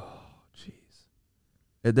 Oh, jeez.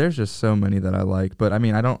 There's just so many that I like, but I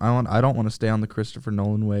mean, I don't want to stay on the Christopher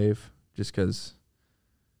Nolan wave just because.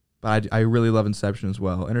 But I really love Inception as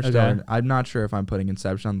well. Interstellar. Okay. I'm not sure if I'm putting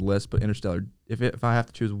Inception on the list, but Interstellar. If I have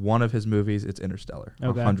to choose one of his movies, it's Interstellar.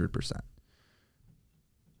 Okay. 100%.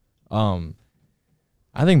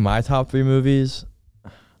 I think my top 3 movies,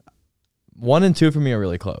 1 and 2 for me are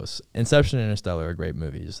really close. Inception and Interstellar are great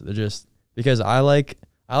movies. They're just because I like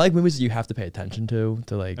movies that you have to pay attention to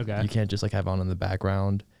you can't just have on in the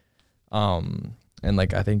background. And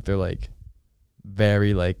I think they're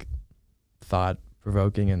very thought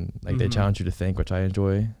provoking and they challenge you to think, which I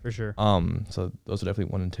enjoy. For sure. So those are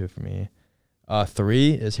definitely 1 and 2 for me.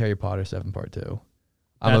 3 is Harry Potter 7 Part 2.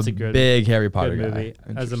 I'm That's a good, big Harry Potter good guy. movie,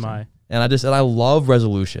 as am I. And I love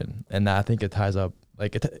resolution, and I think it ties up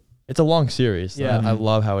it's a long series. Yeah. I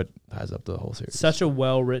love how it ties up the whole series. Such a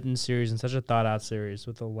well-written series and such a thought-out series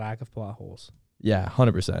with a lack of plot holes. Yeah,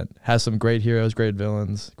 100%. Has some great heroes, great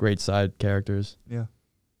villains, great side characters. Yeah.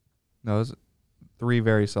 No, those 3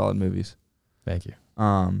 very solid movies. Thank you.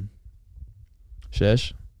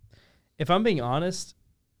 Shish? If I'm being honest,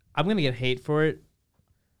 I'm going to get hate for it.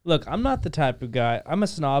 Look, I'm not the type of guy. I'm a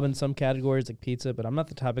snob in some categories like pizza, but I'm not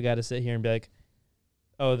the type of guy to sit here and be like,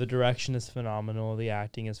 oh, the direction is phenomenal, the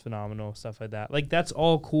acting is phenomenal, stuff like that. That's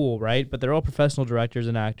all cool, right? But they're all professional directors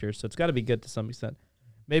and actors, so it's got to be good to some extent.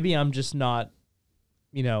 Maybe I'm just not,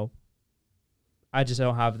 I just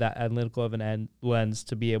don't have that analytical of an lens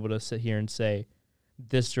to be able to sit here and say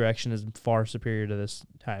this direction is far superior to this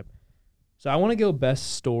type. So I want to go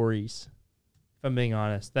best stories. if I'm being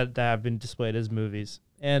honest, that have been displayed as movies.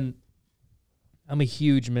 And I'm a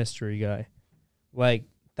huge mystery guy. Like,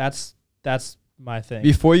 that's my thing.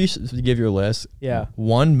 Before you give your list, Yeah.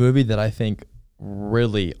 one movie that I think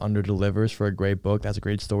really under-delivers for a great book, that's a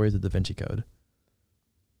great story, is The Da Vinci Code.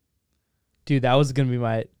 Dude, that was gonna be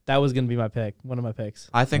my pick. One of my picks.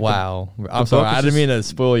 I think Wow. I'm the sorry. book is I didn't mean to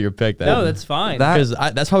spoil your pick. No, that's fine. Because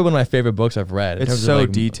that's probably one of my favorite books I've read. in it's terms of, so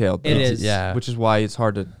like, detailed. It though, is. Yeah. which is why it's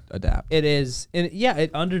hard to adapt. It is, and yeah, it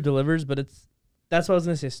under delivers, but that's what I was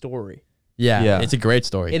gonna say. Story. Yeah. Yeah. It's a great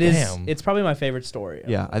story. It is. Damn. It's probably my favorite story.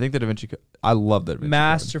 Yeah, I think the Da Vinci Code. I love the Da Vinci Code.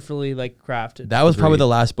 Masterfully crafted. That was probably Agreed. the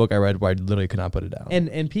last book I read where I literally could not put it down.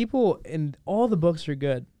 And people and all the books are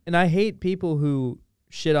good. And I hate people who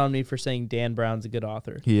shit on me for saying Dan Brown's a good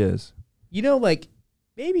author. He is. You know, like,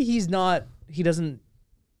 maybe he doesn't,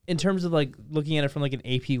 in terms of like looking at it from like an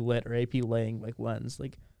AP Lit or AP Lang like lens,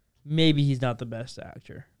 like maybe he's not the best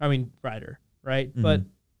writer, right? Mm-hmm. But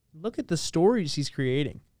look at the stories he's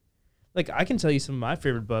creating. Like, I can tell you some of my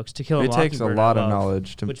favorite books. To Kill a It takes a Mockingbird, lot I of love,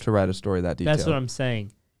 knowledge which- to write a story that detailed. That's what I'm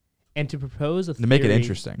saying. And to propose a to make it theory-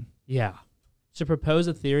 interesting. Yeah. To propose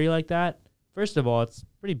a theory like that, first of all, it's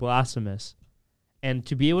pretty blasphemous. And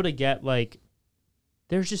to be able to get, like,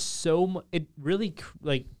 there's just so much, it really,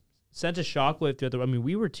 like, sent a shockwave through I mean,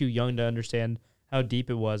 we were too young to understand how deep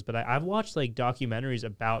it was, but I've watched, like, documentaries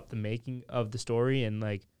about the making of the story and,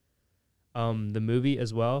 like, the movie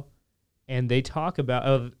as well. And they talk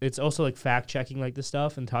about, it's also, like, fact-checking, like, the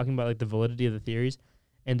stuff and talking about, like, the validity of the theories.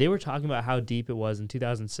 And they were talking about how deep it was in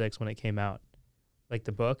 2006 when it came out. Like,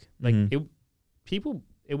 the book. Like,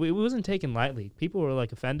 it wasn't taken lightly. People were,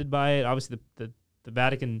 like, offended by it. Obviously, the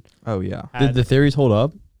Vatican. Oh yeah. Did the theories hold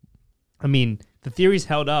up? I mean, the theories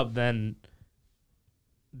held up, then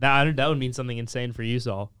that would mean something insane for you,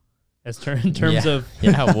 Saul, in terms of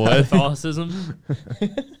Yeah, it would. Catholicism.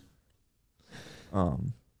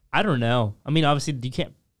 I don't know. I mean, obviously, you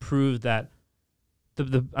can't prove that.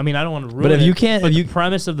 I mean, I don't want to ruin But if it, you can't, but if you the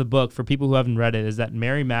premise of the book, for people who haven't read it, is that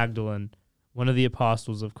Mary Magdalene, one of the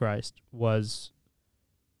apostles of Christ, was,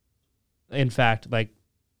 in fact, like,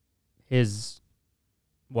 his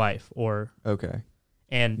wife, Okay.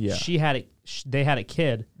 and Yeah. she had they had a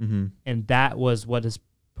kid, Mm-hmm. and that was what is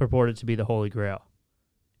purported to be the Holy Grail.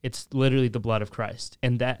 It's literally the blood of Christ,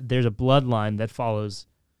 and that there's a bloodline that follows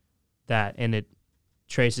that, and it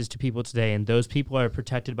traces to people today, and those people are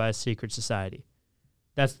protected by a secret society.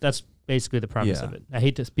 That's basically the premise Yeah. of it. I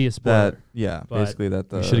hate to be a spoiler. But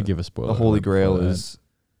but you should have given a spoiler. the Holy alert Grail before that. is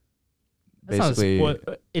That's not a basically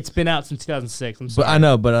spoiler. It's been out since 2006. I'm sorry. But I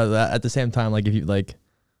know, but at the same time, like, if you like,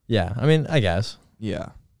 yeah, I mean, I guess. yeah.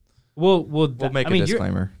 We'll We'll make a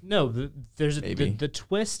disclaimer. There's Maybe. the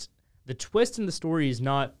twist. The twist in the story is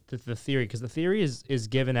not the theory, because the theory is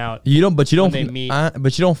given out. You don't, but you When don't, they meet.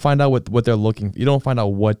 but you don't find out what they're looking. You don't find out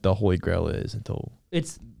what the Holy Grail is until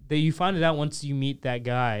It's that you find it out once you meet that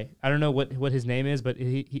guy. I don't know what his name is, but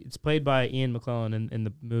it's played by Ian McKellen in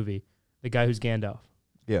the movie, the guy who's Gandalf.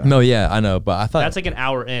 Yeah. No, yeah, I know, but I thought That's like an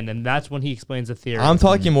hour in, and that's when he explains the theory. I'm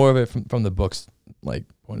talking more of it from the book's like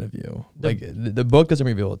point of view. Like the book doesn't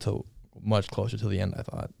reveal it till much closer to the end, I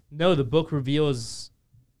thought. No, the book reveals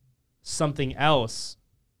something else.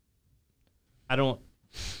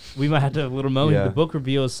 We might have to have a little moment. Yeah. The book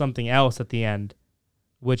reveals something else at the end,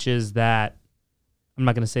 which is that, I'm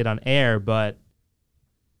not going to say it on air, but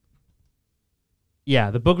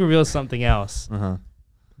yeah, the book reveals something else. Uh-huh.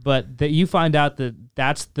 But that you find out that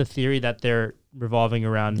that's the theory that they're revolving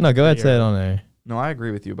around. No, go ahead, here. say it on there. No, I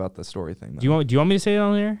agree with you about the story thing. Do you want me to say it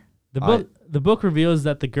on there? The book reveals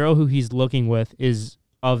that the girl who he's looking with is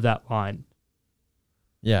of that line.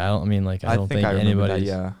 Yeah, I don't think I remember that. anybody's.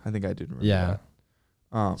 Yeah, I think I did remember Yeah.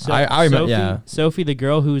 that. So I remember. Sophie, Yeah, Sophie, the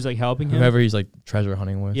girl who's like helping him. whoever he's like treasure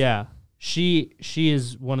hunting with. Yeah, she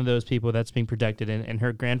is one of those people that's being protected, and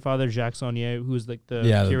her grandfather Jacques Saunier, who's like the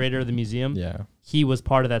curator of the museum. Yeah, He was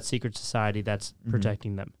part of that secret society that's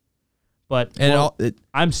protecting them. But and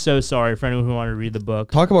I'm so sorry for anyone who wanted to read the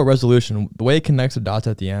book. talk about resolution. The way it connects the dots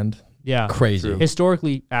at the end, Yeah, crazy. True.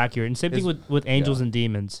 historically accurate. And same thing His- with angels and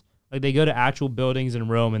demons. Like, they go to actual buildings in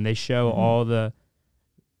Rome and they show all the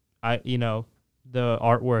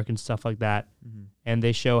artwork and stuff like that. Mm-hmm. And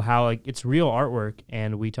they show how, like, it's real artwork,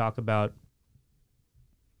 and we talk about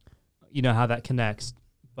how that connects.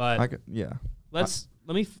 But let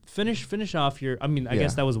me finish off your, I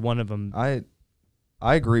guess that was one of them.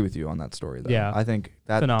 I agree with you on that story, though. Yeah. I think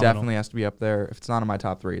that Phenomenal. definitely has to be up there. If it's not in my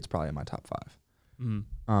top 3, it's probably in my top 5.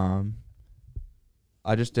 Mm-hmm.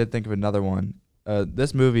 I just did think of another one.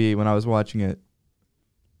 This movie, when I was watching it,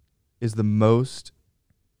 is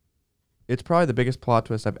it's probably the biggest plot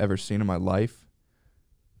twist I've ever seen in my life.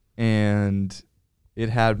 And it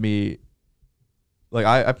had me like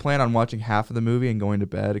I planned on watching half of the movie and going to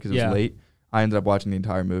bed because it was late. I ended up watching the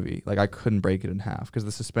entire movie. Like I couldn't break it in half because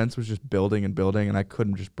the suspense was just building and building, and I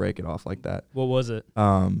couldn't just break it off like that. What was it?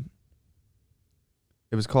 It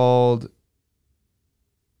was called.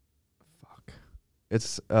 Fuck.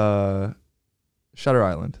 It's Shutter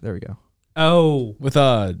Island. There we go. Oh, With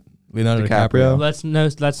Leonardo DiCaprio.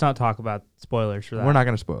 let's not talk about spoilers for that. We're not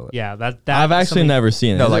gonna spoil it. Yeah, that I've actually never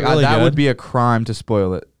seen it. No, Is like it really that good? would be a crime to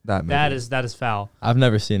spoil it. That movie. that is foul. I've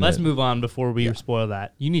never seen Let's it. move on before we spoil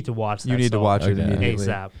that. You need to watch that. You need to watch it Okay. immediately.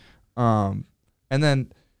 ASAP. And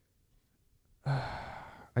then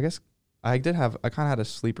I guess I kind of had a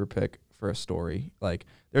sleeper pick for a story. Like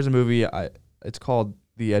there's a movie it's called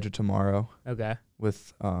The Edge of Tomorrow Okay.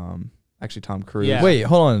 with actually Tom Cruise. Yeah. Wait,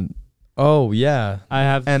 hold on. Oh yeah, I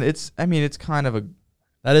have. And it's kind of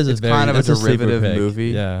that is It's a very kind of a that's sleeper derivative pick. movie.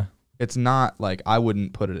 Yeah, it's not like I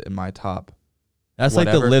wouldn't put it in my top. that's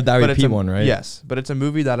whatever, like the Live That but it's Repeat a- one, right? Yes, but it's a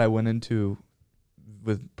movie that I went into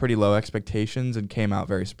with pretty low expectations and came out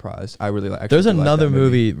very surprised. I really like. There's another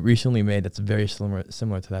movie recently made that's very similar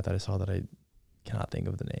to that I saw that I cannot think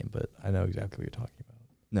of the name, but I know exactly what you're talking about.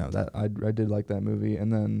 No, that I did like that movie,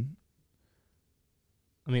 and then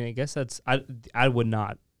I mean, I guess I would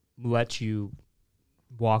not let you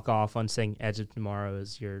walk off on saying Edge of Tomorrow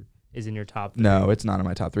is in your top 3. no, it's not in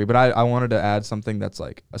my top 3. But I wanted to add something that's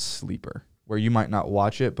like a sleeper where you might not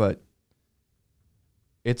watch it, but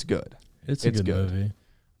it's good. It's a It's good good. movie.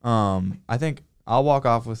 I think I'll walk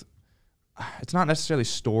off with. It's not necessarily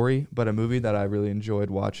story, but a movie that I really enjoyed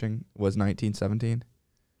watching was 1917.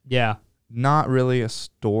 Yeah. Not really a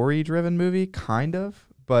story-driven movie, kind of,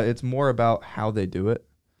 but it's more about how they do it.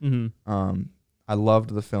 Mm-hmm. I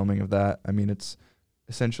loved the filming of that. I mean, it's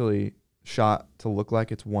essentially shot to look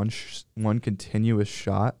like it's one continuous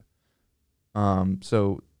shot.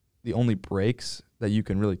 So the only breaks that you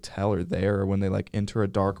can really tell are there are when they like enter a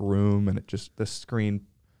dark room and the screen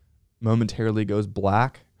momentarily goes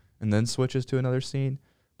black and then switches to another scene.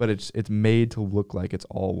 But it's made to look like it's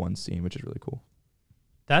all one scene, which is really cool.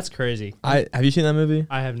 That's crazy. Have you seen that movie?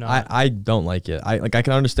 I have not. I don't like it. I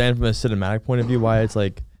can understand from a cinematic point of view why it's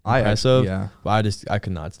like impressive. Yeah. But I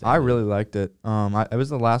could not stand I it. really liked it. It was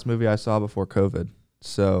the last movie I saw before COVID.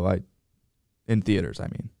 So in theaters, I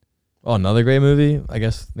mean. Oh, another great movie. I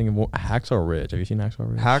guess think of Hacksaw Ridge. Have you seen Hacksaw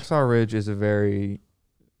Ridge? Hacksaw Ridge is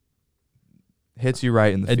hits you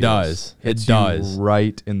right in the feels. It does. Hits It does. you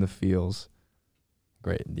right in the feels.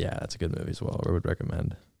 Great. Yeah, that's a good movie as well. I would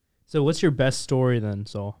recommend. So what's your best story then,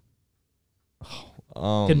 Saul?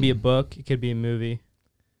 It could be a book. It could be a movie.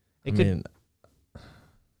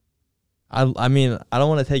 I mean, I don't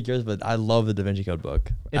want to take yours, but I love the Da Vinci Code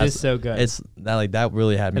book. It is so good. It's that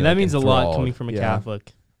really had me. and that like, means a lot enthralled. coming from a Yeah.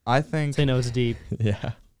 Catholic. I think So I know it's deep.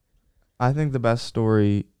 Yeah. I think the best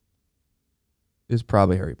story is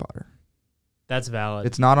probably Harry Potter. That's valid.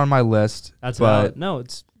 It's not on my list, That's but valid. No,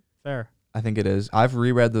 it's fair. I think it is. I've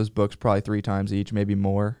reread those books probably 3 times each, maybe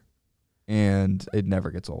more, and it never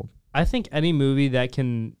gets old. I think any movie that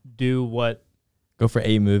can do what. Go for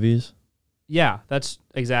 8 movies. Yeah, that's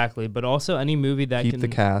exactly. But also any movie that Keep can. the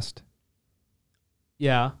cast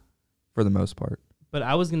Yeah, for the most part. but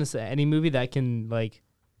I was gonna say any movie that can like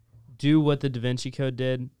do what the Da Vinci Code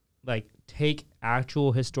did, like take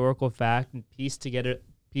actual historical fact and piece together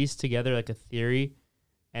like a theory,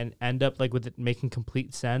 and end up like with it making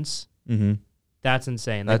complete sense. Mm-hmm. That's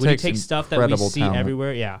insane. That Like when you takes take stuff that we incredible see talent.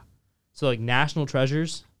 everywhere, yeah. So like National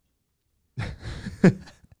Treasures, top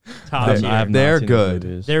I tier. have not They're seen those good.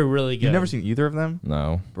 movies. They're really good. You've never seen either of them?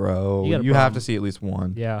 No. Bro, You got a you have problem. to see at least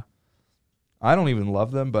one. Yeah, I don't even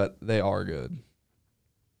love them, but they are good.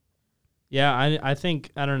 yeah. I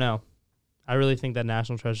think I don't know. I really think that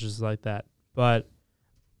National Treasures is like that. But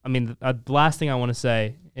I mean, the last thing I want to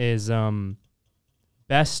say is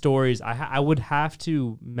best stories. I would have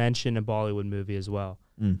to mention a Bollywood movie as well,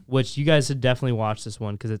 which you guys should definitely watch this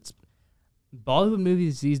one because it's Bollywood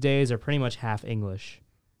movies these days are pretty much half English,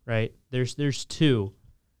 right? There's 2.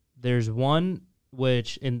 There's one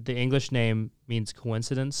which in the English name means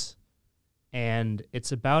coincidence, and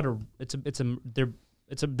it's about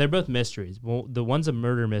they're both mysteries. Well, the one's a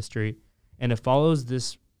murder mystery, and it follows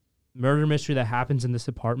this murder mystery that happens in this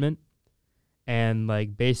apartment, and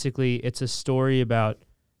like basically it's a story about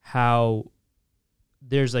how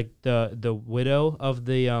there's like the widow of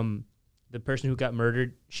the person who got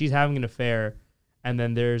murdered. She's having an affair, and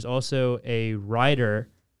then there's also a writer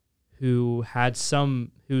who had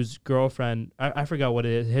whose girlfriend, I forgot what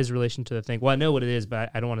it is, his relation to the thing. Well, I know what it is, but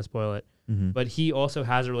I don't want to spoil it. Mm-hmm. But he also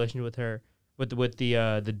has a relationship with her, with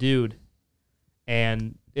the dude,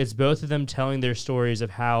 and it's both of them telling their stories of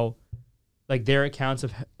how, like their accounts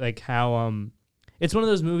of like how it's one of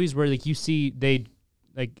those movies where like you see they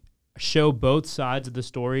like show both sides of the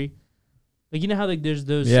story. Like, you know how like there's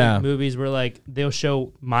those like, movies where like they'll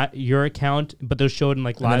show your account, but they'll show it in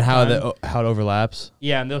like live and then time. how it overlaps.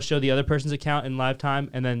 Yeah, and they'll show the other person's account in live time,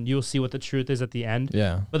 and then you'll see what the truth is at the end.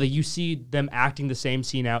 Yeah. But like you see them acting the same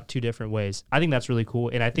scene out 2 different ways. I think that's really cool,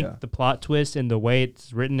 and I think the plot twist and the way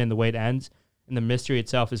it's written and the way it ends and the mystery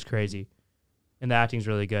itself is crazy, and the acting's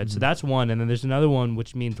really good. Mm-hmm. So that's one, and then there's another one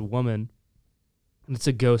which means woman, and it's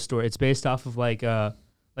a ghost story. It's based off of like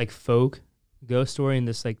folk ghost story in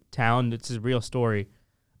this like town. It's a real story,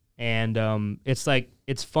 and it's like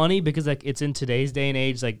it's funny because like it's in today's day and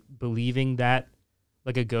age, like believing that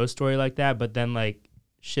like a ghost story like that, but then like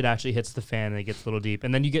shit actually hits the fan and it gets a little deep,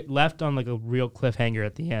 and then you get left on like a real cliffhanger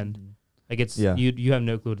at the end. Like it's you have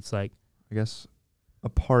no clue what it's like. I guess a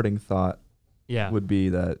parting thought would be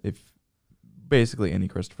that if basically any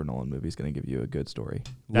Christopher Nolan movie is going to give you a good story.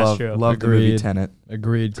 That's true. Love the movie Tenet.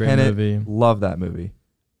 Agreed. Great Tenet, movie. Love that movie.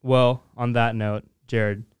 Well, on that note,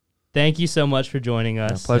 Jared, thank you so much for joining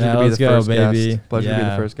us. Pleasure to be the first baby. guest. Pleasure to be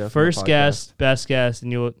the first guest. First guest, best guest,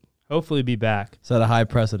 and you'll hopefully be back. Set a high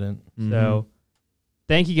precedent. Mm-hmm. So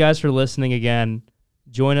thank you guys for listening again.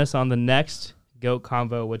 Join us on the next GOAT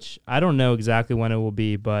Convo, which I don't know exactly when it will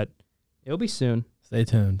be, but it'll be soon. Stay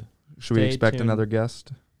tuned. Should we expect another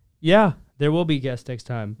guest? Yeah, there will be guests next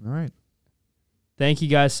time. All right. Thank you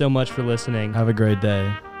guys so much for listening. Have a great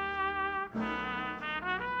day.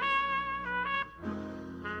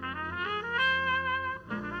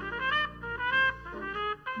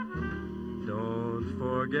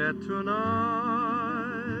 Forget tonight,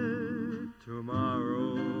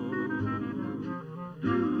 tomorrow.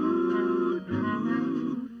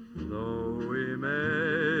 Though we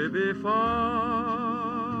may be far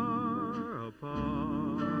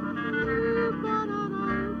apart,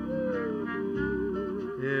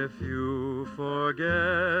 if you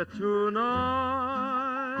forget tonight,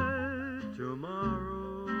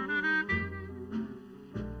 tomorrow,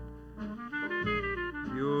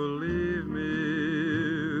 you'll leave me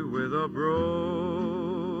with a broken